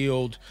lacrosse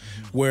field,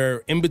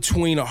 where in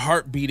between a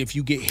heartbeat, if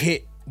you get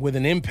hit with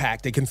an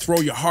impact, they can throw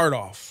your heart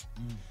off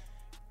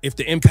if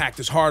the impact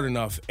is hard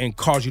enough and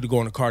cause you to go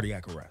into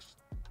cardiac arrest.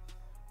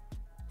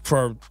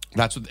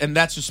 That's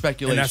just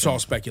speculation. And that's all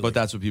speculation. But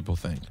that's what people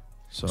think.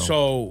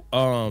 We're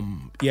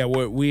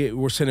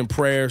sending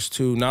prayers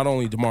to not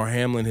only Damar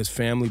Hamlin, his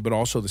family, but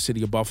also the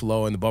city of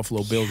Buffalo and the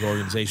Buffalo Bills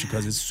organization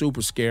because it's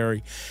super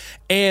scary.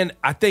 And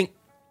I think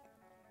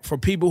for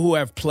people who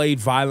have played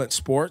violent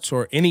sports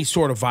or any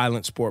sort of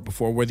violent sport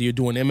before, whether you're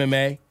doing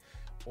MMA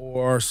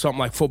or something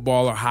like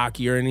football or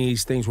hockey or any of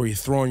these things where you're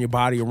throwing your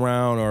body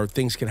around or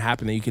things can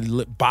happen that you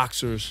can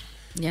boxers,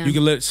 you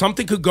can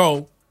something could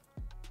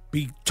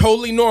be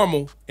totally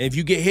normal, and if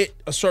you get hit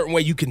a certain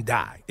way, you can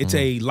die. It's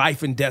a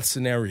life and death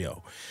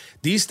scenario.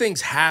 These things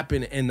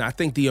happen, and I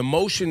think the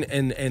emotion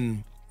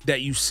and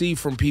that you see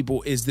from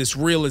people is this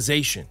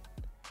realization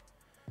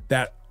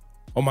that,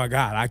 oh my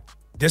God,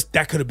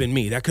 that could have been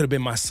me. That could have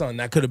been my son.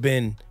 That could have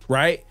been,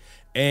 right?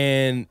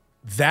 And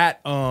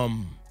that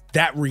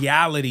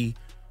reality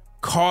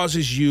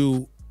causes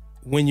you,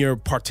 when you're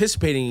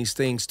participating in these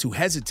things, to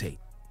hesitate.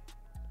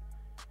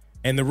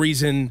 And the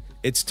reason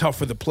it's tough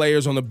for the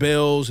players on the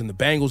Bills and the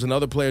Bengals and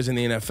other players in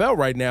the NFL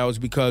right now is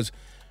because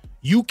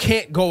you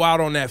can't go out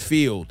on that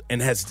field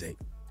and hesitate.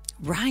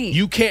 Right.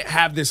 You can't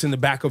have this in the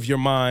back of your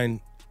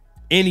mind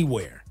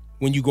anywhere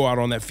when you go out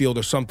on that field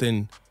or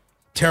something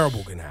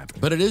terrible can happen.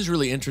 But it is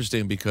really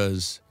interesting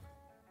because,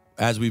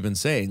 as we've been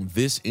saying,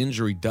 this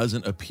injury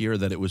doesn't appear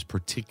that it was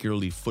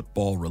particularly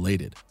football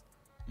related.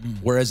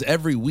 Whereas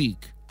every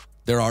week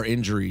there are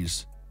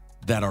injuries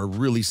that are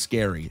really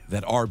scary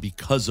that are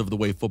because of the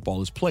way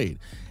football is played.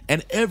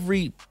 And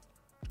every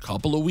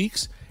couple of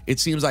weeks, it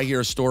seems I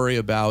hear a story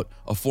about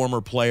a former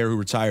player who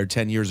retired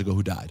 10 years ago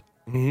who died.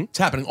 It's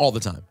happening all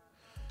the time.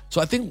 So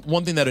I think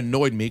one thing that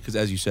annoyed me, because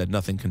as you said,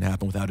 nothing can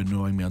happen without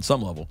annoying me on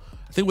some level.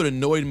 I think what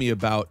annoyed me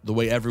about the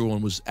way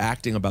everyone was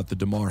acting about the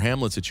Damar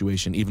Hamlin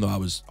situation, even though I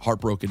was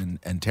heartbroken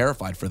and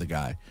terrified for the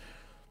guy,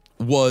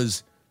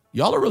 was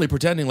y'all are really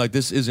pretending like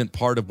this isn't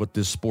part of what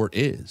this sport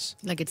is.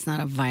 Like it's not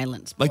a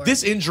violent sport. Like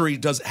this injury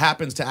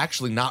happens to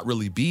actually not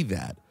really be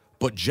that.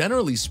 But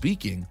generally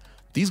speaking,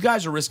 these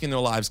guys are risking their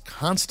lives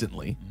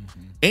constantly.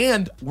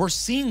 And we're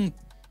seeing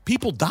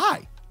people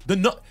die.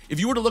 If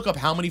you were to look up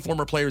how many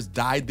former players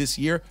died this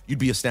year, you'd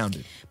be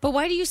astounded. But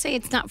why do you say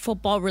it's not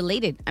football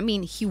related? I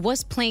mean, he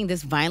was playing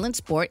this violent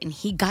sport and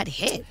he got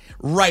hit.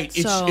 Right.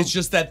 So, it's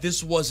just that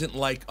this wasn't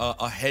like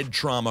a head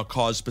trauma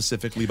caused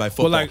specifically by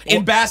football.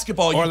 In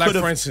basketball, or like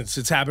for instance,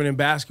 it's happened in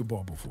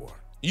basketball before.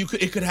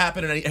 It could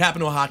happen. It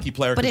happened to a hockey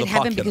player. But it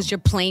happened because you're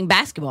playing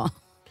basketball.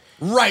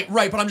 Right.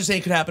 But I'm just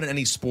saying it could happen in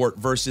any sport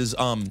versus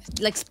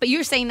but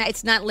you're saying that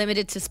it's not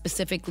limited to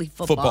specifically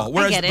football.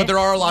 Whereas, but there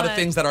are a lot of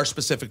things that are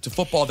specific to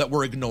football that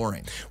we're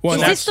ignoring.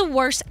 Well, is this the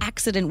worst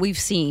accident we've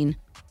seen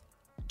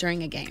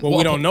during a game? Well,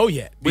 we don't know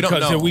yet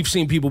because we've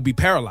seen people be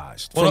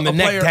paralyzed from the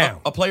neck down.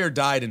 A player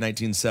died in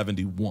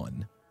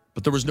 1971,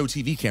 but there was no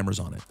TV cameras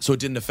on it, so it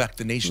didn't affect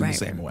the nation the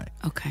same way.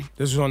 Okay.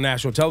 This was on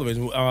national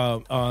television.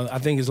 I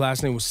think his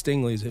last name was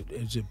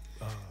Stingley.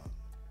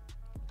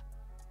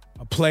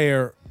 A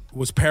player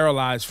was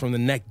paralyzed from the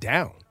neck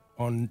down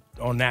on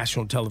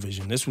national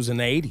television. This was in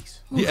the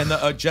 80s. Yeah, and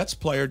the Jets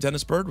player,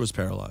 Dennis Byrd, was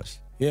paralyzed.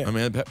 Yeah. I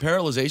mean,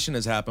 paralyzation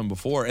has happened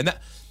before. And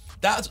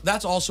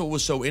that's also what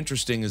was so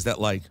interesting is that,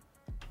 like,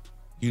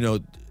 you know,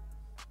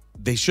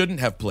 they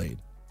shouldn't have played.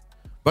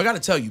 But I got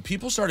to tell you,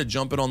 people started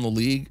jumping on the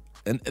league,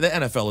 and the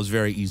NFL is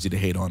very easy to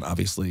hate on,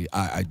 obviously.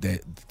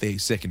 They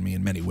sicken me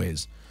in many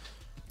ways.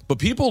 But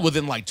people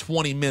within, like,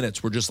 20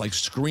 minutes were just, like,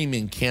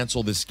 screaming,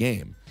 cancel this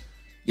game.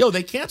 Yo,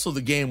 they canceled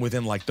the game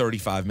within like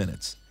 35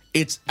 minutes.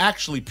 It's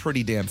actually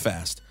pretty damn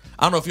fast.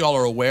 I don't know if y'all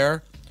are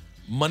aware,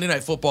 Monday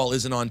Night Football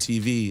isn't on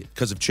TV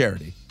because of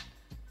charity.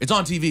 It's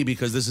on TV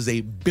because this is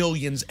a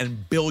billions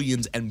and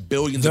billions and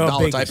billions of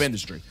dollar type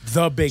industry.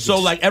 The biggest. So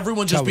like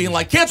everyone just being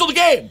like, cancel the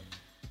game.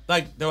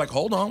 Like they're like,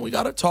 hold on, we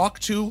got to talk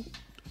to.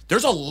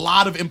 There's a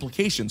lot of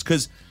implications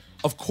because,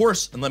 of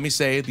course, and let me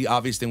say the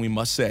obvious thing we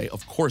must say,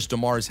 of course,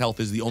 Damar's health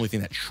is the only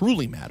thing that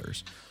truly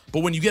matters.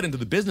 But when you get into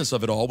the business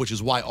of it all, which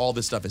is why all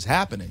this stuff is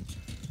happening,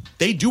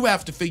 they do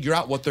have to figure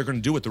out what they're going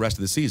to do with the rest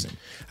of the season.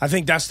 I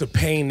think that's the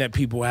pain that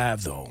people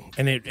have, though.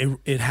 And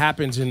it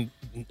happens in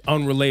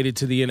unrelated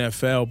to the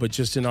NFL, but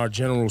just in our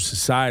general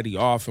society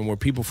often, where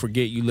people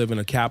forget you live in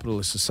a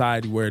capitalist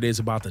society where it is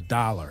about the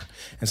dollar.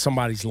 And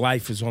somebody's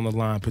life is on the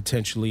line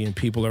potentially, and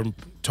people are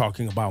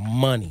talking about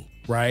money,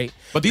 right?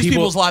 But these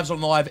people's lives are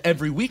on the line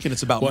every week, and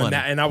it's about money.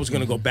 And I was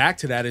going to go back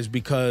to that is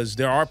because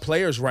there are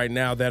players right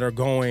now that are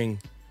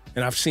going –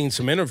 and I've seen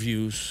some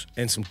interviews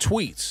and some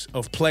tweets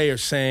of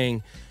players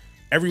saying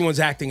everyone's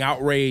acting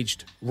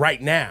outraged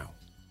right now,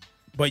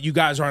 but you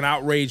guys aren't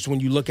outraged when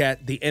you look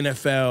at the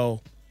NFL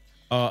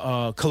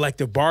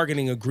collective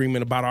bargaining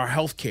agreement about our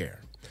health care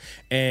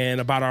and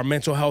about our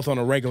mental health on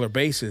a regular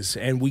basis.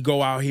 And we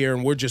go out here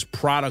and we're just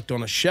product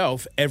on a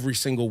shelf every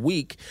single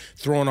week,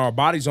 throwing our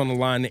bodies on the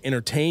line to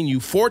entertain you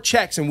for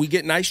checks, and we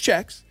get nice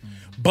checks,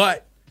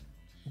 but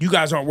you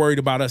guys aren't worried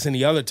about us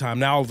any other time.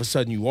 Now all of a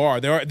sudden you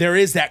are. There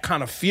is that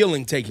kind of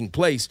feeling taking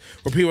place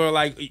where people are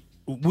like,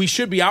 we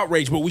should be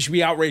outraged, but we should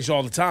be outraged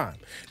all the time.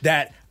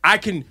 That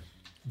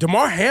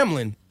Damar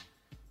Hamlin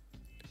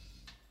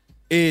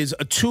is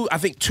 2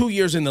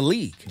 years in the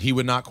league. He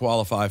would not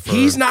qualify for.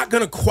 He's not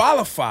going to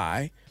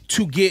qualify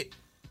to get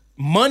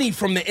money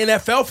from the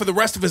NFL for the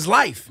rest of his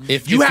life.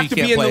 If you have to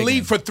be in the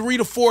league for 3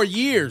 to 4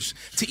 years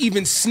to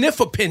even sniff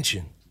a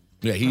pension.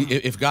 Yeah,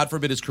 if God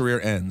forbid his career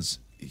ends,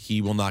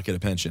 he will not get a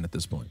pension at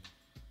this point.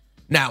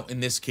 Now, in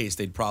this case,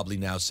 they'd probably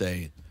now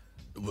say,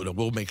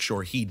 we'll make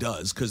sure he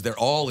does, because they're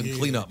all in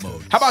cleanup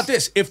mode. How about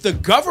this? If the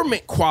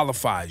government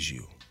qualifies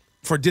you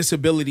for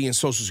disability and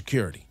Social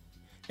Security,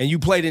 and you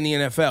played in the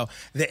NFL,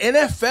 the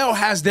NFL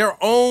has their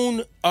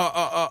own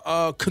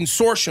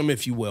consortium,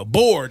 if you will,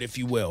 board, if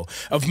you will,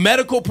 of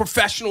medical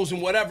professionals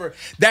and whatever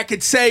that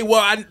could say,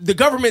 well, the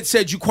government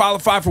said you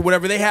qualify for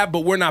whatever they have,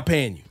 but we're not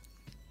paying you.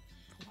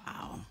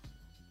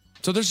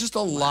 So there's just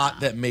a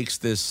lot that makes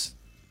this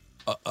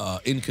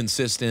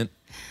inconsistent,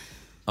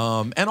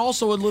 and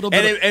also a little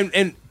bit.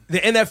 And the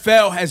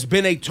NFL has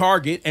been a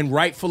target, and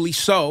rightfully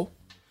so.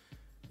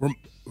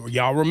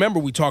 Y'all remember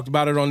we talked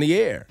about it on the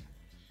air.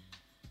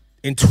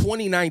 In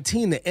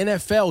 2019, the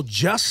NFL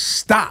just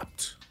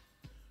stopped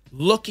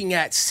looking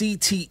at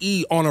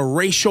CTE on a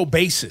racial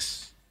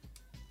basis.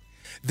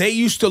 They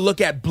used to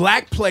look at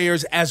black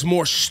players as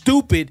more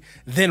stupid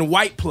than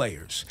white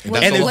players. And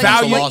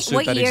evaluate lawsuit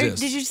what that year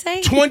exists. did you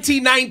say?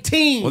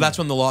 2019. Well, that's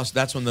when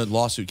the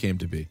lawsuit came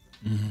to be.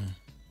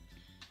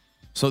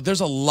 So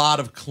there's a lot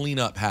of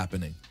cleanup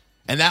happening.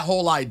 And that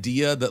whole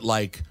idea that,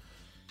 like,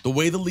 the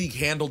way the league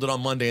handled it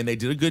on Monday, and they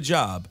did a good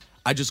job,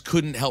 I just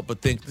couldn't help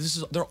but think this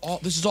is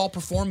all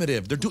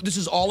performative. This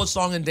is all a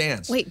song and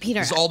dance. Wait,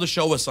 Peter. This is all to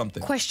show us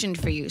something. Question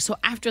for you. So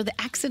after the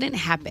accident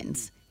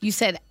happens, you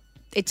said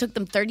it took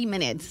them 30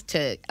 minutes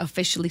to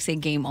officially say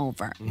game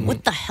over.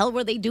 What the hell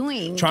were they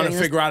doing? Trying to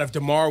during figure out if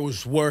DeMar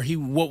was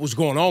what was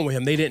going on with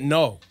him. They didn't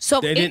know.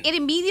 So They it didn't-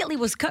 immediately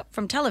was cut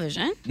from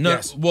television. No,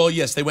 Yes. Well,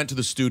 yes, they went to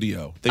the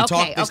studio. They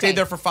Okay, They stayed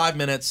there for 5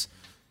 minutes.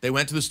 They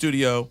went to the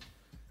studio.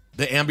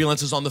 The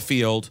ambulance is on the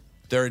field.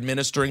 They're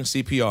administering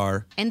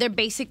CPR. And they're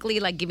basically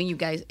like giving you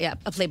guys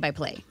a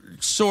play-by-play.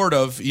 Sort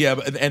of, yeah.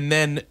 And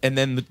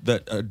then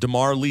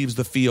DeMar leaves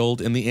the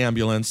field in the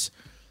ambulance.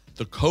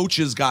 The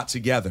coaches got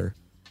together.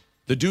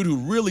 The dude who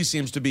really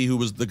seems to be, who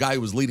was the guy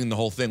who was leading the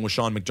whole thing, was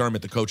Sean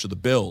McDermott, the coach of the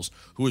Bills,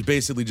 who was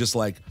basically just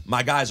like,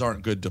 my guys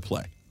aren't good to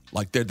play.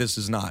 Like, this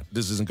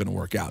isn't going to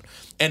work out.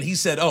 And he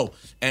said,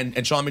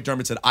 and Sean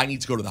McDermott said, I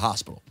need to go to the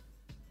hospital.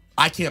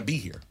 I can't be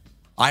here.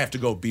 I have to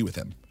go be with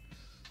him.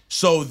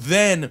 So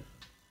then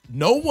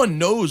no one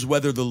knows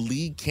whether the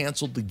league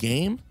canceled the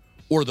game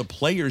or the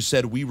players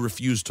said we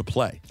refuse to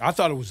play. I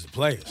thought it was the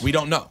players. We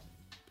don't know.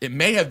 It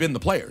may have been the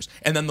players.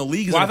 And then the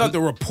league is Well, I thought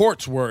the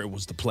reports were it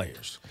was the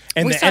players.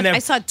 And I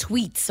saw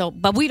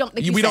tweets, but we don't.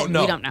 Like we don't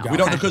know. We don't know. We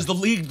don't know because the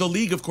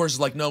league, of course, is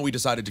like, no, we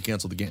decided to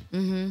cancel the game.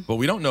 Mm-hmm. But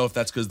we don't know if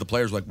that's because the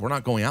players are like, we're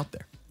not going out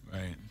there.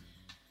 Right.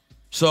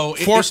 So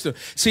Forced to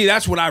see.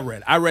 That's what I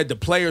read. I read the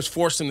players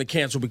forced them to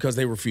cancel because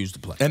they refused to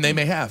play. And they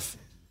may have.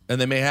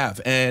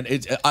 And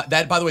it's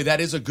that, by the way, that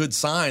is a good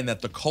sign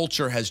that the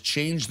culture has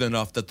changed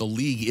enough that the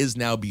league is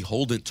now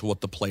beholden to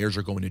what the players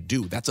are going to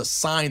do. That's a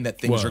sign that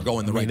things are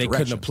going the right they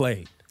direction. couldn't have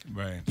played.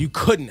 Right. You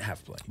couldn't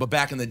have played. But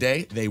back in the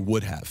day, they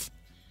would have.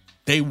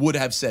 They would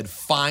have said,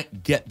 fine,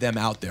 get them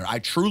out there. I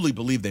truly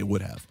believe they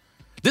would have.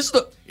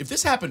 If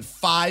this happened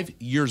 5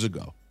 years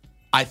ago,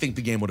 I think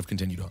the game would have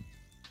continued on.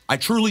 I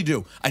truly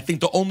do. I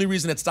think the only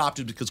reason it stopped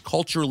is because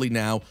culturally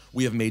now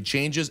we have made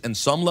changes and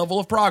some level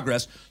of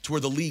progress to where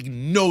the league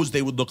knows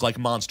they would look like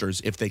monsters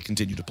if they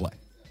continue to play.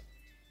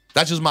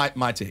 That's just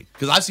my take.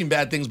 Because I've seen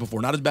bad things before.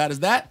 Not as bad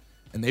as that,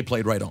 and they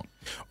played right on.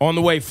 On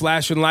the way,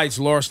 flashing lights,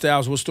 Laura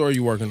Styles, what story are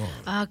you working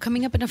on?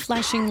 Coming up in a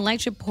flashing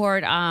lights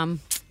report,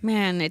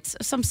 man, it's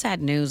some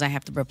sad news I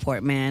have to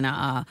report, man.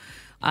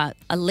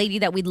 A lady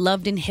that we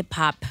loved in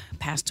hip-hop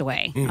passed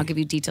away. I'll give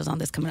you details on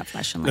this coming up,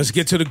 flashing lights. Let's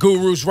get to the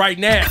gurus right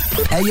now.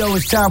 Hey, yo,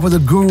 it's time for the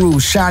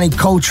gurus, Shani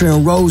Culture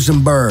and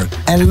Rosenberg.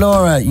 And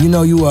Laura, you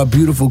know you are a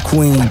beautiful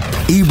queen.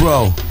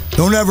 Ebro,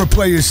 don't ever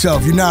play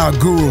yourself. You're not a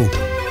guru.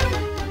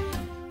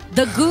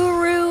 The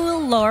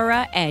Guru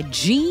Laura at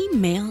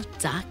gmail.com.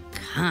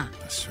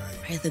 That's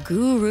right. Where the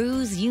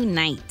gurus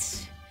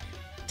unite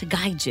to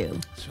guide you.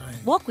 That's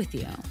right. Walk with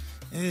you.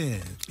 Yeah,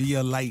 be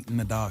a light in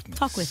the darkness.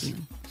 Talk with you.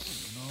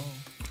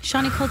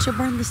 Shawnee Culture,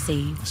 burn the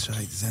sage. That's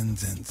right. Zen,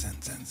 zen,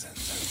 zen, zen, zen,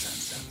 zen,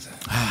 zen,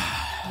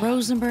 zen.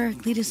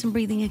 Rosenberg, lead us some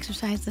breathing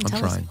exercises and I'm tell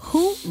trying. us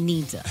who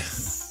needs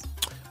us.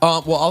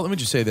 Let me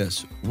just say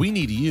this. We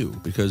need you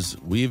because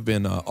we've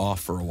been off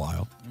for a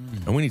while.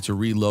 And we need to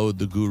reload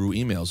the Guru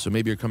emails. So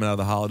maybe you're coming out of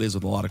the holidays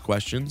with a lot of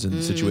questions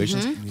and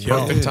situations.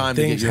 Perfect time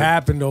to get Things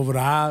happened over the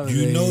holidays.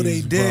 You know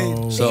they did.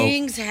 bro. So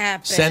Things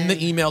happen. send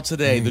the email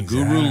today,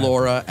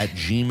 thegurulaura at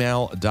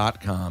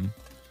gmail.com.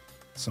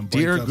 Some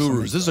Dear breakups, some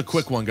Gurus, this is a breakups.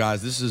 quick one,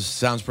 guys.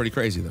 Sounds pretty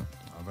crazy, though.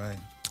 All right.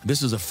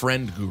 This is a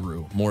friend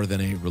guru more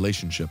than a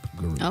relationship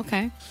guru.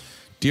 Okay.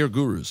 Dear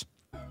Gurus,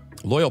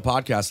 loyal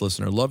podcast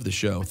listener, love the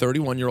show.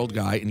 31-year-old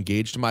guy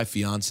engaged to my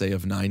fiance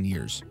of 9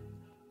 years.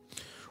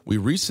 We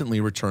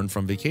recently returned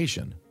from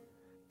vacation,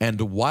 and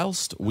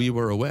whilst we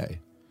were away,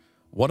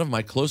 one of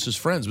my closest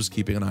friends was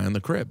keeping an eye on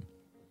the crib.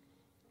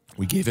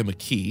 We gave him a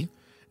key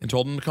and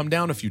told him to come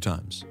down a few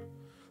times.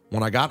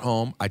 When I got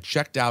home, I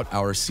checked out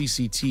our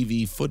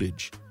CCTV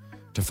footage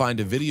to find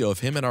a video of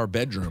him in our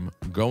bedroom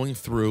going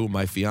through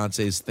my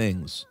fiance's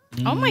things.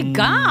 Oh my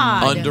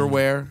God.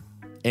 Underwear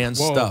and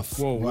stuff.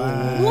 Whoa.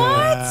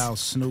 Wow,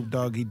 Snoop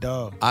Doggy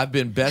Dogg. I've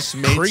been best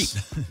mates.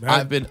 Creep.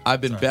 I've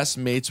been best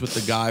mates with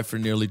the guy for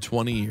nearly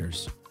 20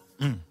 years.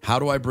 How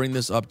do I bring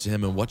this up to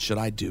him and what should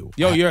I do?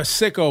 Yo, you're a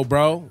sicko,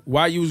 bro.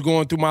 Why you was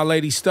going through my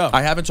lady's stuff?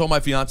 I haven't told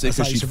my fiance That's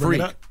how because you she'd should bring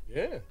freak. it up?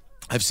 Yeah.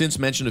 I've since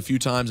mentioned a few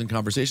times in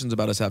conversations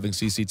about us having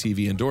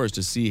CCTV indoors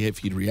to see if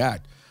he'd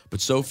react. But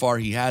so far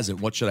he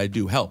hasn't. What should I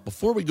do? Help.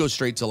 Before we go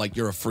straight to like,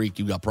 you're a freak,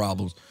 you got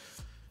problems.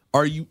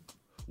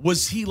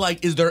 Was he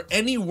like, is there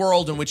any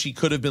world in which he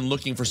could have been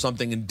looking for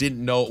something and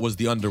didn't know it was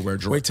the underwear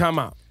drawer? Wait, time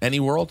out. Any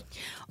world?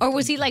 Or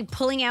was he like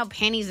pulling out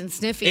panties and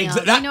sniffing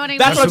them? That- You know what I mean?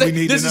 that's what I'm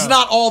saying. This is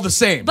not all the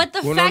same. But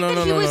the Well, fact no,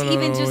 that he was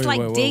even just wait, like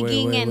wait,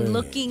 digging wait, and wait.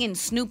 looking and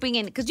snooping,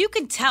 and because you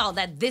can tell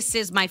that this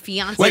is my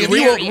fiance. Wait,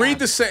 area. read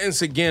the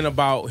sentence again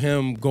about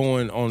him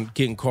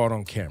getting caught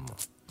on camera.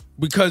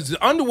 Because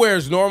the underwear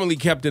is normally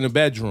kept in the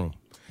bedroom.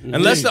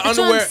 Unless the That's what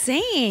underwear, I'm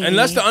saying.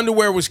 unless the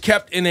underwear was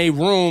kept in a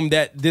room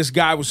that this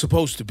guy was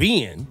supposed to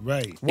be in,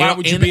 right? Why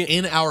would you be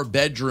in our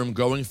bedroom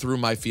going through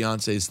my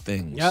fiance's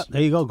things? Yep,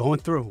 there you go, going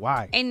through.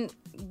 Why? And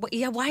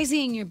why is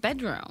he in your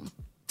bedroom?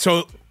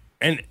 So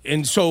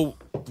so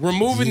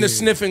removing the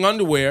sniffing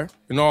underwear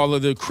and all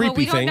of the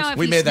creepy don't know things. if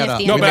We he made that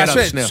sniffed up. No, We but made I up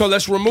said sniff. so.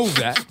 Let's remove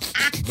that.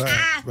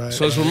 Right.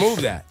 So let's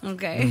remove that.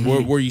 Okay.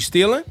 Were you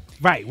stealing?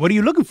 Right. What are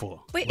you looking for?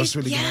 But What's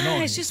really going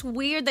on it's here? just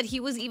weird that he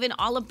was even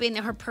all up in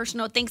her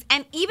personal things.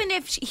 And even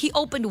if he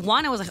opened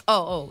one, I was like,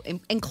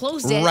 and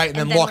closed it. Right,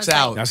 and then walks was like,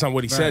 out. That's not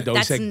what he said, though.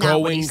 That's He said not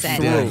what going he said.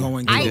 through. Yeah,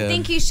 going I through.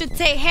 think he should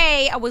say,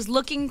 hey, I was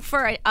looking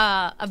for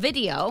a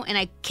video and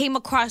I came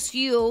across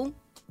you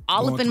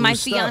all Going up in through my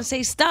his stuff.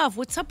 fiance's stuff.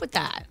 What's up with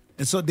that?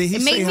 And so did he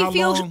It say made how me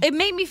feel. long? It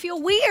made me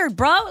feel weird,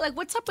 bro. Like,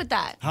 what's up with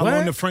that? How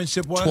long the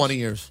friendship was? 20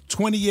 years.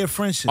 20-year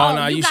friendship. Oh,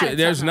 no, you you gotta should.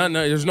 There's tell nothing.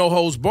 There's no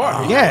holds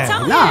barred. Yeah,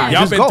 Tell nah. him.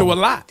 Y'all just been go. through a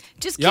lot.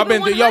 Just Y'all keep it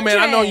been through. Yo, man,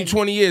 I know 100. you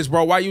 20 years,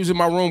 bro. Why you was in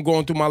my room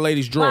going through my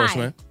lady's drawers, Why?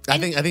 man? I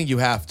think you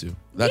have to.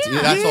 That's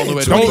Yeah. that's all the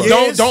way to Don't- do it.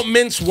 Don't don't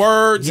mince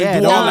words Yeah,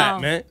 and do all no.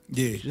 that, man.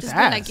 Yeah. Just be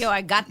ask. like, yo,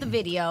 I got the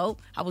video.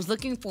 I was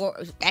looking for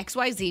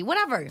XYZ,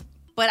 whatever.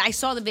 But I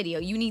saw the video.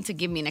 You need to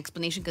give me an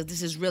explanation because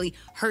this is really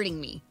hurting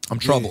me. I'm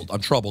troubled.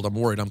 I'm troubled. I'm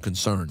worried. I'm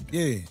concerned.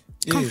 Yeah.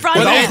 Confront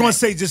But I was him. going to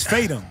say just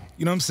fade him.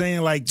 You know what I'm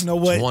saying? Like, you know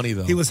what? 20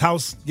 though. He was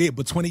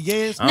but 20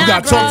 years? Nah, You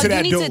got to bro, talk to that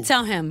you need dude. to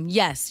tell him.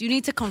 Yes, you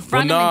need to Well,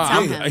 confront him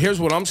and tell him. here's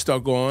what I'm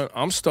stuck on.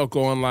 I'm stuck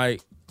on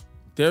like,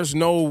 there's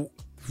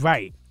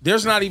Right.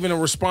 not even a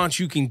response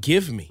you can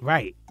give me.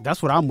 Right.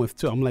 That's what I'm with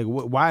too. I'm like,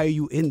 why are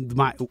you in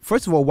my?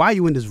 First of all, why are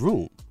you in this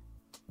room?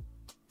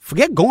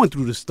 Forget going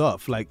through the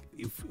stuff. Like,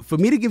 for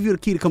me to give you the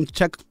key to come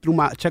check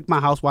my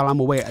house while I'm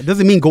away, it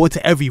doesn't mean go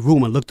into every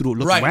room and look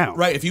Right, around.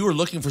 right. If you were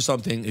looking for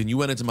something and you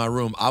went into my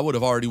room, I would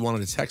have already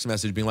wanted a text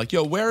message being like,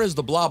 "Yo, where is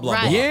the blah blah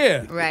Right. blah?"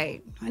 Yeah.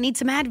 Right. I need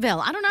some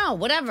Advil. I don't know.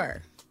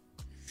 Whatever.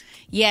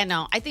 Yeah,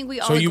 no. I think we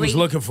all So agree. you was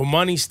looking for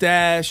money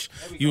stash.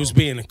 You was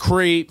being a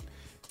creep.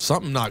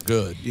 Something not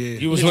good. Yeah.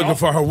 You was looking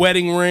for her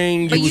wedding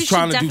ring. But You was you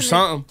trying should to do definitely-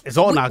 something. It's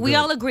all we, not we good.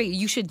 all agree.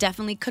 You should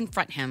definitely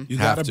confront him. You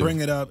Have got to to. bring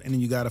it up, and then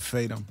you got to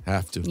fade him.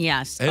 Have to.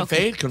 Yes. And Okay.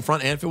 fade,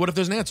 confront, and fade. What if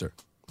there's an answer?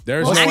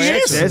 There's Well, no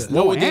there's answer. there's What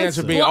no would the answer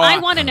answer. be? Well, I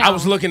wanna know. I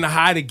was looking to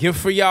hide a gift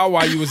for y'all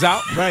while you was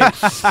out. Right.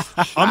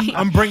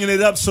 I'm bringing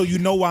it up so you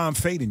know why I'm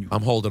fading you.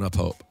 I'm holding up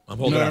hope. I'm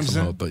holding know up what I'm some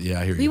saying? hope. But yeah,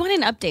 I hear We you. want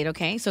an update,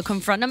 okay? So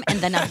confront him and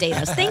then update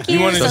us. Thank you.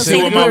 You wanted So to see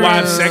say what my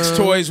goodbye. wife's sex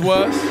toys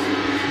was?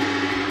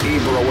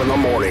 Ebro in the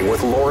morning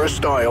with Laura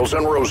Stiles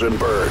and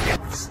Rosenberg.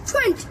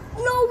 Strength,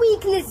 no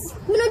weakness.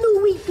 We don't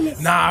do weakness.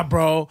 Nah,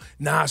 bro.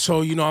 Nah,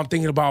 so, I'm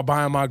thinking about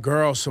buying my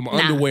girl some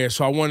underwear,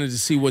 so I wanted to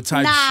see what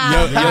type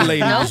your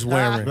lady was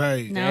wearing.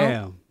 Right. No.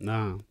 Damn.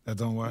 Nah. That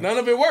don't work. None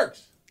of it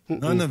works.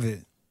 None of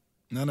it.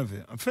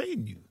 I'm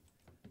fading you.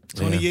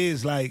 20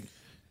 years, like,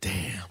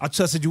 damn. I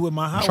trusted you with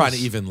my house. trying to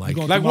even, like- You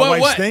gonna Like do my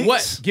wife's what? things?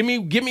 What?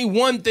 Give me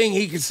one thing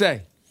he could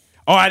say.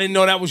 Oh, I didn't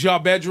know that was your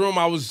bedroom.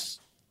 I was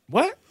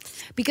what?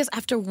 Because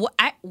after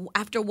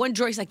one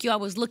drawer, he's like, yo, I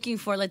was looking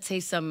for, let's say,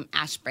 some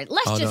aspirin.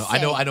 Let's Oh just no,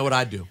 say. I know what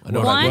I'd do. I know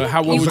One, what I'd do.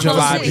 How you would you close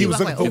lie? it, He you was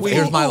walk looking away. for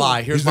Here's my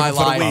lie. Here's He's my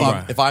looking for the lie.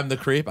 weed. If I'm the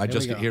creep, we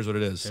go. here's what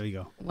it is. There we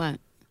go. What?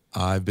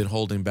 I've been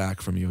holding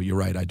back from you. You're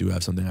right. I do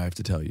have something I have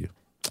to tell you.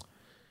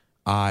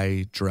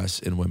 I dress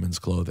in women's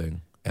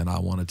clothing, and I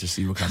wanted to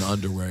see what kind of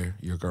underwear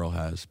your girl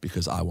has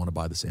because I want to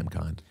buy the same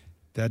kind.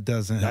 That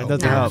doesn't help.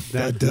 doesn't help.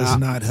 That does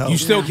not help. You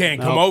still can't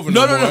come over.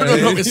 No.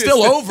 more. It's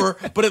still over,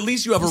 but at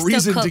least you have a Still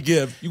reason to cook.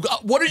 give.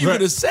 What are you going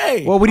to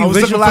say? Well, what do I you was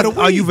looking for visualize?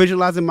 the Are you weed.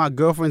 visualizing my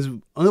girlfriend's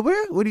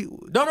underwear? What do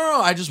you? No.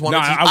 I just wanted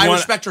No, to. I I want-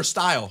 respect her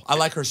style. I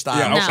like her style.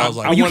 Yeah, So I was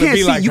I like, you wanna can't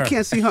be see. like you her.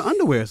 can't see her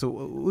underwear. So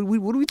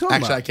what are we talking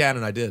actually, I about? can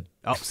and I did.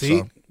 Oh, see,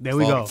 So, there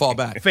we go. Fall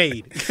back.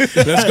 Fade.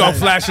 Let's go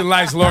flashing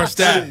lights, Laura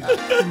Stat.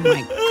 Oh,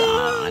 my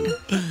God.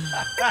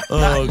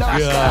 Oh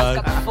God.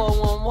 Got the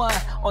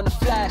 411 on the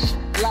flash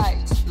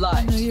lights.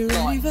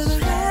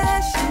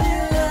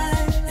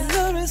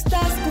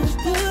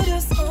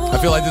 I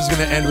feel like this is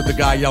going to end with the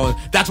guy yelling,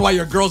 "That's why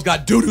your girl's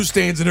got doo-doo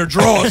stains in her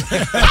drawers."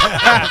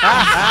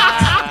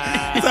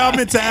 So I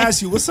meant to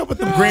ask you, what's up with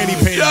them granny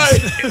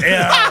pants?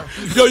 Yeah.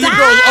 Yo, your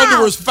girl's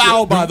underwear's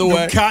foul, by the Them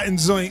way. cotton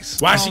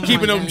joints. Why is she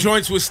keeping them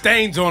joints with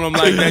stains on them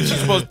like that? She's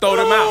supposed to throw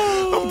them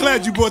out. I'm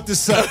glad you brought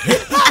this up.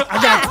 I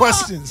got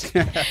questions.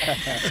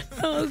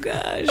 Oh,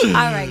 gosh. All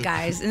right,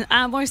 guys. In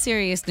more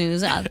serious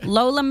news.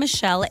 Lola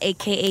Michelle,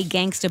 a.k.a.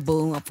 Gangsta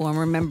Boo, a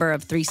former member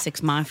of 3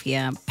 6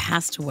 Mafia,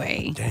 passed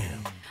away.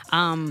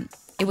 Damn.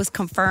 It was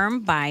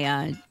confirmed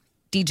by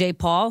DJ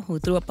Paul, who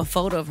threw up a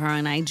photo of her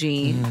on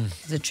IG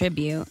as a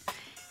tribute.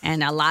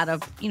 And a lot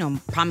of,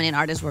 prominent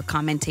artists were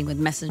commenting with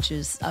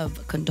messages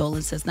of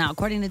condolences. Now,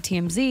 according to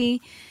TMZ,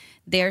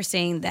 they're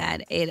saying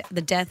that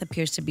the death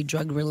appears to be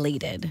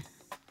drug-related.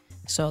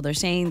 So they're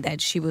saying that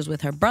she was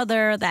with her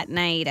brother that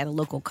night at a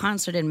local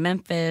concert in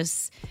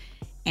Memphis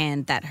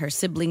and that her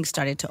siblings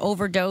started to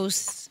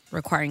overdose,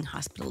 requiring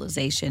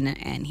hospitalization,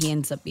 and he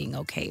ends up being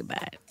okay,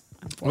 but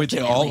wait, they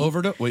all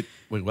overdose? Wait,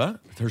 what?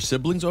 Her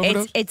siblings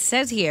overdosed? It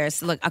says here,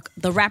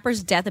 the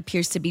rapper's death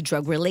appears to be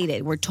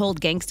drug-related. We're told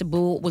Gangsta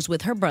Boo was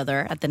with her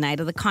brother at the night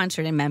of the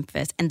concert in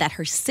Memphis and that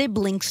her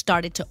siblings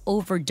started to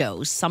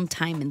overdose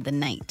sometime in the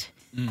night,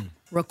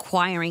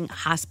 requiring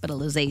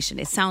hospitalization.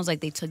 It sounds like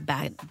they took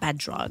bad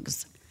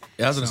drugs.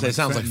 Yeah, I was going to say, it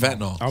sounds like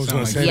fentanyl. I was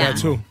going to say that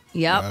too.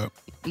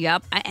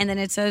 Yep. And then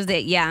it says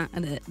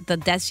that, the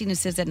death scene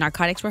says that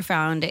narcotics were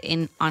found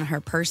on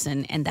her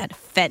person and that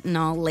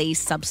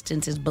fentanyl-laced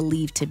substance is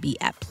believed to be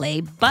at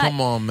play. But come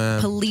on, man.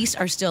 Police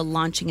are still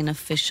launching an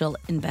official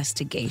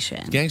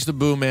investigation. Gangsta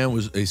Boo, man,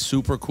 was a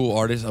super cool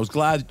artist. I was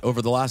glad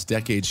over the last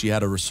decade she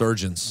had a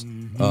resurgence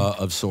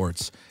of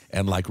sorts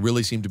and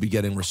really seemed to be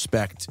getting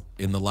respect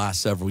in the last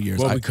several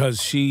years. Well,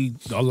 because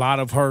a lot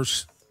of her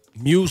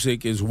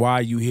music is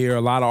why you hear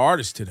a lot of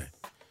artists today.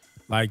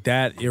 Like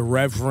that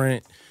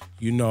irreverent,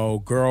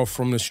 girl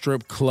from the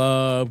strip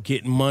club,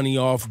 getting money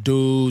off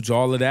dudes,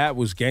 all of that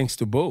was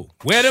Gangsta Boo.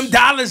 Where them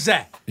dollars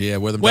at? Yeah,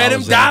 where them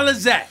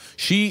dollars at?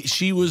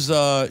 She was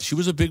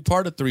a big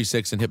part of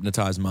 3-6 and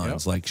Hypnotized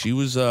Minds. Yep. Like she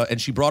was, and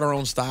she brought her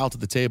own style to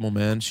the table,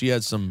 man. She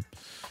had some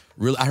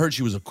real. I heard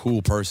she was a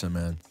cool person,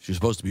 man. She was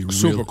supposed to be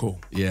super cool.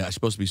 Yeah, she's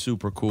supposed to be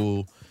super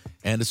cool,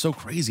 and it's so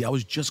crazy. I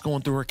was just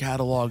going through her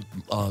catalog.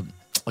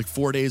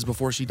 4 days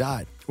before she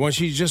died. When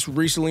she just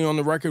recently on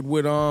the record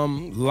with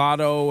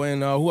Lotto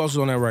and who else was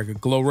on that record?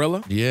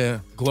 Glorilla? Yeah.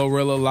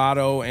 Glorilla,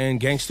 Lotto, and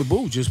Gangsta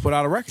Boo just put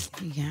out a record.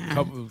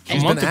 Yeah.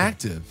 She's been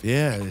active.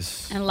 Yeah.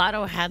 And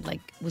Lotto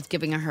was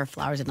giving her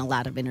flowers in a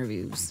lot of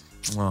interviews.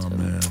 Oh,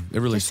 man.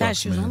 It really sucks,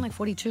 She was only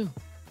 42.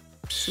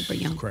 Super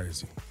young.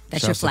 Crazy.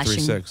 That's your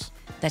flashing.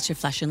 That's your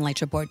flashing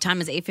lights report. Time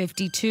is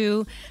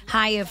 8:52.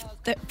 High of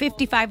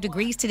 55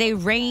 degrees today.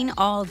 Rain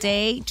all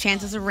day.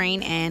 Chances of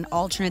rain and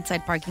alternate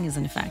side parking is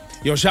in effect.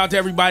 Yo, shout out to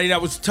everybody that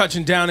was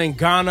touching down in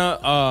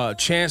Ghana.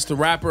 Chance the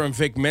Rapper and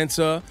Vic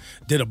Mensa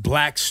did a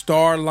Black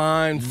Star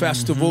Line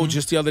festival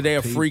just the other day,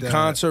 a free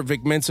concert.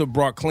 Vic Mensa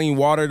brought clean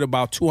water to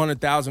about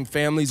 200,000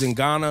 families in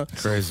Ghana.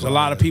 Crazy. There's a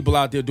lot of people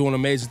out there doing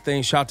amazing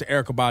things. Shout out to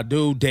Erykah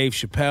Badu, Dave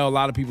Chappelle. A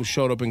lot of people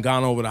showed up in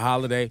Ghana over the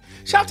holiday.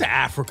 Shout out to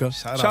Africa.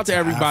 Shout out to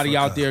everybody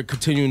out there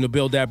continuing to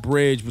build that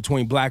bridge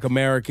between Black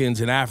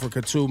Americans and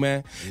Africa too,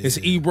 man. Yeah. It's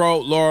Ebro,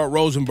 Laura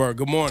Rosenberg.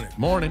 Good morning.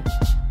 Morning.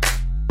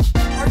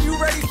 Are you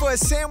ready for a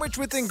sandwich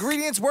with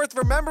ingredients worth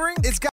remembering? It's got